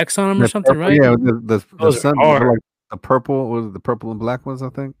like a little X on them or something, purple, right? Yeah, the sun, like the purple was the purple and black ones, I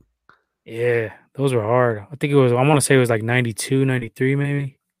think. Yeah, those were hard. I think it was. I want to say it was like 92, 93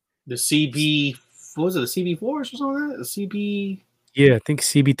 maybe. The CB, what was it? The CB4s or something like that? The CB. Yeah, I think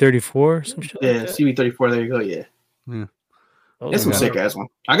CB34 or some shit. Yeah, like CB34. There you go. Yeah. That's some sick ass one.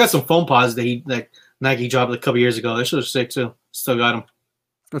 I got some foam pods that Nike dropped a couple years ago. That shit was sick too. Still got them.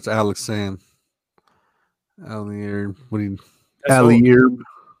 What's Alex saying? Allier, Allier,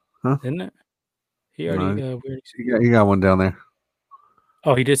 huh? Isn't it? He already he got one down there.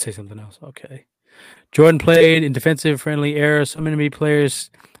 Oh, he did say something else. Okay. Jordan played in defensive friendly era. Some NBA players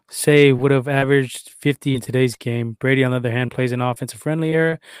say would have averaged 50 in today's game. Brady, on the other hand, plays in offensive friendly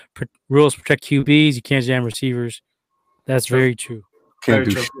era. Rules protect QBs. You can't jam receivers. That's very true. Can't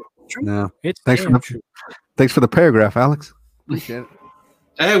do shit. No. Thanks for the paragraph, Alex. Appreciate it.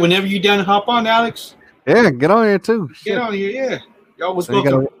 Hey, whenever you down to hop on, Alex. Yeah, get on here too. Get on here, yeah. Y'all was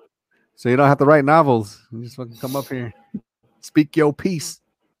welcome. So you don't have to write novels. You just fucking come up here. Speak your piece.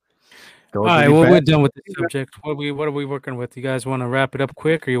 All right, well, we're done with the subject. What are we working with? You guys want to wrap it up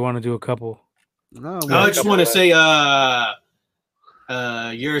quick, or you want to do a couple? No, I just want to say,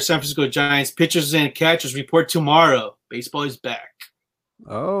 your San Francisco Giants pitchers and catchers report tomorrow. Baseball is back.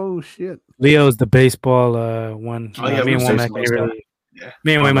 Oh shit! Leo's the baseball one. Oh yeah, me and Womack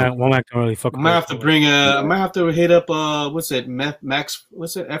don't really fuck. I might have to bring I might have to hit up what's it, Max?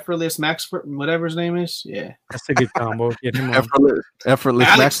 What's it, Effortless Max? Whatever his name is. Yeah, that's a good combo. Get him Effortless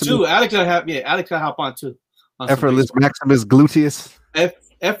Alex Maximus. too. Alex gotta hop on too. Effortless Maximus Gluteus.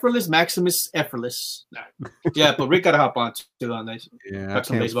 Effortless Maximus Effortless. Nah. Yeah, but Rick gotta hop on too on this. Yeah,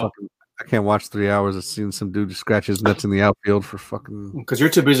 I can't watch 3 hours of seeing some dude just scratch his nuts in the outfield for fucking. Because you're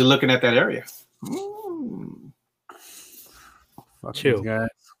too busy looking at that area. Chill. Guys.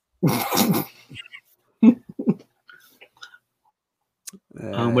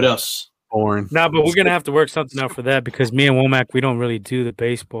 What else? Boring. No, but we're gonna have to work something out for that because me and Womack, we don't really do the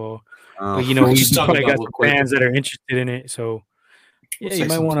baseball. But we probably got some fans that are interested in it. So yeah, you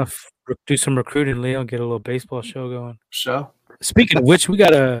might want to do some recruiting, Leo, and get a little baseball show going. So speaking of which, we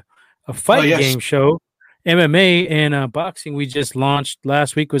got a fight game show, MMA and boxing. We just launched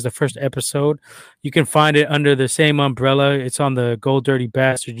last week. Was the first episode. You can find it under the same umbrella. It's on the Gold Dirty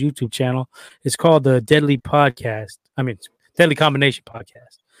Bastard YouTube channel. It's called the Deadly Podcast. I mean, Deadly Combination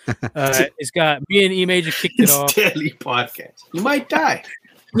Podcast. It's got me and E Major kicked it off. Deadly Podcast. You might die.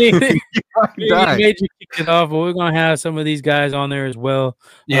 Major kicked it off, but we're gonna have some of these guys on there as well.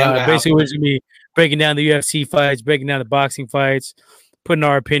 Yeah, basically, we're gonna be breaking down the UFC fights, breaking down the boxing fights, putting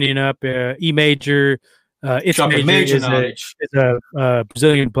our opinion up. E Major, it's Major is a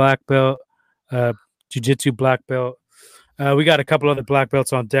Brazilian black belt, jiu-jitsu black belt. We got a couple other black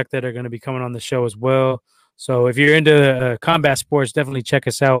belts on deck that are going to be coming on the show as well. So if you're into combat sports, definitely check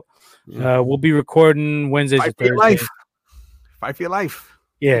us out. We'll be recording Wednesdays and Thursdays. Fight for your life.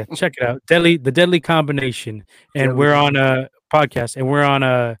 Yeah, check it out. The Deadly Combination. And we're on a podcast, and we're on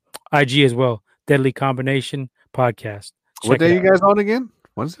IG as well. Deadly Combination Podcast. What day you guys on again?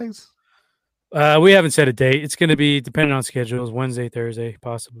 Wednesdays? We haven't set a date. It's going to be depending on schedules. Wednesday, Thursday,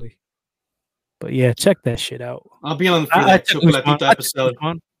 possibly. But yeah, check that shit out. I'll be on for that Chocolatito episode.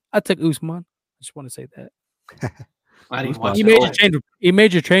 I took Usman. I just want to say that. I didn't watch He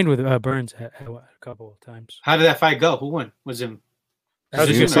major trained with Burns a couple of times. How did that fight go? Who won? Was him? That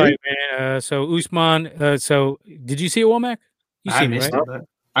was a good fight, man. So Usman. So did you see it, Womack? You seen it, right?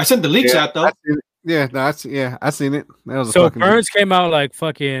 I sent the leaks out though. I seen it. That was so Burns came out like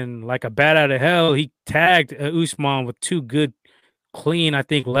a bat out of hell. He tagged Usman with two good, clean, I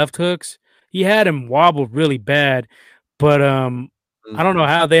think, left hooks. He had him wobbled really bad, but I don't know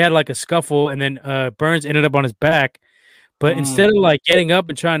how they had like a scuffle, and then Burns ended up on his back. But instead of like getting up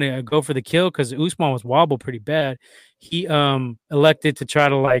and trying to go for the kill, because Usman was wobbled pretty bad, he elected to try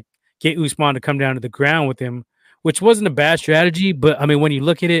to like get Usman to come down to the ground with him, which wasn't a bad strategy. But I mean, when you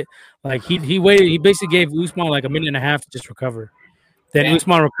look at it, like he waited, he basically gave Usman like a minute and a half to just recover. Then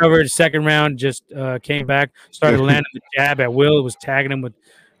Usman recovered. Second round, just came back, started landing the jab at will. It was tagging him with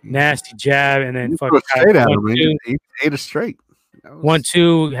nasty jab, and then fucking he ate it straight.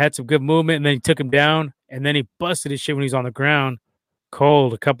 1-2, had some good movement, and then he took him down, and then he busted his shit when he's on the ground,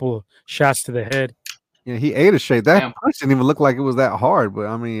 cold. A couple of shots to the head. Yeah, he ate it straight. That punch didn't even look like it was that hard, but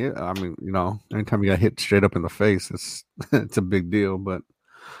I mean, you know, anytime you got hit straight up in the face, it's a big deal. But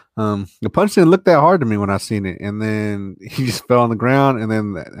the punch didn't look that hard to me when I seen it, and then he just fell on the ground, and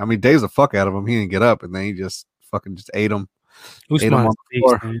then I mean, dazed the fuck out of him. He didn't get up, and then he just ate him. Usman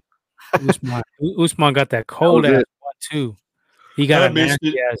got that cold ass 1-2. He got a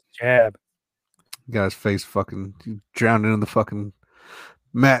nasty ass jab. He got his face fucking drowned in the fucking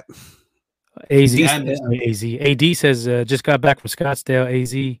mat. AD says just got back from Scottsdale.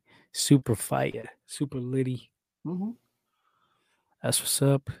 AZ super fire, super litty. Mm-hmm. That's what's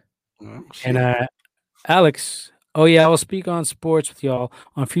up. And Alex, oh yeah, I'll speak on sports with y'all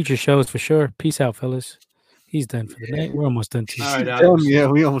on future shows for sure. Peace out, fellas. He's done for the night. We're almost done too. All right, Alex. Yeah,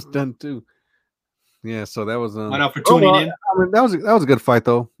 we almost done too. Yeah, so that was why not for tuning in? I mean, that was a good fight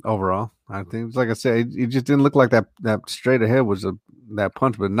though. Overall, I think, like I said, it just didn't look like that straight ahead was that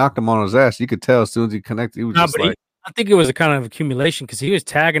punch, but it knocked him on his ass. You could tell as soon as he connected. He was I think it was a kind of accumulation because he was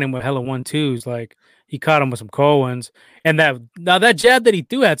tagging him with hella 1-2s. Like he caught him with some cold ones, and that jab that he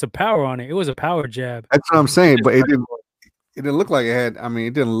threw had some power on it. It was a power jab. That's what I'm saying, but it didn't look like it had. I mean,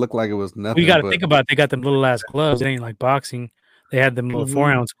 it didn't look like it was nothing. You got to think about it. They got them little ass gloves. It ain't like boxing. They had them little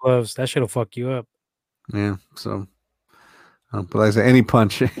 4-ounce gloves. That shit'll fuck you up. Yeah, so, but like I said, any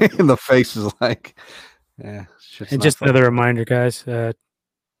punch in the face is like, yeah. And just another reminder, guys,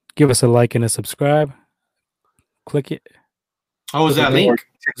 give us a like and a subscribe. Click it. Oh, was that link?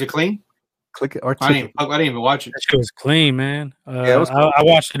 Is it clean? Click it. Or I didn't even watch it. That shit was clean, man. Yeah, it was cool. I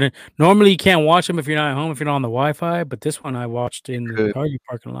watched it. Normally, you can't watch them if you're not at home, if you're not on the Wi-Fi. But this one, I watched in the Target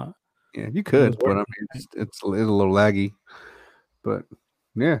parking lot. Yeah, you could, but I mean, it's a little laggy. But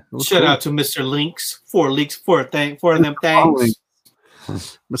yeah, shout out to Mr. Links, for them things.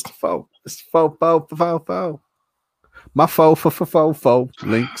 Mr. Fo, my fo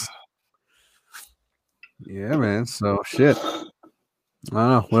links. Yeah, man. So shit. I don't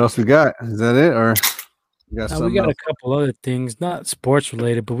know what else we got. Is that it, or we got a couple other things, not sports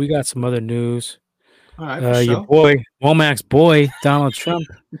related, but we got some other news. All right, your boy, Womack's boy, Donald Trump,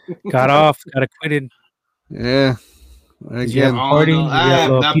 got acquitted. Yeah. Did you have a party? Did you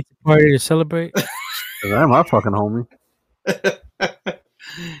have a little pizza party to celebrate? I'm my fucking homie. Did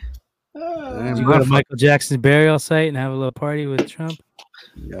you go to Michael Jackson's burial site and have a little party with Trump?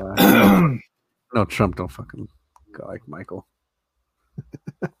 Yeah. No, Trump don't fucking go like Michael.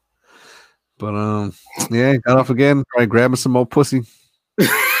 But yeah, got off again. Probably grabbing some more pussy.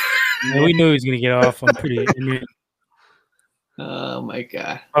 Yeah, we knew he was gonna get off. Oh my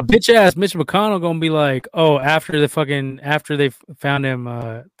god! A bitch ass Mitch McConnell gonna be like, oh, after they found him,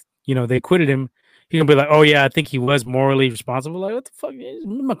 they acquitted him. He gonna be like, oh yeah, I think he was morally responsible. Like, what the fuck?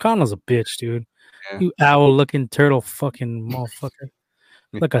 McConnell's a bitch, dude. Yeah. You owl looking turtle fucking motherfucker.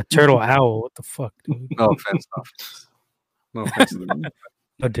 Like a turtle owl. What the fuck, dude? No offense. No offense.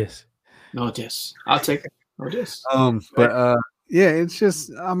 No diss. No diss. I'll take it. No diss. But yeah, it's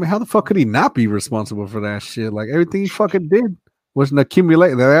just, I mean, how the fuck could he not be responsible for that shit? Like, everything he fucking did was an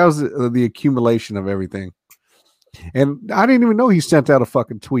accumulation. That was the accumulation of everything. And I didn't even know he sent out a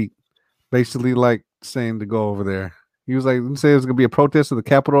fucking tweet, basically like saying to go over there. He was like, didn't say there's gonna be a protest at the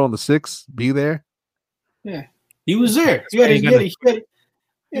Capitol on the 6th. Be there. Yeah, he was there. They had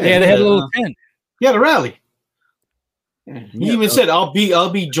a little tent. He had a rally. He even said, "I'll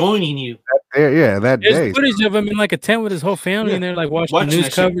be joining you." That There's day. footage of him in like a tent with his whole family, and they're like watching the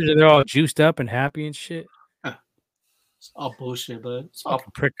news coverage, and they're all juiced up and happy and shit. It's all bullshit, but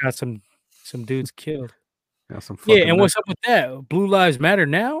prick got some dudes killed. Yeah, and what's up with that? Blue Lives Matter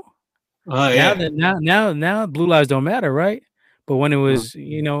now? Now Blue Lives don't matter, right? But when it was,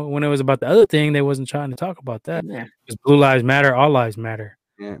 when it was about the other thing, they wasn't trying to talk about that. Yeah. Because Blue Lives Matter, all lives matter.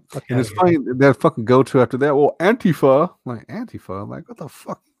 Yeah, and it's funny that fucking go to after that. Well, Antifa, like Antifa, like what the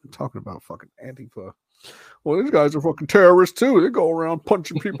fuck are you talking about? Fucking Antifa. Well, these guys are fucking terrorists too. They go around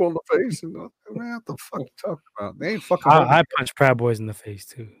punching people in the face and man, what the fuck you talking about? They ain't fucking. I punch Proud Boys in the face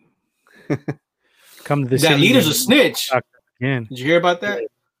too. Come to this. That leader's a snitch. Again. Did you hear about that?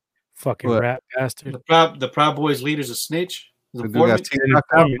 Fucking rat bastard. The Proud Boys leader's a snitch. No,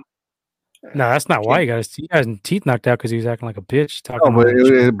 that's not why he got his teeth knocked out, because he was acting like a bitch.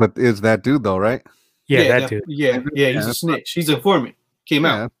 But it's that dude though, right? Yeah, that dude. Yeah, he's a snitch. He's a informant. Came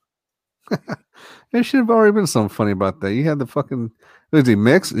out. There should have already been something funny about that. You had the fucking. Is he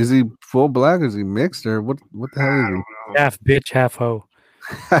mixed? Is he full black? Is he mixed or what? What the hell is he? Half bitch, half hoe.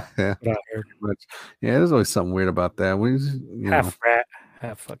 Yeah, there's always something weird about that. Half rat,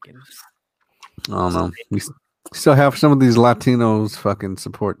 half fucking. I don't know. We still have some of these Latinos fucking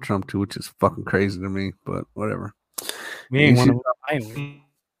support Trump too, which is fucking crazy to me. But whatever. We ain't one of them.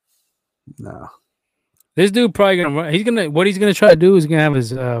 No. This dude probably gonna run. What he's gonna try to do is gonna have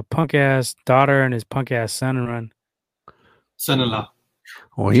his punk ass daughter and his punk ass son run. Son-in-law.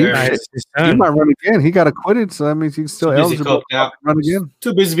 Well, he might run again. He got acquitted, so that means he's still eligible to run again.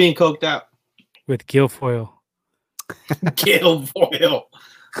 Too busy being coked out with Guilfoyle. Guilfoyle.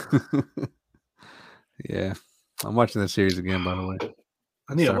 Yeah, I'm watching that series again. By the way,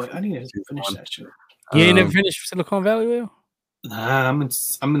 I need to finish that shit. You ain't never finished Silicon Valley, Will? Nah, I'm in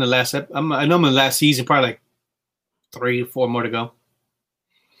the last. I know I'm in the last season. Probably like 3 or 4 more to go.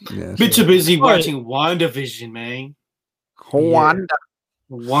 Yeah, bit too busy watching WandaVision, man.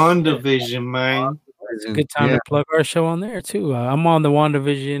 WandaVision, man. It's a good time to plug our show on there too. I'm on the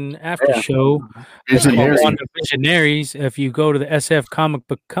WandaVision after show. Visionaries. If you go to the SF Comic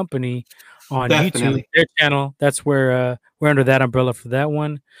Book Company on YouTube, their channel, that's where we're under that umbrella for that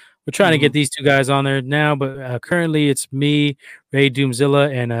one. We're trying to get these 2 guys on there now, but currently it's me, Ray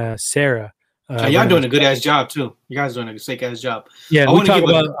Doomzilla, and Sarah. Y'all doing a good ass job too. You guys doing a sick ass job. Yeah, we talk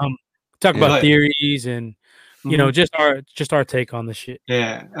about theories and just our take on the shit.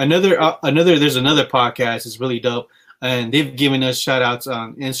 Yeah, there's another podcast. It's really dope, and they've given us shout outs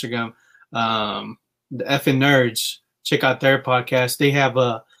on Instagram. The Effing Nerds. Check out their podcast. They have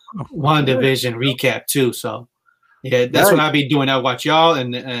a WandaVision recap too. So yeah, that's what I'll be doing. I watch y'all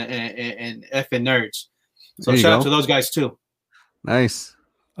and Effing Nerds. So shout out to those guys too. Nice.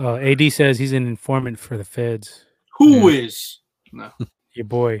 AD says he's an informant for the feds. Who is? No. Your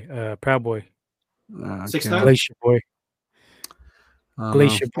boy, Proud Boy. 6ix9ine. Glacier Boy.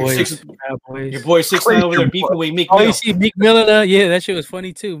 Glacier Boy. Your boy 6ix9ine over there beefing with Meek Mill. You see Meek Mill? Yeah, that shit was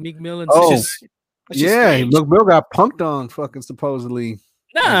funny too. Meek Mill and Meek Mill got punked on fucking supposedly.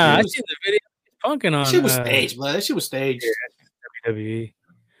 Nah, I seen the video. Punking on. She was staged, man. That shit was staged. Yeah, WWE.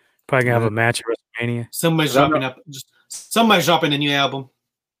 Probably gonna have a match at WrestleMania. Somebody's dropping a new album.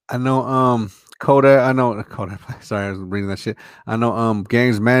 I know Kodak. Sorry, I was reading that shit. I know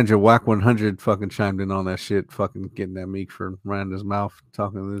Games Manager Whack 100 fucking chimed in on that shit, fucking getting that Meek for running his mouth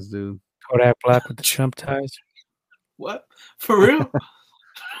talking to this dude. Kodak Black with the Trump ties. What? For real?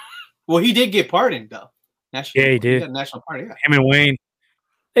 Well, he did get pardoned though. National, he did. He got a national pardon. Yeah. Him and Wayne,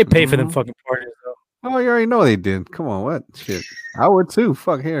 they pay for them fucking pardons though. Oh, you already know they did. Come on, what shit? I would too.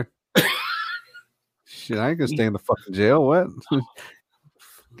 Fuck here. Shit, I ain't gonna stay in the fucking jail. What?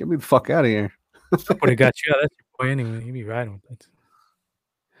 Get me the fuck out of here. Somebody got you out. That's your boy anyway. He be riding with that.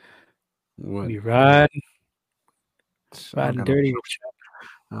 What? He be riding dirty.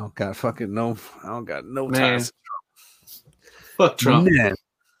 I don't got fucking no. I don't got no Man. ties. Fuck Trump. Man.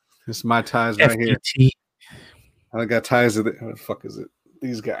 This is my ties right here. I got ties with it. What the fuck is it?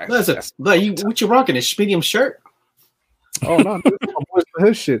 These guys. What you rocking? A medium shirt? Oh no, this is my boys for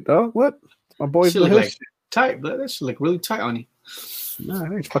his shit, dog. What? My boys for his shit. Tight, but that should look really tight on you. Nah,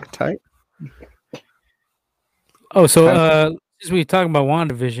 it ain't fucking tight. Oh, so since we talking about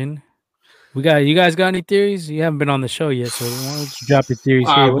WandaVision, you guys got any theories? You haven't been on the show yet, so why don't you drop your theories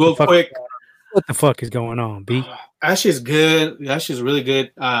here? Real quick. What the fuck is going on, B? That shit's good. That shit's really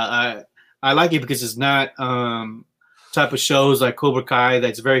good. I like it because it's not type of shows like Cobra Kai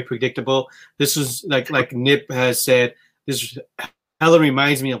that's very predictable. This is like Nip has said. This hella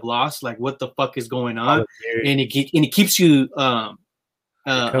reminds me of Lost. Like, what the fuck is going on? And it keeps you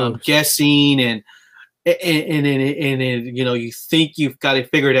guessing and you know, you think you've got it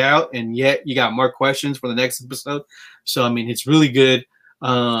figured out, and yet you got more questions for the next episode. So I mean, it's really good.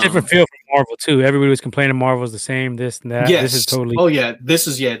 Different feel from Marvel too. Everybody was complaining Marvel's the same, this and that. Yes. This is totally. Oh yeah, this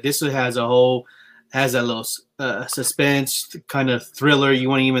has a little suspense kind of thriller you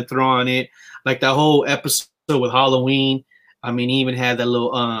want to even throw on it, like that whole episode with Halloween. I mean, he even had that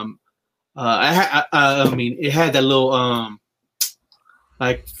little I mean, it had that little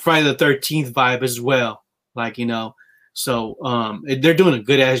like Friday the 13th vibe as well. Like, you know, so they're doing a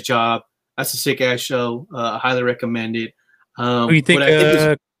good ass job. That's a sick ass show. Highly recommend it. Who do you think?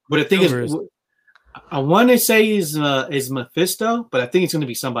 But the thing is, I want to say is Mephisto, but I think it's going to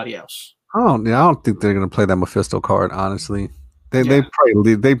be somebody else. I don't think they're going to play that Mephisto card. Honestly, they got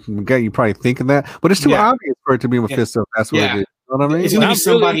you probably thinking that, but it's too obvious for it to be Mephisto. That's what it is. You know what I mean? It's going to be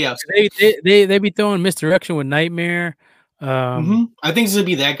somebody else. They be throwing misdirection with Nightmare. I think it's going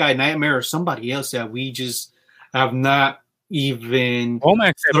to be that guy, Nightmare, or somebody else that we just have not even.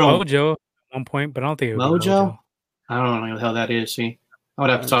 Womack said Mojo at one point, but I don't think it would be Mojo. I don't know what the hell that is. See, I would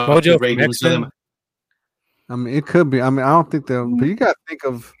have to talk Mojo to ratings of them. I mean, it could be. I mean, I don't think they'll. But you got to think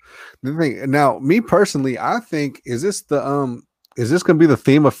of the thing. Now, me personally, I think is this going to be the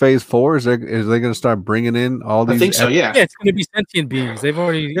theme of Phase 4? Is they going to start bringing in all these? I think so. Yeah, it's going to be sentient beings. They've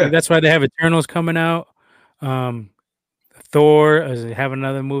already. Yeah. That's why they have Eternals coming out. Thor have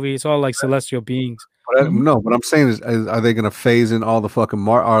another movie. It's all like celestial beings. But what I'm saying is are they going to phase in all the fucking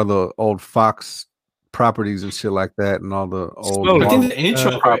the old Fox properties and shit like that, and all the old. I think the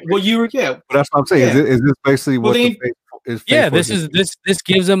intro. But that's what I'm saying. Yeah. Is this basically what the phase yeah, this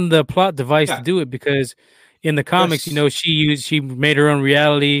gives them the plot device to do it, because in the comics, you know, she made her own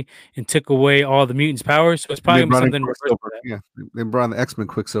reality and took away all the mutants' powers. So it's probably something. Yeah, they brought in the X-Men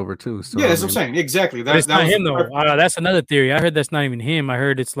Quicksilver too. So, yeah, that's what I'm saying. Exactly. That's not him though. That's another theory. I heard that's not even him. I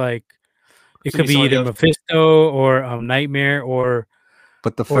heard it's like it could be either Mephisto or Nightmare or.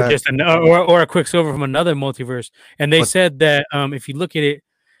 But the or just or a Quicksilver from another multiverse. And they said that if you look at it,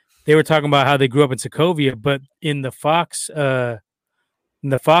 they were talking about how they grew up in Sokovia, but in the Fox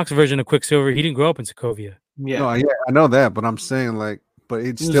version of Quicksilver, he didn't grow up in Sokovia. Yeah, no, yeah, I know that, but I'm saying but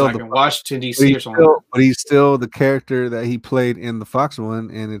it's still like in Washington D.C. or something. But he's still the character that he played in the Fox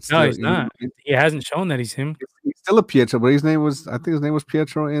one, and it's no, he's not. He hasn't shown that he's him. He's still a Pietro, but I think his name was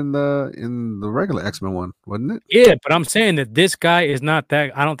Pietro in the regular X-Men one, wasn't it? Yeah, but I'm saying that this guy is not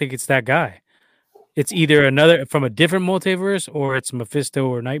that. I don't think it's that guy. It's either another from a different multiverse, or it's Mephisto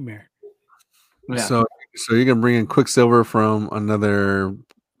or Nightmare. Yeah. So you're gonna bring in Quicksilver from another,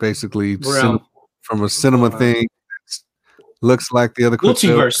 basically from a cinema thing. Looks like the other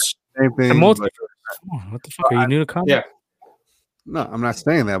multiverse. Same thing. The multiverse. What the fuck? Are you new to comics? Yeah. No, I'm not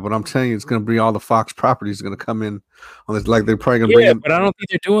saying that, but I'm telling you, it's going to be all the Fox properties going to come in on this. Like they're probably going to bring in. But I don't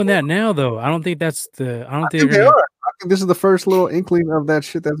think they're doing that now, though. I don't think that's the. I don't think they are. I think this is the first little inkling of that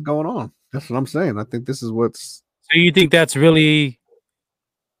shit that's going on. That's what I'm saying. I think this is what's. So you think that's really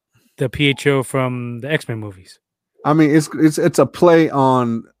the Pietro from the X-Men movies? I mean, it's a play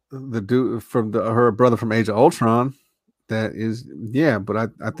on the dude from her brother from Age of Ultron. That is, but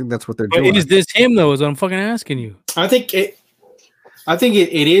I think that's what they're doing. Is this him though? Is what I'm fucking asking you. I think it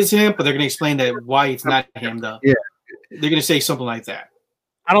is him, but they're gonna explain that why it's not him though. Yeah, they're gonna say something like that.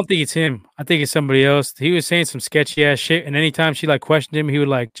 I don't think it's him. I think it's somebody else. He was saying some sketchy ass shit, and anytime she questioned him, he would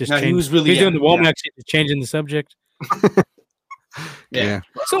just change. He was really doing the Womack shit, changing the subject. Yeah.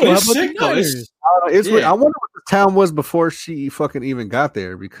 So it's sick, though. I wonder what the town was before she fucking even got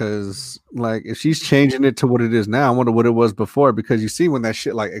there, because like if she's changing it to what it is now, I wonder what it was before, because you see when that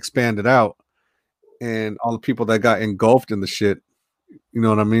shit like expanded out and all the people that got engulfed in the shit, you know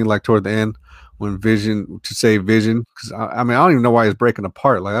what I mean? Like toward the end when Vision, to save Vision, because I mean I don't even know why he's breaking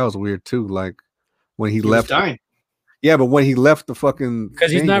apart. Like that was weird too. Like when he left, dying. Yeah, but when he left the fucking,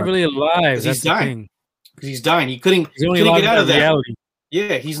 because he's not really alive. That's the thing. Because he's dying. He couldn't get out of that reality.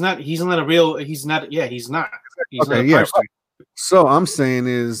 Yeah, he's not a real. He's not. Yeah, he's not. He's okay, yeah. So I'm saying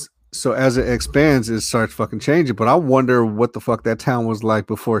is, so as it expands, it starts fucking changing. But I wonder what the fuck that town was like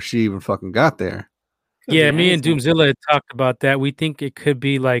before she even fucking got there. Yeah, me and Doomzilla had talked about that. We think it could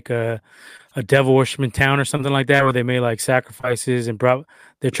be like a devil worshiping town or something like that, where they made like sacrifices and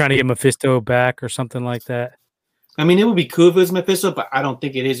they're trying to get Mephisto back or something like that. I mean, it would be cool if it was Mephisto, but I don't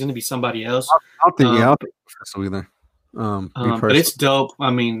think it is going to be somebody else. I don't think Mephisto either. But it's dope.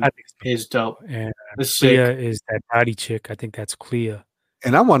 I mean, it's dope. And Clea is that body chick. I think that's Clea.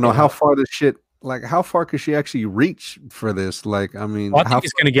 And I want to know how far this shit, like how far could she actually reach for this? Like, I mean, I think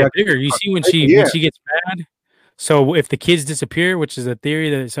it's going to get bigger. You see when she gets mad. So if the kids disappear, which is a theory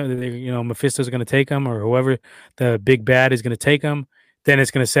that Mephisto's going to take them, or whoever the big bad is going to take them, then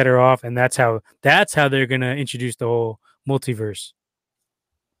it's going to set her off, and that's how they're going to introduce the whole multiverse.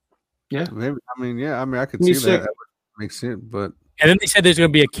 Yeah, maybe. I mean, I could see that. That makes sense, but. And then they said there's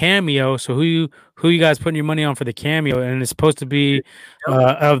going to be a cameo. So who you guys putting your money on for the cameo? And it's supposed to be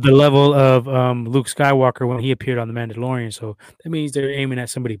of the level of Luke Skywalker when he appeared on The Mandalorian. So that means they're aiming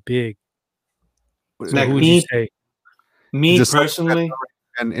at somebody big. So like who would you say? Me personally.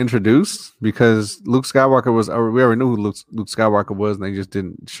 And introduced, because Luke Skywalker was, we already knew who Luke Skywalker was, and they just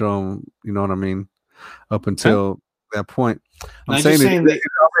didn't show him, you know what I mean, up until that point. I'm saying is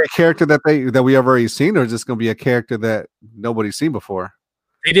a character that we have already seen, or is this going to be a character that nobody's seen before?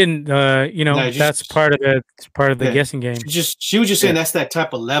 They didn't, that's part of the guessing game. She was just saying that's that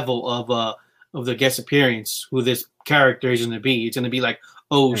type of level of the guest appearance, who this character is going to be. It's going to be like,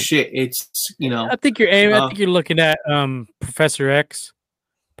 oh shit, it's I think you're aiming. I think you're looking at Professor X.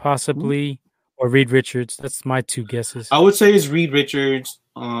 Possibly, or Reed Richards. That's my two guesses. I would say it's Reed Richards.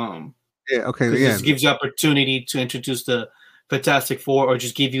 Yeah, okay. This gives you opportunity to introduce the Fantastic Four, or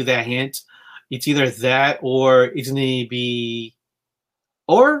just give you that hint. It's either that, or it's going to be,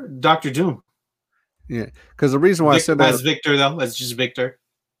 or Doctor Doom. Yeah, because the reason why I said that as Victor, though, as just Victor.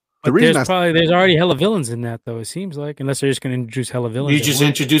 But there's already hella villains in that, though. It seems like, unless they're just going to introduce hella villains. You're just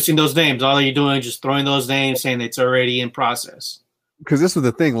introducing those names. All you're doing is just throwing those names, saying it's already in process. Because this was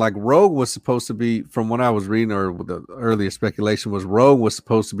the thing, like Rogue was supposed to be, from what I was reading, or the earlier speculation was, Rogue was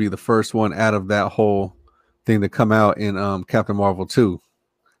supposed to be the first one out of that whole thing to come out in Captain Marvel 2.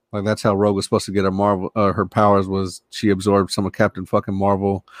 Like that's how Rogue was supposed to get her powers, was she absorbed some of Captain fucking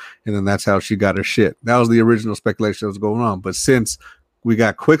Marvel, and then that's how she got her shit. That was the original speculation that was going on. But since we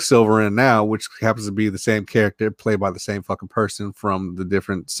got Quicksilver in now, which happens to be the same character played by the same fucking person from the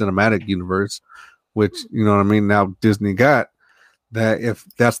different cinematic universe, which, you know what I mean, now Disney got. That if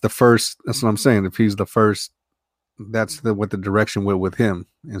that's the first, that's what I'm saying. If he's the first, that's what the direction went with him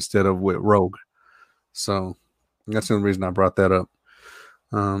instead of with Rogue. So that's the only reason I brought that up.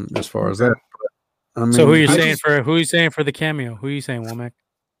 As far as that, I mean, so who are you saying for the cameo? Who are you saying, Womack?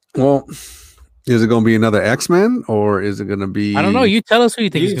 Well, is it going to be another X-Men, or is it going to be? I don't know. You tell us who you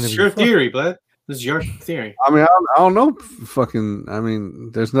think is going to be. It's your theory, bud. This is your theory. I mean, I don't know. Fucking, I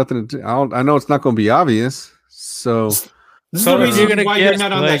mean, there's nothing to. I know it's not going to be obvious. So. This is the reason why you're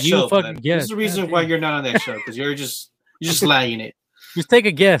not on that show. This is the reason why you're not on that show, because you're just lagging it. Just take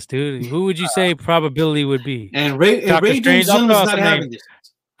a guess, dude. Who would you say probability would be? And Ray Doom's not having this.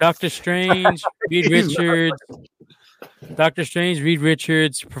 Doctor Strange, Reed Richards, Reed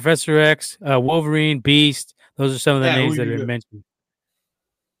Richards, Professor X, Wolverine, Beast. Those are some of the names that have been mentioned.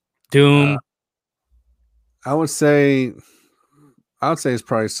 Doom. I would say it's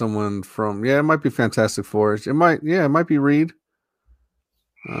probably someone from, it might be Fantastic Four. It might be Reed.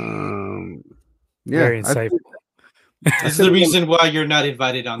 Very insightful. This is the reason why you're not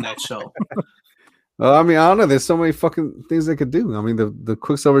invited on that show. I mean, I don't know. There's so many fucking things they could do. I mean, the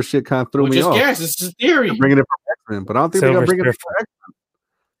Quicksilver shit kind of threw me off. Yes, this is theory. They're bringing it from X-Men, but I don't think they're gonna bring it from X-Men.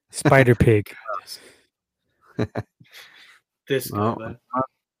 Spider Pig. This guy,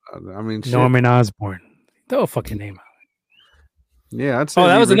 I mean, shit. Norman Osborn. Throw a fucking name out. Yeah, I'd say. Oh,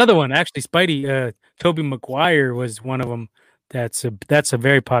 that was another one. Actually, Spidey, Tobey Maguire was one of them. That's a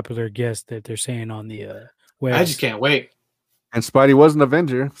very popular guest that they're saying on the web. I just can't wait. And Spidey was an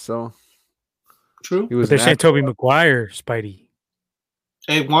Avenger, so true. But they're saying Tobey Maguire, Spidey.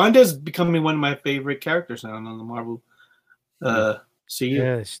 Hey, Wanda's becoming one of my favorite characters now on the Marvel See you.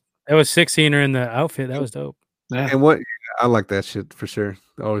 Yeah, that was sick seeing her in the outfit. That was dope. Yeah. And what I like that shit for sure.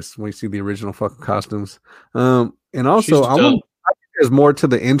 Always when you see the original fucking costumes. And also I think there's more to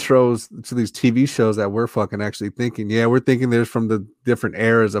the intros to these TV shows that we're fucking actually thinking. Yeah, we're thinking there's from the different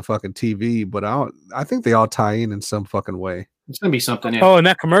eras of fucking TV, but I think they all tie in some fucking way. It's gonna be something. Yeah. Oh, and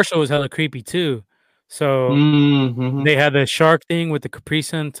that commercial was hella creepy too. So they had the shark thing with the Capri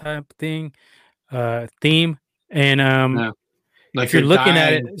Sun type thing, theme, and like if you're looking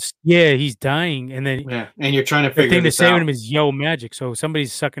at it, yeah, he's dying, and then and you're trying to figure the thing that's saving him is Yo Magic. So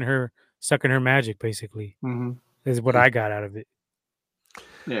somebody's sucking her magic, basically. Is what I got out of it.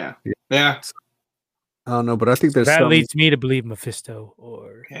 Yeah. I don't know, but I think there's that leads me to believe Mephisto.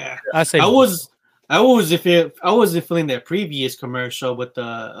 Or I say I was feeling that previous commercial with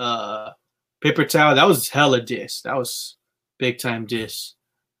the paper towel. That was hella diss. That was big time diss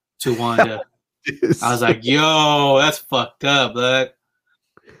to Wanda. I was like, yo, that's fucked up, but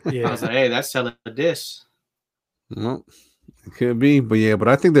I was like, hey, that's hella diss. Well, it could be, but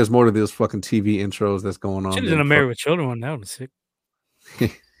I think there's more to those fucking TV intros that's going on. She was in a Married with Children one. That was sick.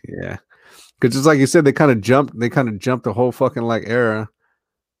 Yeah, because just like you said, they kind of jumped the whole fucking like era,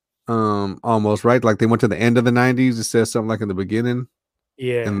 almost, right? Like they went to the end of the 90s. It says something like in the beginning.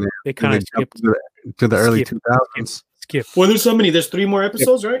 Yeah, and they kind of skipped to the early 2000s. Skip. Well, there's 3 more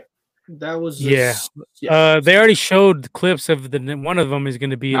episodes, right? That was they already showed clips of one of them is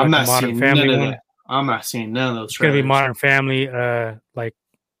going to be like a Modern Family one. I'm not seeing none of those. It's going to be Modern Family, like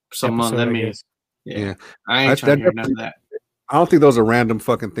someone let me. Yeah, I ain't trying to hear none of that. I don't think those are random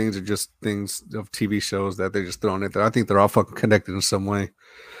fucking things or just things of TV shows that they're just throwing it there. I think they're all fucking connected in some way.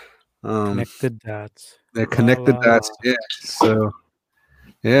 Connected dots. They're connected dots. Yeah. So,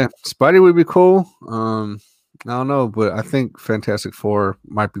 yeah, Spidey would be cool. I don't know, but I think Fantastic Four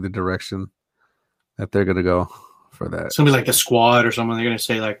might be the direction that they're gonna go for that. It's gonna be like the Squad or something. They're gonna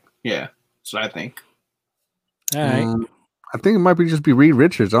say like, yeah, that's what I think. All right. I think it might be just be Reed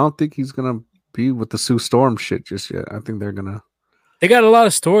Richards. I don't think he's gonna be with the Sue Storm shit just yet. I think they're gonna. They got a lot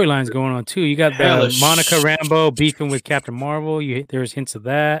of storylines going on too. You got the Monica Rambeau beefing with Captain Marvel. There's hints of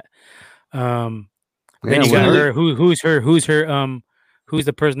that. Then you got her. Who's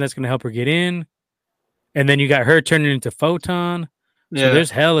the person that's gonna help her get in? And then you got her turning into Photon. So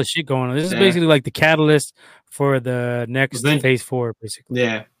there's hella shit going on. This is basically like the catalyst for the next Phase 4, basically.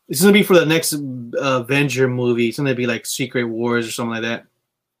 Yeah. It's going to be for the next Avenger movie. It's going to be like Secret Wars or something like that.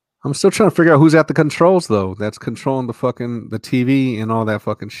 I'm still trying to figure out who's at the controls, though. That's controlling the TV and all that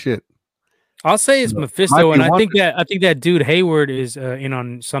fucking shit. I'll say it's Mephisto, and I think that dude Hayward is in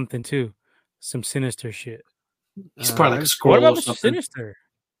on something, too. Some sinister shit. He's probably like a scroll. What about Mr. Sinister?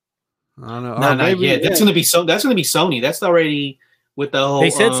 I don't know. No, not yet. That's gonna be Sony. That's already with the whole. They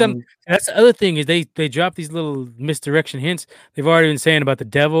said some. That's the other thing is they dropped these little misdirection hints. They've already been saying about the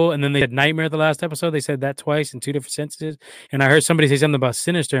devil, and then they had Nightmare the last episode. They said that twice in 2 different sentences, and I heard somebody say something about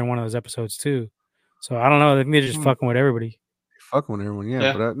Sinister in one of those episodes too. So I don't know. I think they're just fucking with everybody. Fucking with everyone,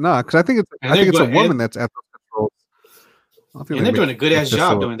 yeah. But because I think it's a woman that's at the controls. And they're doing a good ass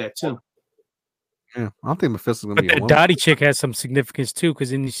job doing that too. Yeah, I don't think Mephisto's gonna be. But that Dottie chick has some significance too,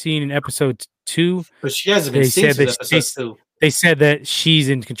 because in the scene in episode 2, but she hasn't been seen in episode 2. They said that she's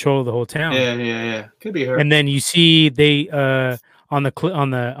in control of the whole town. Yeah. Could be her. And then you see they on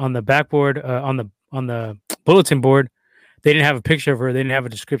the backboard on the bulletin board, they didn't have a picture of her. They didn't have a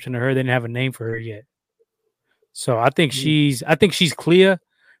description of her. They didn't have a name for her yet. So I think she's Clea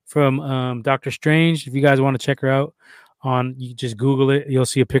from Doctor Strange. If you guys want to check her out. You just Google it, you'll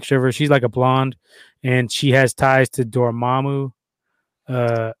see a picture of her. She's like a blonde, and she has ties to Dormammu,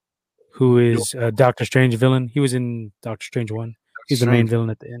 who is a Doctor Strange villain. He was in Doctor Strange 1. He's the main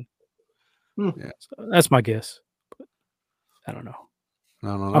villain at the end. Yeah. So that's my guess. But I don't know.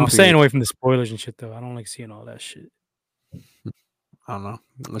 I'm staying away from the spoilers and shit, though. I don't like seeing all that shit. I don't know.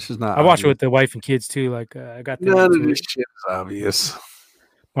 It's just not. I watch it with the wife and kids too. Like I got none of this shit is obvious.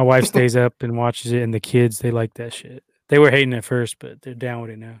 My wife stays up and watches it, and the kids they like that shit. They were hating at first, but they're down with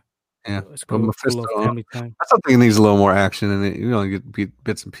it now. Yeah, it's cool. Mephisto, family time. I think it needs a little more action in it. You only get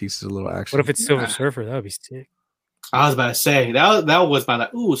bits and pieces, a little action. What if it's Silver Surfer? That would be sick. I was about to say that was my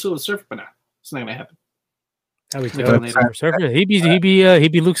like, ooh, Silver Surfer, but no, it's not gonna happen. That'd be Silver Surfer. He'd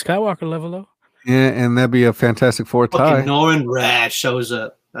be Luke Skywalker level though. Yeah, and that'd be a Fantastic Four tie. Norman Rad shows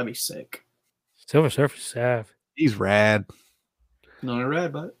up. That'd be sick. Silver Surfer's sav. He's rad. Norman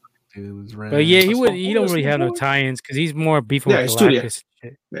Rad, but. But yeah, he don't really have no tie-ins because he's more beefing with Galactus.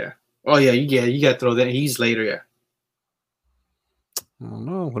 Yeah. Oh yeah, you got to throw that. He's later, yeah. I don't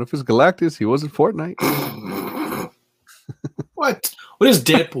know. What if it's Galactus? He wasn't Fortnite. What is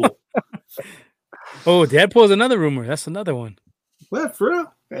Deadpool? Oh, Deadpool's another rumor. That's another one. What, for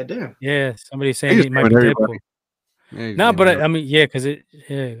real? God damn. Yeah, somebody's saying he might be Deadpool. Yeah, No, but I mean, yeah, because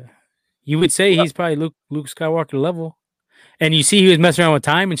you would say he's probably Luke Skywalker level, and you see he was messing around with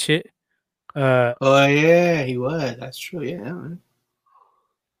time and shit. Oh yeah, he was. That's true. Yeah.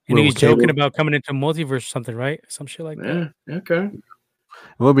 And he was joking about coming into multiverse or something, right? Some shit like that. Okay.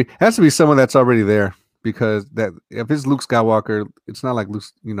 It has to be someone that's already there, because that if it's Luke Skywalker, it's not like Luke.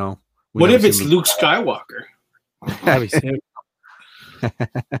 You know. What if it's Luke Skywalker? That'd be sick.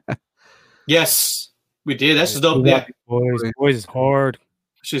 Yes, we did. That's dope. Yeah, boys is hard.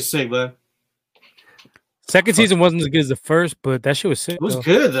 Shit's sick, bud. Second season wasn't as good as the first, but that shit was sick. It was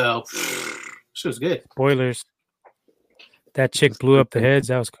good though. Shit was good. Spoilers. That chick blew up the heads.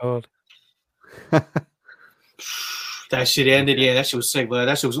 That was called. That shit ended. Yeah, that shit was sick, bud.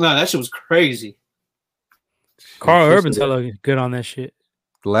 That shit was crazy. Carl Urban's hella good on that shit.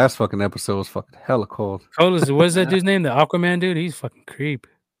 The last fucking episode was fucking hella cold. What is that dude's name? The Aquaman dude? He's fucking creep.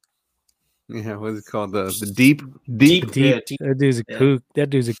 Yeah, what is it called? The deep. Yeah, deep. That dude's a kook. That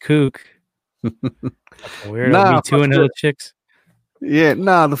dude's a kook. Weirdo. Me too and other chicks. Yeah,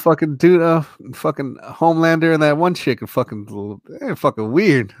 the fucking dude, fucking Homelander and that one chick are fucking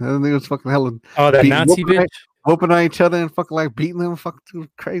weird. I think it was fucking hella. Oh, that Nazi bitch. Whooping on each other and fucking like beating them, fucking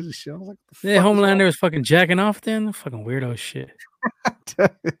crazy shit. I was like, yeah, Homelander was fucking jacking off then. Fucking weirdo shit.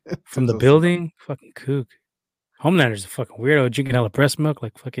 From the building, fucking kook. Homelander's a fucking weirdo, drinking hella breast milk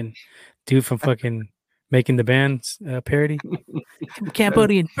like fucking dude from fucking Making the Band's parody.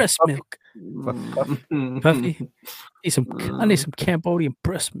 Cambodian breast milk. Puffy. I need some Cambodian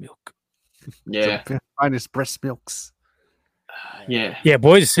breast milk. Yeah. Finest breast milks. Yeah. Yeah,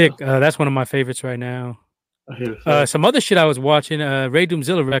 boys are sick. That's one of my favorites right now. Some other shit I was watching, Ray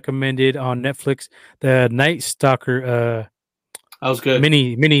Doomzilla recommended on Netflix, the Night Stalker that was good.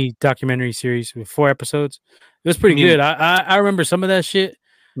 Mini documentary series with 4 episodes. It was pretty good. I remember some of that shit.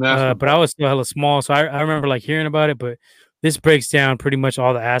 But I was still hella small, so I remember like hearing about it. But this breaks down pretty much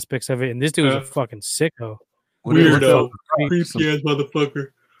all the aspects of it, and this dude was a fucking sicko, weirdo, creepy ass motherfucker,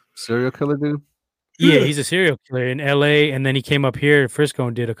 serial killer dude. Yeah, he's a serial killer in L.A., and then he came up here to Frisco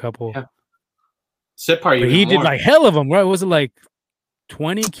and did a couple. Yeah. He did like hell of them, right? Was it like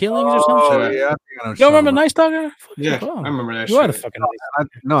 20 killings or something? Oh yeah, you don't remember Night Stalker? Yeah, I remember that. You are the fucking.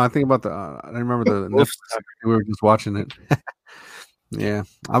 I think about I remember the Netflix. We were just watching it. Yeah,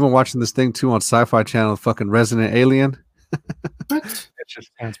 I've been watching this thing too on Sci-Fi Channel, fucking Resident Alien. It just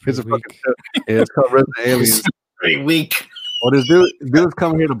sounds pretty weak. It's called Resident Alien. It's pretty weak. Well, this dude's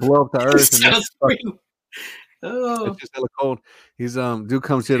coming here to blow up the Earth. It's just hella cold. He's dude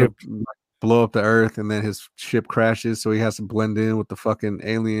comes here to blow up the Earth, and then his ship crashes, so he has to blend in with the fucking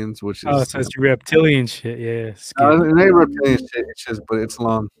aliens, which is so it's reptilian shit. Yeah, it ain't reptilian shit. It's just, but it's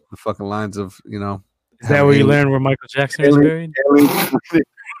along the fucking lines of Is that where you learned where Michael Jackson is buried?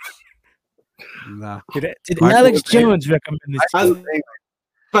 Nah. Did Alex Jones recommend this?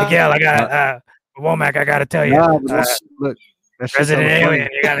 Miguel, I got Womack. I gotta tell you, look, Resident Alien.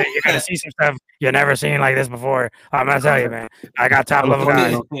 You gotta see some stuff you never seen like this before. I'm gonna tell you, man. I got top level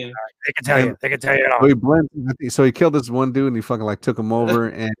guys. They can tell you. They can tell you it all. So he killed this one dude, and he fucking like took him over.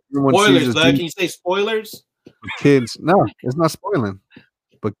 And spoilers, can you say spoilers? Kids, no, it's not spoiling.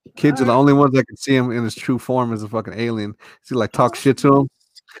 But kids are the only ones that can see him in his true form as a fucking alien. See, like talk shit to him,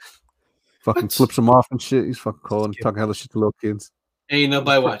 fucking flips him off and shit. He's fucking cold and talking hella shit to little kids. Ain't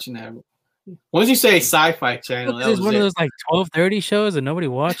nobody watching that. Once you say Sci-Fi Channel, this is one of those like 12:30 shows that nobody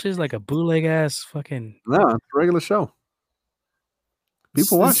watches, like a bootleg ass fucking. No, it's a regular show.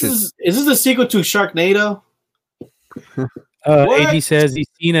 People watch it. Is this a sequel to Sharknado? AD says he's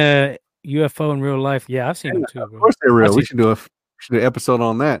seen a UFO in real life. Yeah, I've seen them too. Bro. Of course they're real. We should do an episode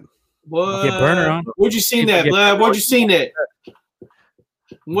on that. What? Get Burner on. Where'd you seen that, Vlad? Where'd you seen that?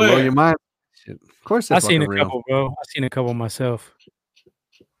 Where? Blow your mind. Shit. Of course, I've seen a couple, bro. I've seen a couple myself.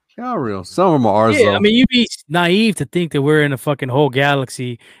 They are real. Some of them are ours. Yeah, though. I mean, you'd be naive to think that we're in a fucking whole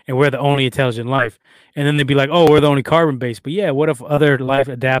galaxy and we're the only intelligent life, and then they'd be like, "Oh, we're the only carbon based." But yeah, what if other life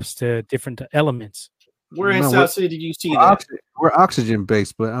adapts to different elements? Where in South City did you see that? We're oxygen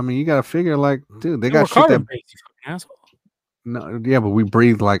based, but I mean, you got to figure like, dude, they got shit that. Based, you fucking asshole. No, yeah, but we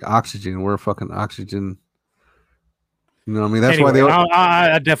breathe like oxygen. We're fucking oxygen. You know what I mean? That's why they.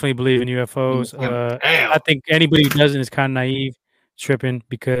 I definitely believe in UFOs. I think anybody who doesn't is kind of naive, tripping,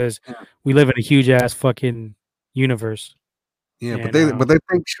 because we live in a huge ass fucking universe. Yeah, and, but they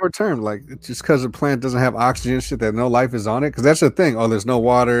think short term, like just because the planet doesn't have oxygen, shit, that no life is on it. Because that's the thing. Oh, there's no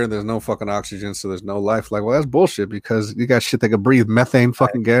water, there's no fucking oxygen, so there's no life. Like, well, that's bullshit. Because you got shit that can breathe methane,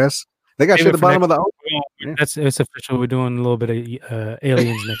 fucking gas. They got shit at the bottom of the ocean. It's official. We're doing a little bit of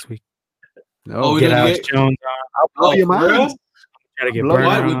aliens next week. No, get Alex Jones on. I'll blow your mind. Try to get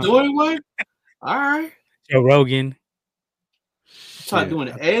Burner We're doing what? All right. Joe Rogan. Start doing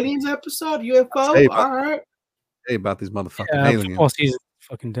an aliens episode, UFO. All right. Hey, about these motherfucking aliens. Football season's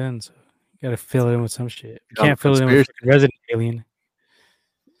fucking done, so you gotta fill it in with some shit. You can't fill it in with Resident Alien.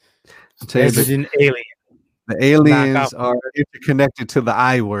 Resident Alien. The aliens are interconnected to the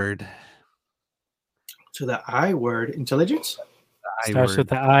I word. To the I word, intelligence. Starts with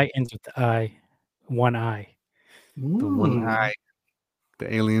the I, ends with the I. One eye. The one eye.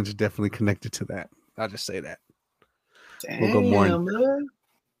 The aliens are definitely connected to that. I'll just say that. Damn, we'll go more. We'll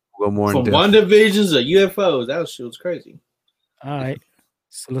go more. From WandaVisions of UFOs, that was crazy. All right,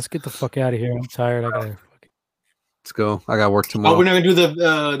 so let's get the fuck out of here. I'm tired. I gotta. Let's go. I got work tomorrow. Oh, we're not gonna do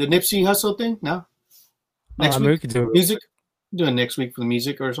the Nipsey Hussle thing? No. Next week, we could do music. Do it next week for the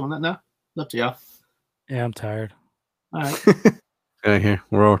music or something like that. No, up to y'all. Yeah, I'm tired. All right. Here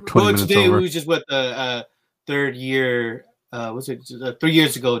we're all 20 minutes today over. was just what the third year. Was it 3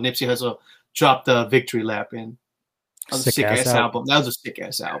 years ago? Nipsey Hussle dropped the Victory Lap in. That was a sick ass album. That was a sick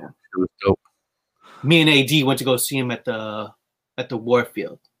ass album. It was dope. Me and AD went to go see him at the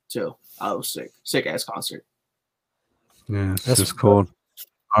Warfield too. I was sick ass concert. Yeah, that's just cold.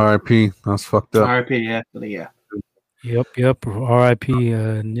 R.I.P. That was fucked up. R.I.P. Yeah. Yep. R.I.P.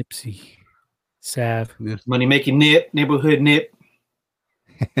 Nipsey. Sav. Yeah. Money making Nip, neighborhood Nip.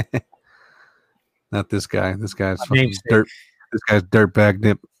 Not this guy. This guy's fucking dirt. This guy's dirtbag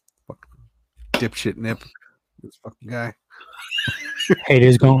Nip. Fucking dipshit Nip. This fucking guy.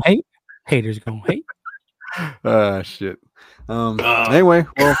 Haters gonna hate. Haters gonna hate. Shit. Anyway,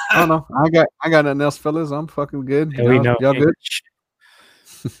 well, I don't know. I got nothing else, fellas. I'm fucking good. Yeah, y'all good?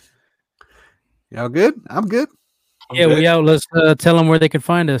 Y'all good? I'm good. We out. Let's tell them where they can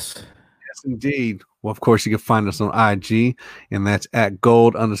find us. Yes, indeed. Well, of course, you can find us on IG, and that's at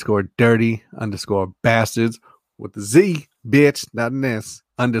gold_dirty_bastards with the Z, bitch, not an S,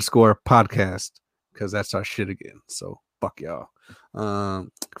 _podcast, because that's our shit again. So fuck y'all.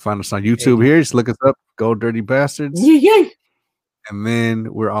 Find us on YouTube here. Just look us up, Gold Dirty Bastards. Yeah. And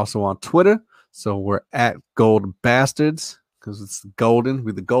then we're also on Twitter. So we're at Gold Bastards because it's golden.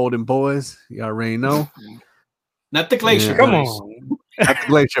 We're the Golden Boys. You already know. Not the Glacier. Yeah. Come on. Not the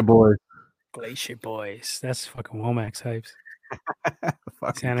Glacier Boys. Glacier Boys. That's fucking Womack's hypes.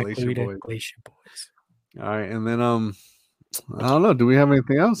 Santa Clarita Glacier Boys. All right. And then, I don't know. Do we have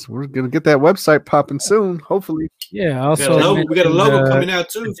anything else? We're going to get that website popping soon, hopefully. Yeah. Also, we got a logo coming out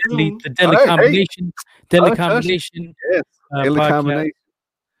too. The Deadly Combination. Deadly Combination. Yes. Deadly Combination.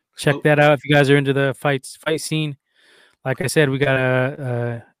 Check that out if you guys are into the fight scene. Like I said, we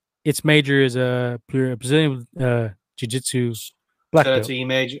got its major is a Brazilian jiu-jitsu black belt. Shout out to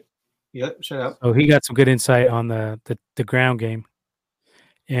E-Major. Yep, shout out. So he got some good insight on the ground game.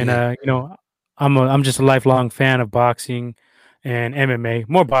 And I'm just a lifelong fan of boxing and MMA,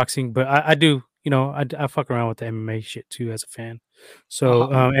 more boxing, but I do, I fuck around with the MMA shit too as a fan.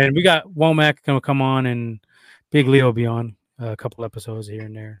 So and we got Womack gonna come on and Big Leo will be on a couple episodes here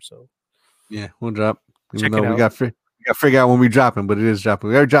and there. So yeah, we'll drop. Check it out. We got to figure out when we dropping, but it is dropping.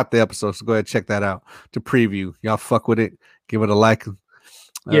 We already dropped the episode, so go ahead and check that out to preview. Y'all fuck with it. Give it a like.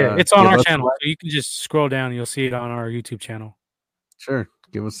 Yeah, it's on our channel, so you can just scroll down and you'll see it on our YouTube channel. Sure.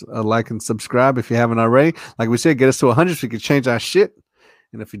 Give us a like and subscribe if you haven't already. Like we said, get us to 100 so we can change our shit.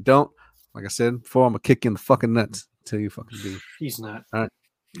 And if you don't, like I said before, I'm going to kick you in the fucking nuts until you fucking do. He's not. All right.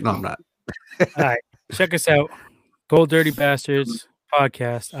 No, I'm not. All right. Check us out. Gold Dirty Bastards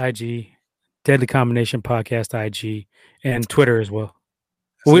Podcast, IG. Deadly Combination Podcast, IG. And Twitter as well.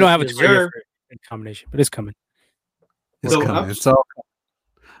 Well, we don't have a Twitter combination, but it's coming. It's coming. It's all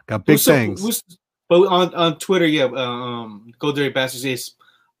got big things. But on Twitter, Gold Dirty Bastards is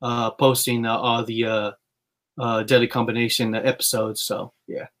posting all the Deadly Combination episodes. So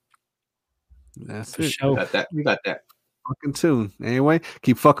yeah, that's for it. Sure. We got that. Fucking tune. Anyway,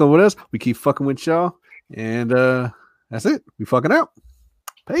 keep fucking with us. We keep fucking with y'all, and that's it. We fucking out.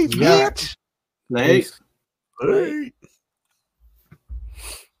 Peace, bitch. Peace. Hey.